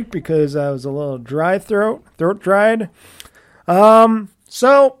break because I was a little dry throat dried.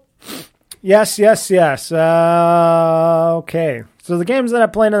 So, yes. Okay, so the games that I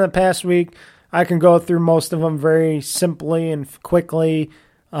played in the past week, I can go through most of them very simply and quickly,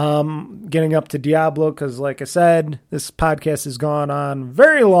 getting up to Diablo, because like I said, this podcast has gone on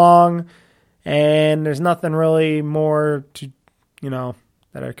very long, and there's nothing really more to,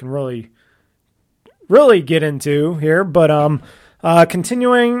 that I can really get into here. But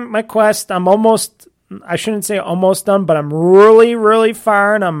continuing my quest, I shouldn't say almost done, but I'm really, really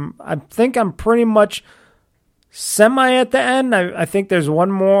far, and I think I'm pretty much semi at the end. I think there's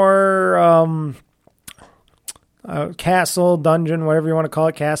one more castle, dungeon, whatever you want to call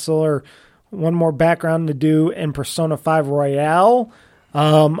it, castle, or one more background to do in Persona 5 Royale.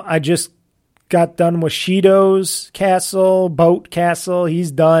 I just got done with Shido's castle, boat castle.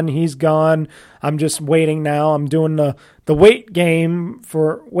 He's done. He's gone. I'm just waiting now. I'm doing the weight gain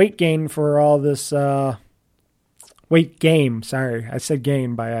for all this weight game. Sorry, I said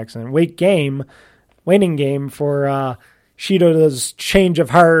gain by accident. Waiting game for Shido's change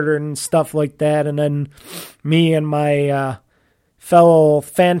of heart and stuff like that. And then me and my fellow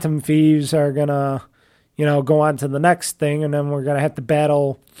Phantom Thieves are gonna, go on to the next thing, and then we're gonna have to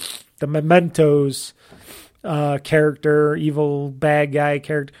battle the Mementos character, evil bad guy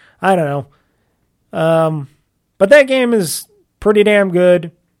character. I don't know. But that game is pretty damn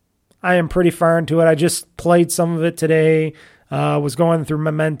good. I am pretty far into it. I just played some of it today. Was going through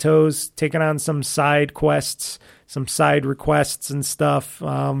Mementos, taking on some side quests, some side requests and stuff.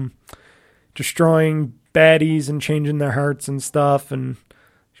 Destroying baddies and changing their hearts and stuff. And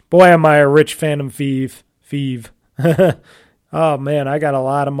boy, am I a rich Phantom Thief. Oh, man, I got a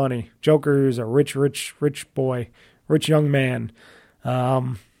lot of money. Joker is a rich boy, rich young man.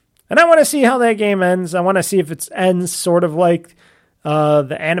 And I want to see how that game ends. I want to see if it ends sort of like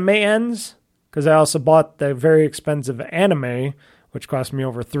the anime ends, because I also bought the very expensive anime, which cost me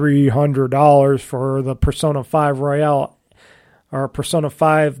over $300 for the Persona 5 Royale, or Persona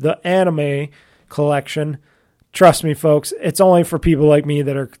 5, the anime collection. Trust me, folks, it's only for people like me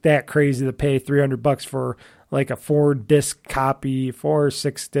that are that crazy to pay $300 for like a 4 or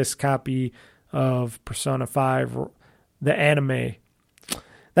 6 disc copy of Persona 5, the anime.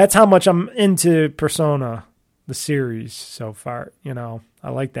 That's how much I'm into Persona, the series so far. I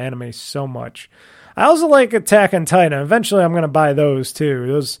like the anime so much. I also like Attack on Titan. Eventually I'm going to buy those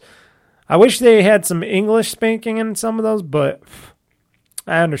too. I wish they had some English spanking in some of those, but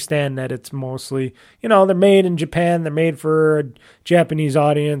I understand that it's mostly, they're made in Japan. They're made for a Japanese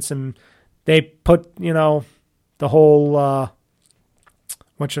audience, and they put, the whole,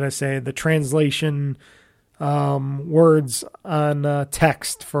 the translation words on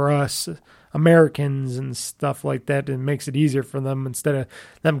text for us Americans and stuff like that. It makes it easier for them instead of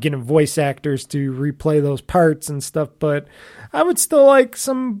them getting voice actors to replay those parts and stuff. But I would still like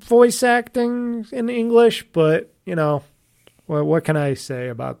some voice acting in English, but, you know, what can I say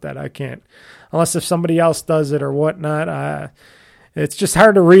about that? I can't. Unless if somebody else does it or whatnot. It's just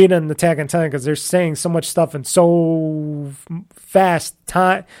hard to read in Attack on Titan because they're saying so much stuff in so fast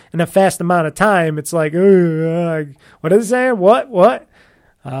time, in a fast amount of time. It's like, what is it saying? What?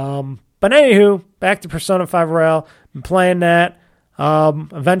 But anywho, back to Persona 5 Royal. I'm playing that.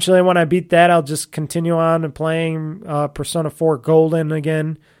 Eventually, when I beat that, I'll just continue on and playing Persona 4 Golden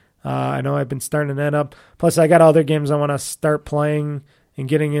again. I know I've been starting that up. Plus, I got other games I want to start playing and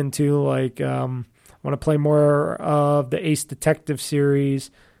getting into, like I want to play more of the Ace Detective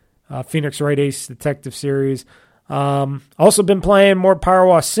series, Phoenix Wright Ace Detective series. Also been playing more Power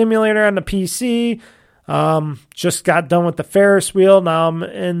Wash Simulator on the PC. Just got done with the Ferris wheel. Now I'm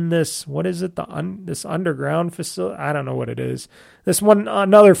in this, what is it? This underground facility. I don't know what it is. This one,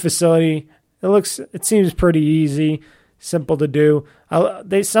 another facility. It seems pretty easy, simple to do.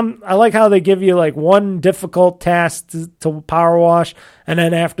 I like how they give you like one difficult task to power wash, and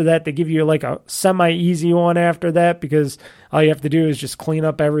then after that they give you like a semi-easy one after that, because all you have to do is just clean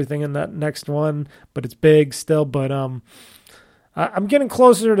up everything in that next one. But it's big still. But I'm getting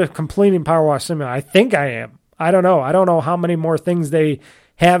closer to completing Power Wash Simulator. I think I am. I don't know. I don't know how many more things they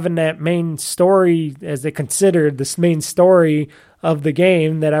have in that main story, as they considered this main story of the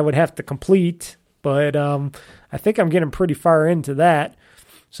game, that I would have to complete. But I think I'm getting pretty far into that.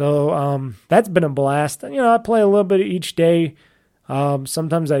 So that's been a blast. You know, I play a little bit each day.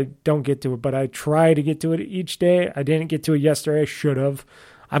 Sometimes I don't get to it, but I try to get to it each day. I didn't get to it yesterday. I should have.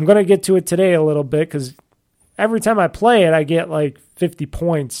 I'm going to get to it today a little bit, because every time I play it, I get like 50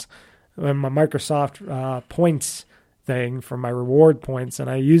 points in my Microsoft points thing for my reward points, and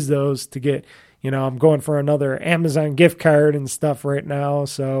I use those to get, you know, I'm going for another Amazon gift card and stuff right now.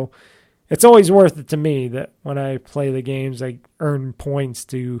 So it's always worth it to me that when I play the games, I earn points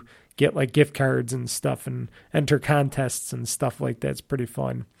to get like gift cards and stuff and enter contests and stuff like that. It's pretty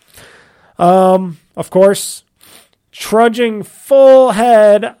fun. Of course, trudging full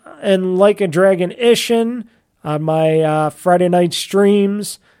head in Like a Dragon Ishin on my Friday night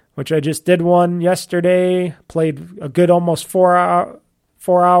streams, which I just did one yesterday. Played a good almost 4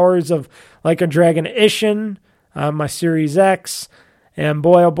 hours of Like a Dragon Ishin on my Series X. And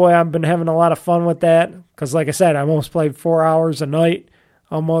boy, oh boy, I've been having a lot of fun with that. Because like I said, I almost played 4 hours a night.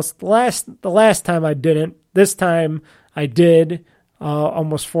 Almost. The last time I didn't. This time I did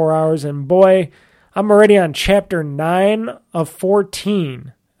almost 4 hours. And boy, I'm already on chapter 9 of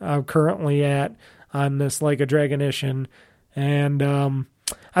 14 I'm currently at on this Like a Dragon Ishin. And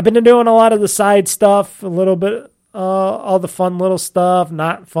I've been doing a lot of the side stuff, a little bit, all the fun little stuff,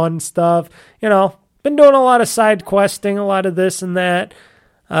 not fun stuff. You know, been doing a lot of side questing, a lot of this and that.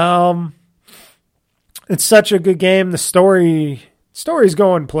 It's such a good game. The story's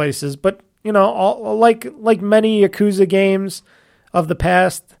going places, but you know, like many Yakuza games of the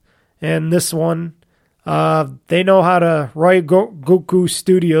past, and this one, they know how to. Goku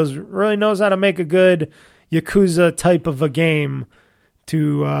Studios really knows how to make a good Yakuza type of a game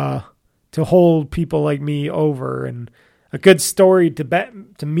to hold people like me over, and a good story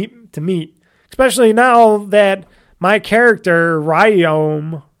to meet. Especially now that my character,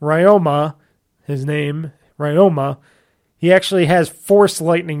 Ryoma, his name, Ryoma, he actually has force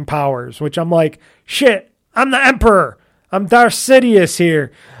lightning powers, which I'm like, shit, I'm the Emperor. I'm Darth Sidious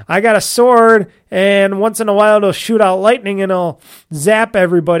here. I got a sword, and once in a while it'll shoot out lightning, and it'll zap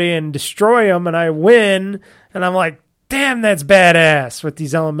everybody and destroy them, and I win. And I'm like, damn, that's badass with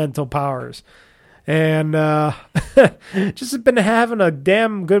these elemental powers. And just been having a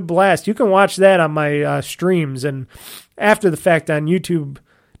damn good blast. You can watch that on my streams and after the fact on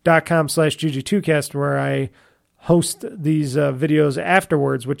youtube.com/GG2cast, where I host these videos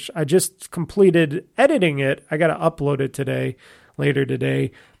afterwards, which I just completed editing it. I got to upload it later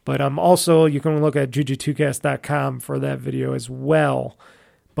today. But also, you can look at GG2cast.com for that video as well.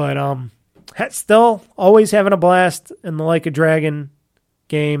 But still always having a blast in the Like a Dragon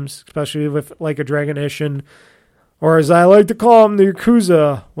games, especially with Like a Dragon Ishin, or as I like to call them, the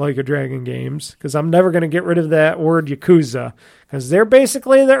Yakuza Like a Dragon games, because I'm never going to get rid of that word Yakuza, because they're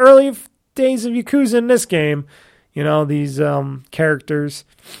basically the early days of Yakuza in this game. You know, these characters,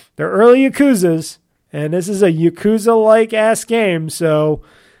 they're early Yakuzas, and this is a Yakuza-like ass game, so,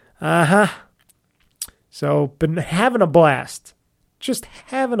 So, been having a blast. Just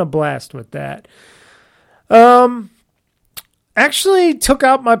having a blast with that. Actually took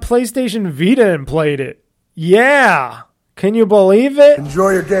out my PlayStation Vita and played it. Yeah, Can you believe it? Enjoy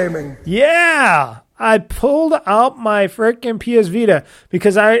your gaming. Yeah. I pulled out my frickin' PS Vita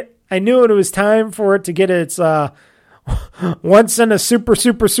because I knew it was time for it to get its once in a super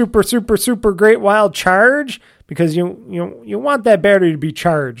great while charge, because you want that battery to be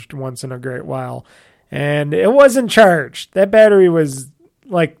charged once in a great while. And it wasn't charged. That battery was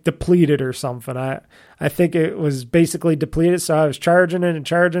like depleted or something. I think it was basically depleted, so I was charging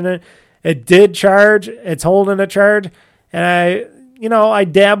it. It did charge. It's holding a charge. And I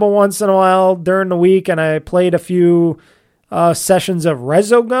dabble once in a while during the week, and I played a few sessions of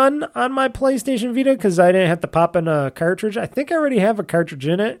Resogun on my PlayStation Vita because I didn't have to pop in a cartridge. I think I already have a cartridge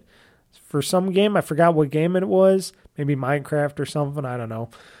in it for some game. I forgot what game it was. Maybe Minecraft or something. I don't know.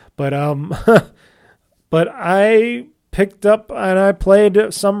 But but I picked up and I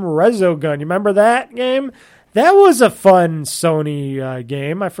played some Resogun. You remember that game? That was a fun Sony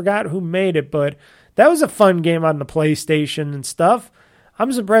game. I forgot who made it, but that was a fun game on the PlayStation and stuff.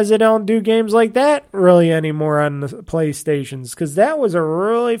 I'm surprised they don't do games like that really anymore on the PlayStations, because that was a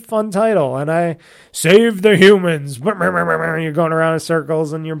really fun title. And I saved the humans. You're going around in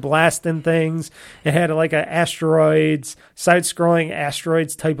circles and you're blasting things. It had like a side-scrolling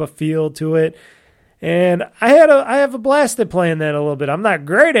asteroids type of feel to it. And I have a blast at playing that a little bit. I'm not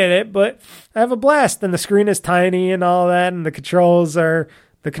great at it, but I have a blast. And the screen is tiny and all that, and the controls are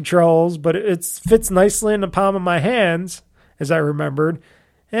the controls, but it fits nicely in the palm of my hands, as I remembered.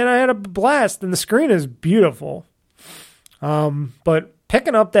 And I had a blast, and the screen is beautiful. But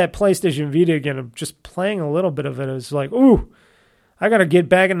picking up that PlayStation Vita again, and just playing a little bit of it, is like, ooh, I got to get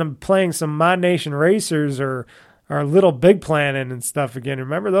back into playing some Mod Nation Racers or Little Big Planet and stuff again.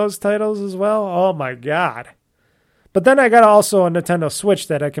 Remember those titles as well? Oh my God. But then I got also a Nintendo Switch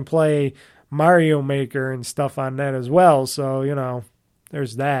that I can play Mario Maker and stuff on that as well. So,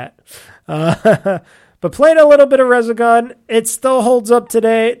 there's that. But played a little bit of Resogun. It still holds up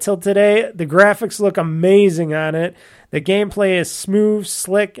till today. The graphics look amazing on it. The gameplay is smooth,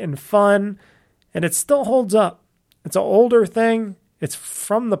 slick, and fun. And it still holds up. It's an older thing. It's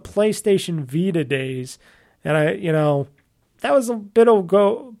from the PlayStation Vita days. And that was a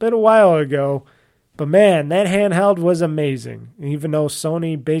while ago. But man, that handheld was amazing. Even though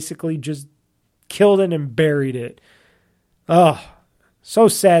Sony basically just killed it and buried it. Oh, so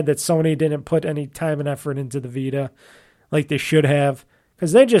sad that Sony didn't put any time and effort into the Vita like they should have,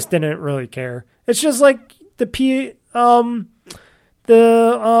 because they just didn't really care. It's just like what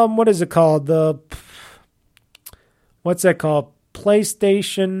is it called? What's that called?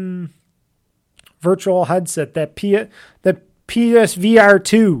 PlayStation virtual headset, the PSVR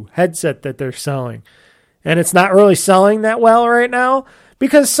 2 headset that they're selling. And it's not really selling that well right now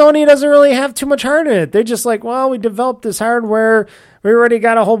because Sony doesn't really have too much heart in it. They're just like, well, we developed this hardware. We already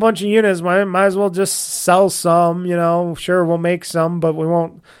got a whole bunch of units. Might as well just sell some, Sure, we'll make some, but we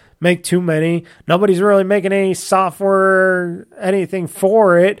won't make too many. Nobody's really making any software, anything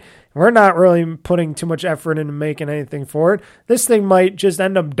for it. We're not really putting too much effort into making anything for it. This thing might just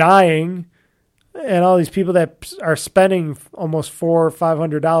end up dying. And all these people that are spending almost $400 or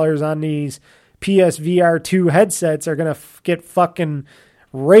 $500 on these PSVR 2 headsets are going to get fucking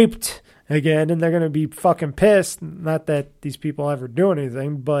raped again, and they're going to be fucking pissed. Not that these people ever do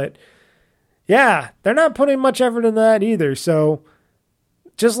anything, but yeah, they're not putting much effort in that either. So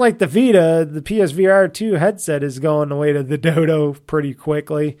just like the Vita, the PSVR 2 headset is going away to the dodo pretty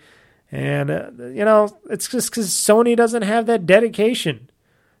quickly. And, it's just because Sony doesn't have that dedication.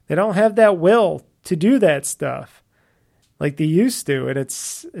 They don't have that will to do that stuff like they used to, and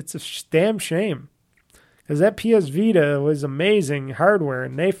it's a damn shame, because that PS Vita was amazing hardware,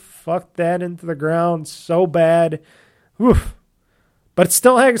 and they fucked that into the ground so bad. Oof. But it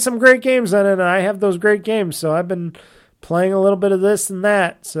still had some great games on it, and I have those great games, so I've been playing a little bit of this and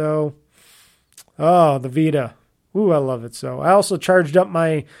that. So, the Vita. Ooh, I love it so. I also charged up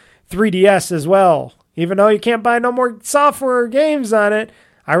my 3DS as well, even though you can't buy no more software or games on it.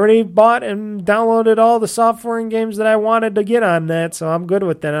 I already bought and downloaded all the software and games that I wanted to get on that, so I'm good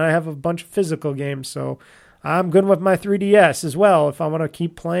with that. And I have a bunch of physical games, so I'm good with my 3DS as well if I want to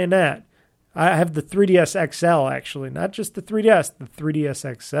keep playing that. I have the 3DS XL, actually. Not just the 3DS, the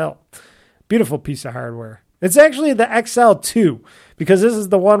 3DS XL. Beautiful piece of hardware. It's actually the XL2, because this is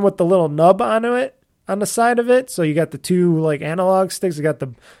the one with the little nub on it, on the side of it. So you got the two analog sticks. You got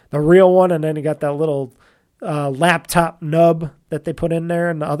the real one, and then you got that little laptop nub that they put in there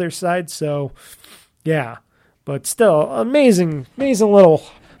on the other side. So yeah, but still amazing little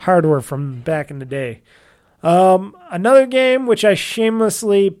hardware from back in the day. Another game which I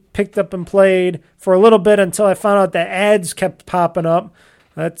shamelessly picked up and played for a little bit until I found out that ads kept popping up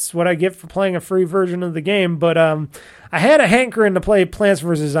That's what I get for playing a free version of the game. But I had a hankering to play Plants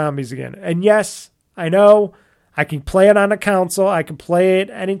vs. Zombies again. And yes, I know I can play it on a console. I can play it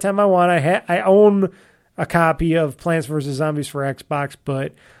anytime I want. I own a copy of Plants vs. Zombies for Xbox,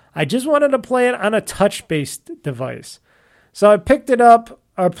 but I just wanted to play it on a touch-based device. So I picked it up.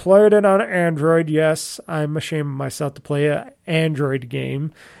 I played it on Android. Yes, I'm ashamed of myself to play an Android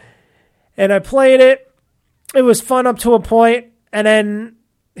game. And I played it. It was fun up to a point, and then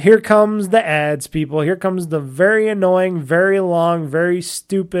here comes the ads, people. Here comes the very annoying, very long, very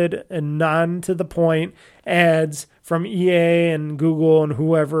stupid, and non-to-the-point ads from EA and Google and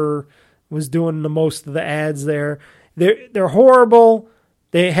whoever was doing the most of the ads there. They're horrible.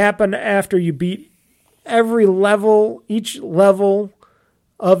 They happen after you beat every level, each level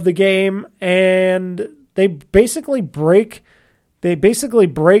of the game, and they basically break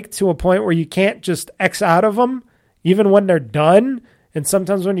to a point where you can't just X out of them, even when they're done. And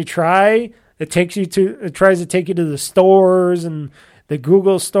sometimes when you try, it tries to take you to the stores and the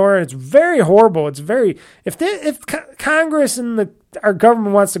Google store, and it's very horrible. It's very if Congress and our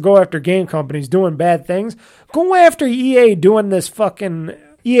government wants to go after game companies doing bad things, go after EA doing this fucking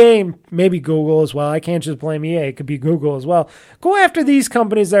EA, and maybe Google as well. I can't just blame EA. It could be Google as well. Go after these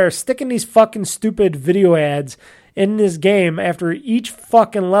companies that are sticking these fucking stupid video ads in this game after each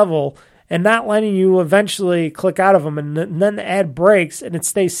fucking level and not letting you eventually click out of them, and then the ad breaks and it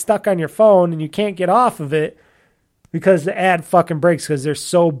stays stuck on your phone and you can't get off of it because the ad fucking breaks because they're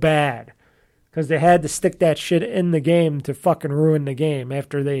so bad. Because they had to stick that shit in the game to fucking ruin the game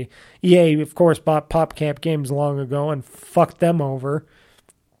after EA, of course, bought PopCap Games long ago and fucked them over.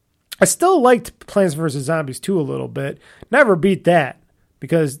 I still liked Plants vs. Zombies 2 a little bit. Never beat that.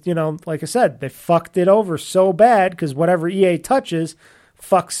 Because, like I said, they fucked it over so bad because whatever EA touches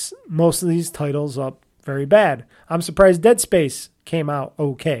fucks most of these titles up very bad. I'm surprised Dead Space came out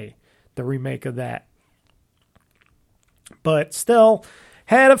okay, the remake of that. But still,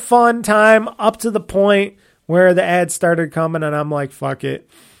 had a fun time up to the point where the ads started coming and I'm like, fuck it.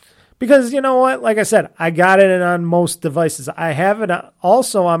 Because you know what? Like I said, I got it on most devices. I have it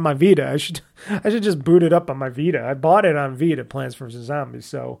also on my Vita. I should just boot it up on my Vita. I bought it on Vita, Plants vs. Zombies.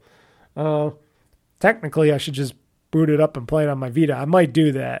 So technically, I should just boot it up and play it on my Vita. I might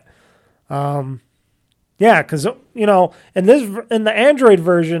do that. Yeah, because in the Android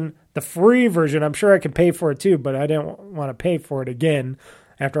version, the free version, I'm sure I could pay for it too, but I didn't want to pay for it again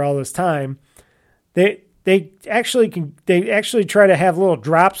after all this time. They actually try to have little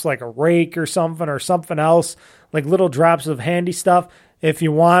drops like a rake or something else, like little drops of handy stuff. If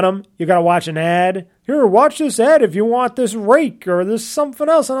you want them, you got to watch an ad. Here, watch this ad if you want this rake or this something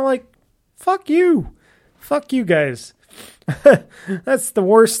else. And I'm like, fuck you. Fuck you guys. That's the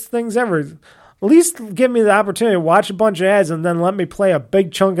worst things ever. At least give me the opportunity to watch a bunch of ads and then let me play a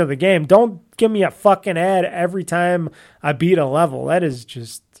big chunk of the game. Don't give me a fucking ad every time I beat a level. That is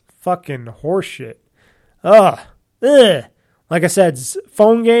just fucking horseshit. Ugh. Like I said,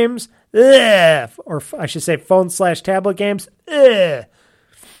 phone games, or I should say phone/tablet games,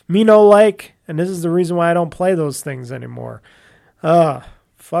 me no like, and this is the reason why I don't play those things anymore.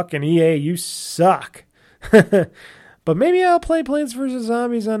 Fucking EA, you suck. But maybe I'll play Plants vs.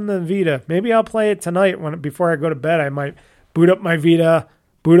 Zombies on the Vita. Maybe I'll play it tonight before I go to bed. I might boot up my Vita,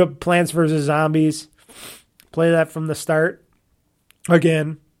 boot up Plants vs. Zombies, play that from the start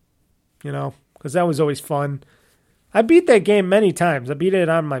again, because that was always fun. I beat that game many times. I beat it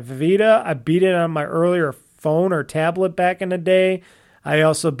on my Vita. I beat it on my earlier phone or tablet back in the day. I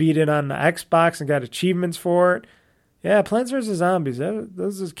also beat it on the Xbox and got achievements for it. Yeah, Plants vs. Zombies. That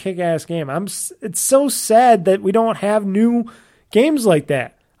was a kick-ass game. It's so sad that we don't have new games like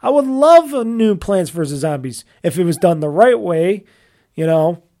that. I would love a new Plants vs. Zombies if it was done the right way.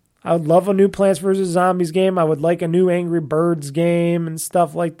 I would love a new Plants vs. Zombies game. I would like a new Angry Birds game and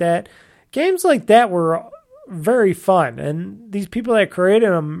stuff like that. Games like that were very fun, and these people that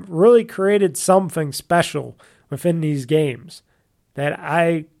created them really created something special within these games that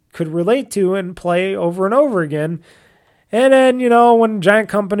I could relate to and play over and over again. And then, when giant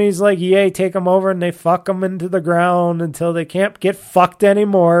companies like EA take them over and they fuck them into the ground until they can't get fucked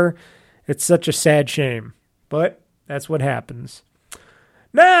anymore, it's such a sad shame. But that's what happens.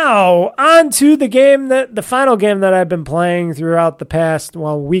 Now, on to the final game that I've been playing throughout the past,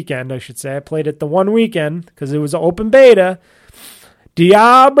 weekend, I should say. I played it the one weekend because it was an open beta.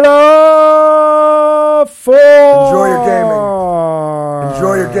 Diablo 4! Enjoy your gaming.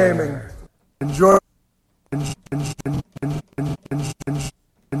 Enjoy your gaming.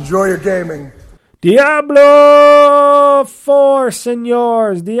 Enjoy your gaming. Diablo 4,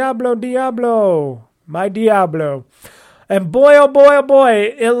 senors. Diablo. My Diablo. And boy, oh boy, oh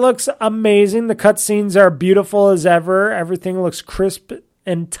boy, it looks amazing. The cutscenes are beautiful as ever. Everything looks crisp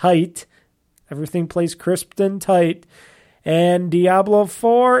and tight. Everything plays crisp and tight. And Diablo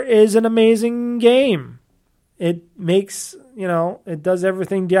 4 is an amazing game. It makes, it does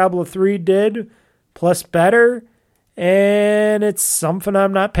everything Diablo 3 did, plus better. And it's something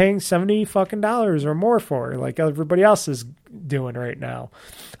I'm not paying $70 fucking or more for, like everybody else is doing right now.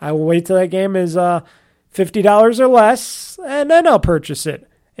 I will wait till that game is $50 or less, and then I'll purchase it.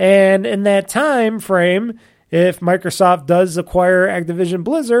 And in that time frame, if Microsoft does acquire Activision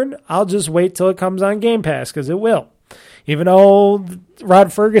Blizzard, I'll just wait till it comes on Game Pass, because it will. Even though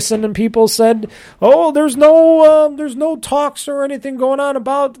Rod Ferguson and people said, "Oh, there's no talks or anything going on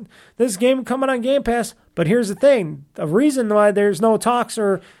about this game coming on Game Pass." But here's the thing: the reason why there's no talks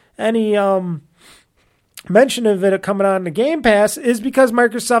or any mention of it coming on the Game Pass is because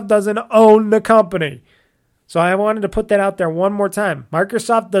Microsoft doesn't own the company. So I wanted to put that out there one more time.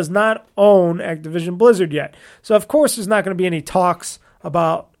 Microsoft does not own Activision Blizzard yet. So of course there's not going to be any talks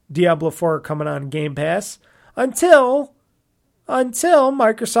about Diablo 4 coming on Game Pass until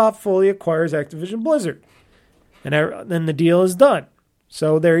Microsoft fully acquires Activision Blizzard. And then the deal is done.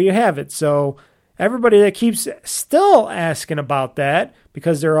 So there you have it. So everybody that keeps still asking about that,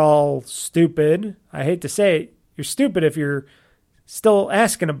 because they're all stupid. I hate to say it, you're stupid if you're still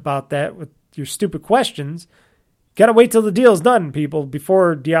asking about that with your stupid questions. Got to wait till the deal's done, people,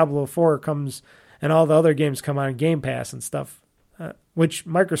 before Diablo 4 comes and all the other games come on Game Pass and stuff, which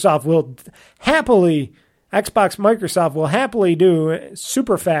Microsoft will happily... Microsoft will happily do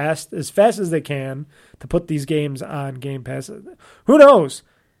super fast, as fast as they can, to put these games on Game Pass. Who knows?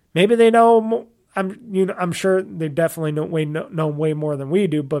 Maybe they know. I'm sure they definitely know way more than we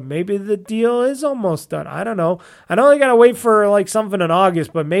do. But maybe the deal is almost done. I don't know. I know they gotta wait for like something in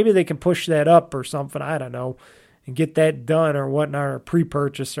August, but maybe they can push that up or something. I don't know, and get that done or whatnot, or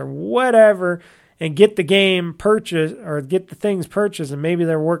pre-purchase or whatever. And get the game purchased, or get the things purchased, and maybe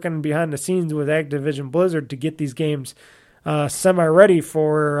they're working behind the scenes with Activision Blizzard to get these games semi-ready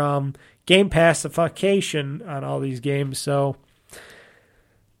for Game Passification on all these games. So,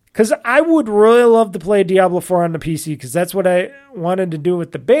 because I would really love to play Diablo 4 on the PC, because that's what I wanted to do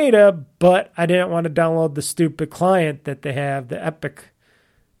with the beta, but I didn't want to download the stupid client that they have, the Epic,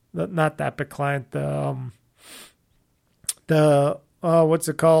 not the Epic client, what's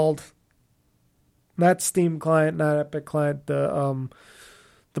it called? Not Steam client, not Epic client, the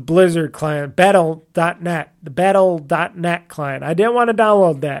Blizzard client, Battle.net, the Battle.net client. I didn't want to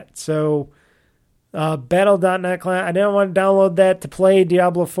download that. So, Battle.net client, I didn't want to download that to play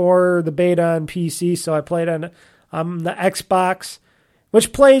Diablo 4, the beta on PC, so I played on the Xbox,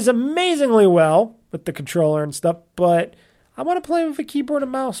 which plays amazingly well with the controller and stuff, but I want to play with a keyboard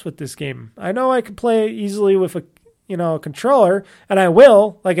and mouse with this game. I know I can play easily with a controller, and I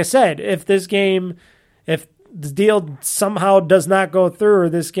will, like I said, if the deal somehow does not go through, or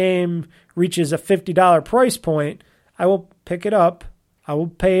this game reaches a $50 price point, I will pick it up. I will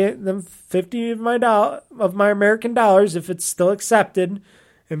pay them $50 of my American dollars, if it's still accepted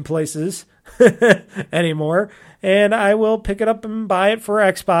in places anymore, and I will pick it up and buy it for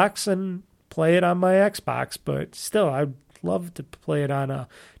Xbox and play it on my Xbox. But still, I'd love to play it on a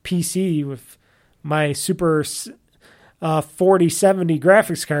PC with my super 4070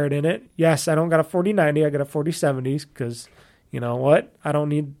 graphics card in it. Yes, I don't got a 4090, I got a 4070, because you know what? I don't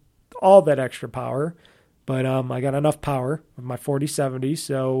need all that extra power, but I got enough power with my 4070.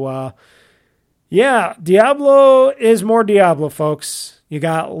 So yeah, Diablo is more Diablo, folks. You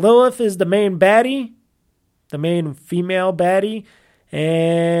got Lilith is the main baddie, the main female baddie,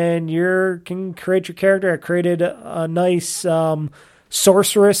 and you can create your character. I created a nice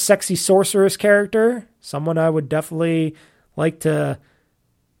sorceress, sexy sorceress character. Someone I would definitely like to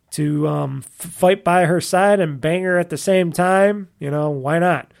fight by her side and bang her at the same time. Why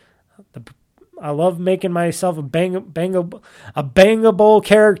not? I love making myself a bangable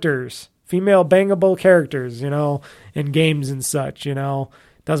characters, female bangable characters, in games and such.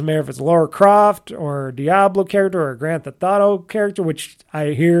 Doesn't matter if it's Lara Croft or a Diablo character or a Grand Theft Auto character, which I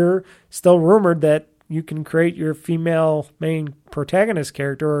hear still rumored that you can create your female main protagonist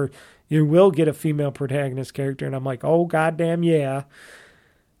character, or you will get a female protagonist character. And I'm like, oh, goddamn, yeah.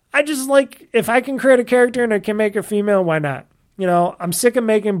 I just like, if I can create a character and I can make her female, why not? I'm sick of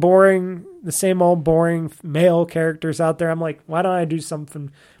making the same old boring male characters out there. I'm like, why don't I do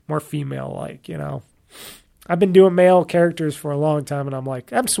something more female-like, I've been doing male characters for a long time, and I'm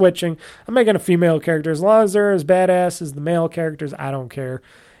like, I'm switching. I'm making a female character. As long as they're as badass as the male characters, I don't care.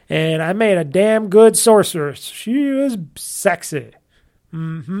 And I made a damn good sorceress. She was sexy.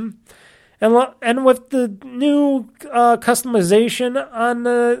 And And with the new customization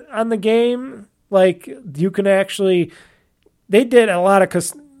on the game, like you can actually, they did a lot of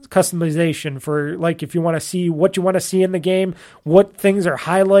customization for like if you want to see what you want to see in the game, what things are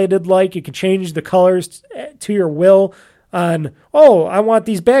highlighted like. You can change the colors to your will on, I want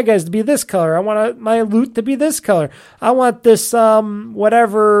these bad guys to be this color. I want my loot to be this color. I want this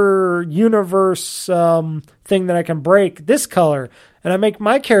whatever universe thing that I can break this color. And I make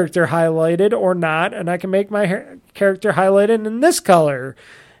my character highlighted or not, and I can make my character highlighted in this color.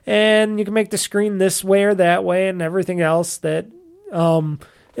 And you can make the screen this way or that way and everything else that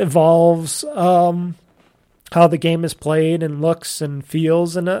evolves how the game is played and looks and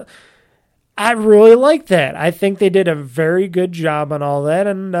feels. And I really like that. I think they did a very good job on all that,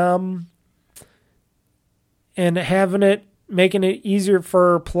 and making it easier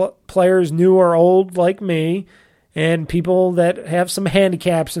for players new or old like me, and people that have some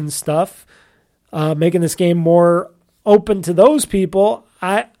handicaps and stuff, making this game more open to those people.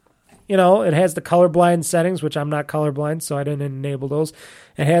 It has the colorblind settings, which I'm not colorblind, so I didn't enable those.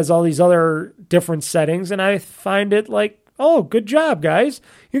 It has all these other different settings, and I find it like, good job, guys.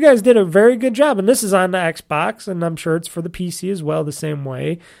 You guys did a very good job, and this is on the Xbox, and I'm sure it's for the PC as well the same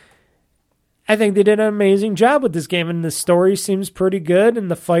way. I think they did an amazing job with this game, and the story seems pretty good, and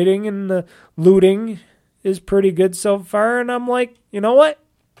the fighting and the looting is pretty good so far, and I'm like, you know what?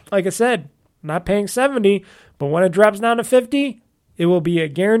 Like I said, I'm not paying $70, but when it drops down to $50, it will be a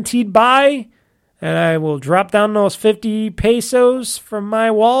guaranteed buy, and I will drop down those 50 pesos from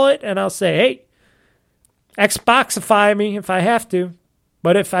my wallet, and I'll say, hey, Xboxify me if I have to,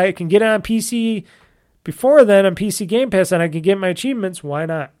 but if I can get it on PC before then on PC Game Pass and I can get my achievements, why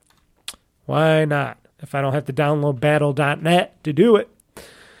not? Why not? If I don't have to download battle.net to do it.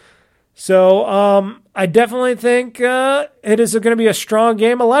 So I definitely think it is going to be a strong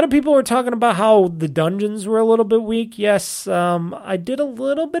game. A lot of people were talking about how the dungeons were a little bit weak. Yes, I did a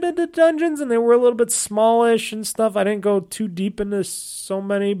little bit of the dungeons, and they were a little bit smallish and stuff. I didn't go too deep into so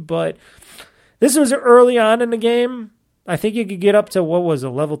many, but this was early on in the game. I think you could get up to, what was it,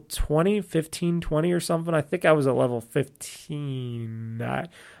 level 20, 15, 20 or something. I think I was at level 15. I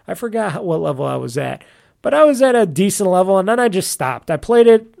forgot what level I was at. But I was at a decent level, and then I just stopped. I played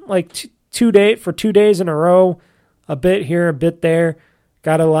it like 2 days in a row, a bit here, a bit there.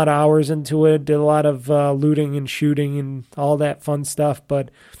 Got a lot of hours into it, did a lot of looting and shooting and all that fun stuff.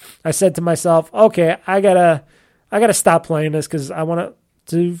 But I said to myself, okay, I gotta stop playing this because I want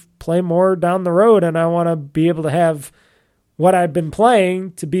to play more down the road, and I want to be able to have what I've been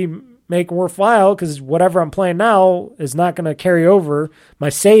playing to make worthwhile, because whatever I'm playing now is not going to carry over. My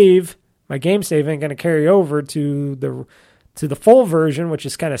game save ain't going to carry over to the full version, which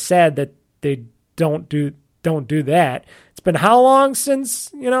is kind of sad that they don't do that. It's been how long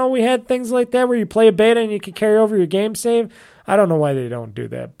since, we had things like that where you play a beta and you can carry over your game save? I don't know why they don't do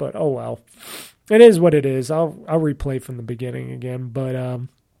that, but oh well. It is what it is. I'll replay from the beginning again, but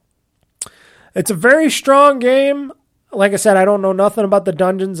it's a very strong game. Like I said, I don't know nothing about the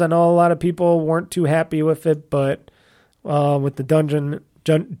dungeons. I know a lot of people weren't too happy with it, but with the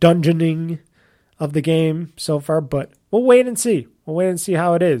dungeoning of the game so far. But we'll wait and see. We'll wait and see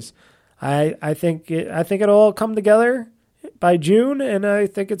how it is. I think it'll all come together by June, and I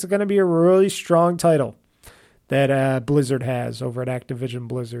think it's going to be a really strong title that Blizzard has over at Activision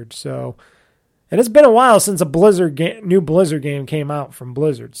Blizzard. So, and it's been a while since a new Blizzard game came out from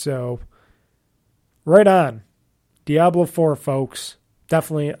Blizzard. So, right on. Diablo 4, folks.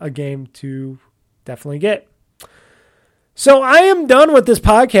 Definitely a game to definitely get. So I am done with this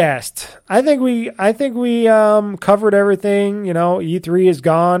podcast. I think we covered everything. E3 is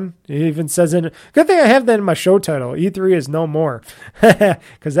gone. It even says good thing I have that in my show title. E3 is no more,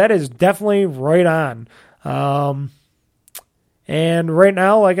 because that is definitely right on. And right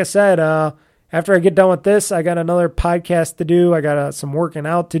now, like I said, after I get done with this, I got another podcast to do. I got some working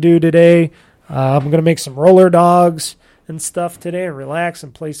out to do today. I'm going to make some roller dogs and stuff today and relax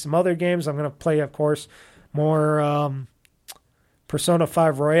and play some other games. I'm going to play, of course, more Persona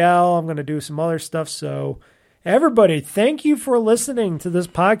 5 Royale. I'm going to do some other stuff. So, everybody, thank you for listening to this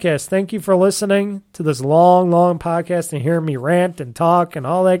podcast. Thank you for listening to this long, long podcast and hearing me rant and talk and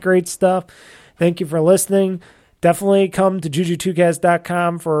all that great stuff. Thank you for listening. Definitely come to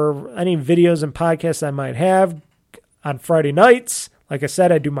juju2cast.com for any videos and podcasts I might have on Friday nights. Like I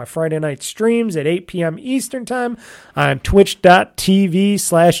said, I do my Friday night streams at 8 p.m. Eastern Time on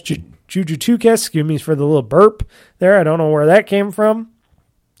twitch.tv/Juju2cast. Excuse me for the little burp there. I don't know where that came from.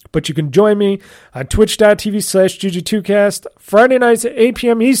 But you can join me on twitch.tv/Juju2cast Friday nights at 8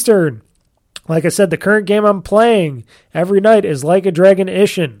 p.m. Eastern. Like I said, the current game I'm playing every night is Like a Dragon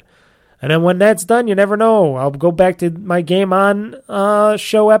Ishin. And then when that's done, you never know. I'll go back to my Game On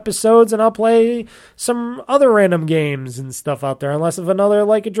show episodes, and I'll play some other random games and stuff out there. Unless if another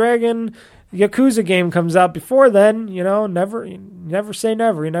Like a Dragon Yakuza game comes out before then, never say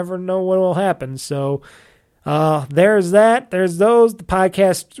never. You never know what will happen. So there's that. There's those. The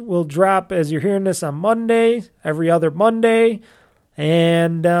podcast will drop as you're hearing this on Monday, every other Monday.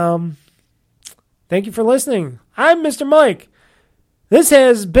 And thank you for listening. I'm Mr. Mike. This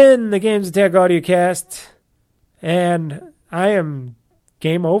has been the GamezAttack AudioCast, and I am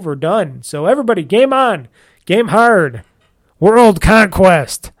game over, done. So everybody, game on, game hard, world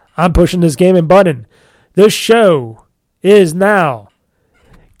conquest. I'm pushing this gaming button. This show is now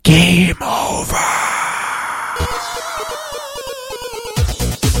game on.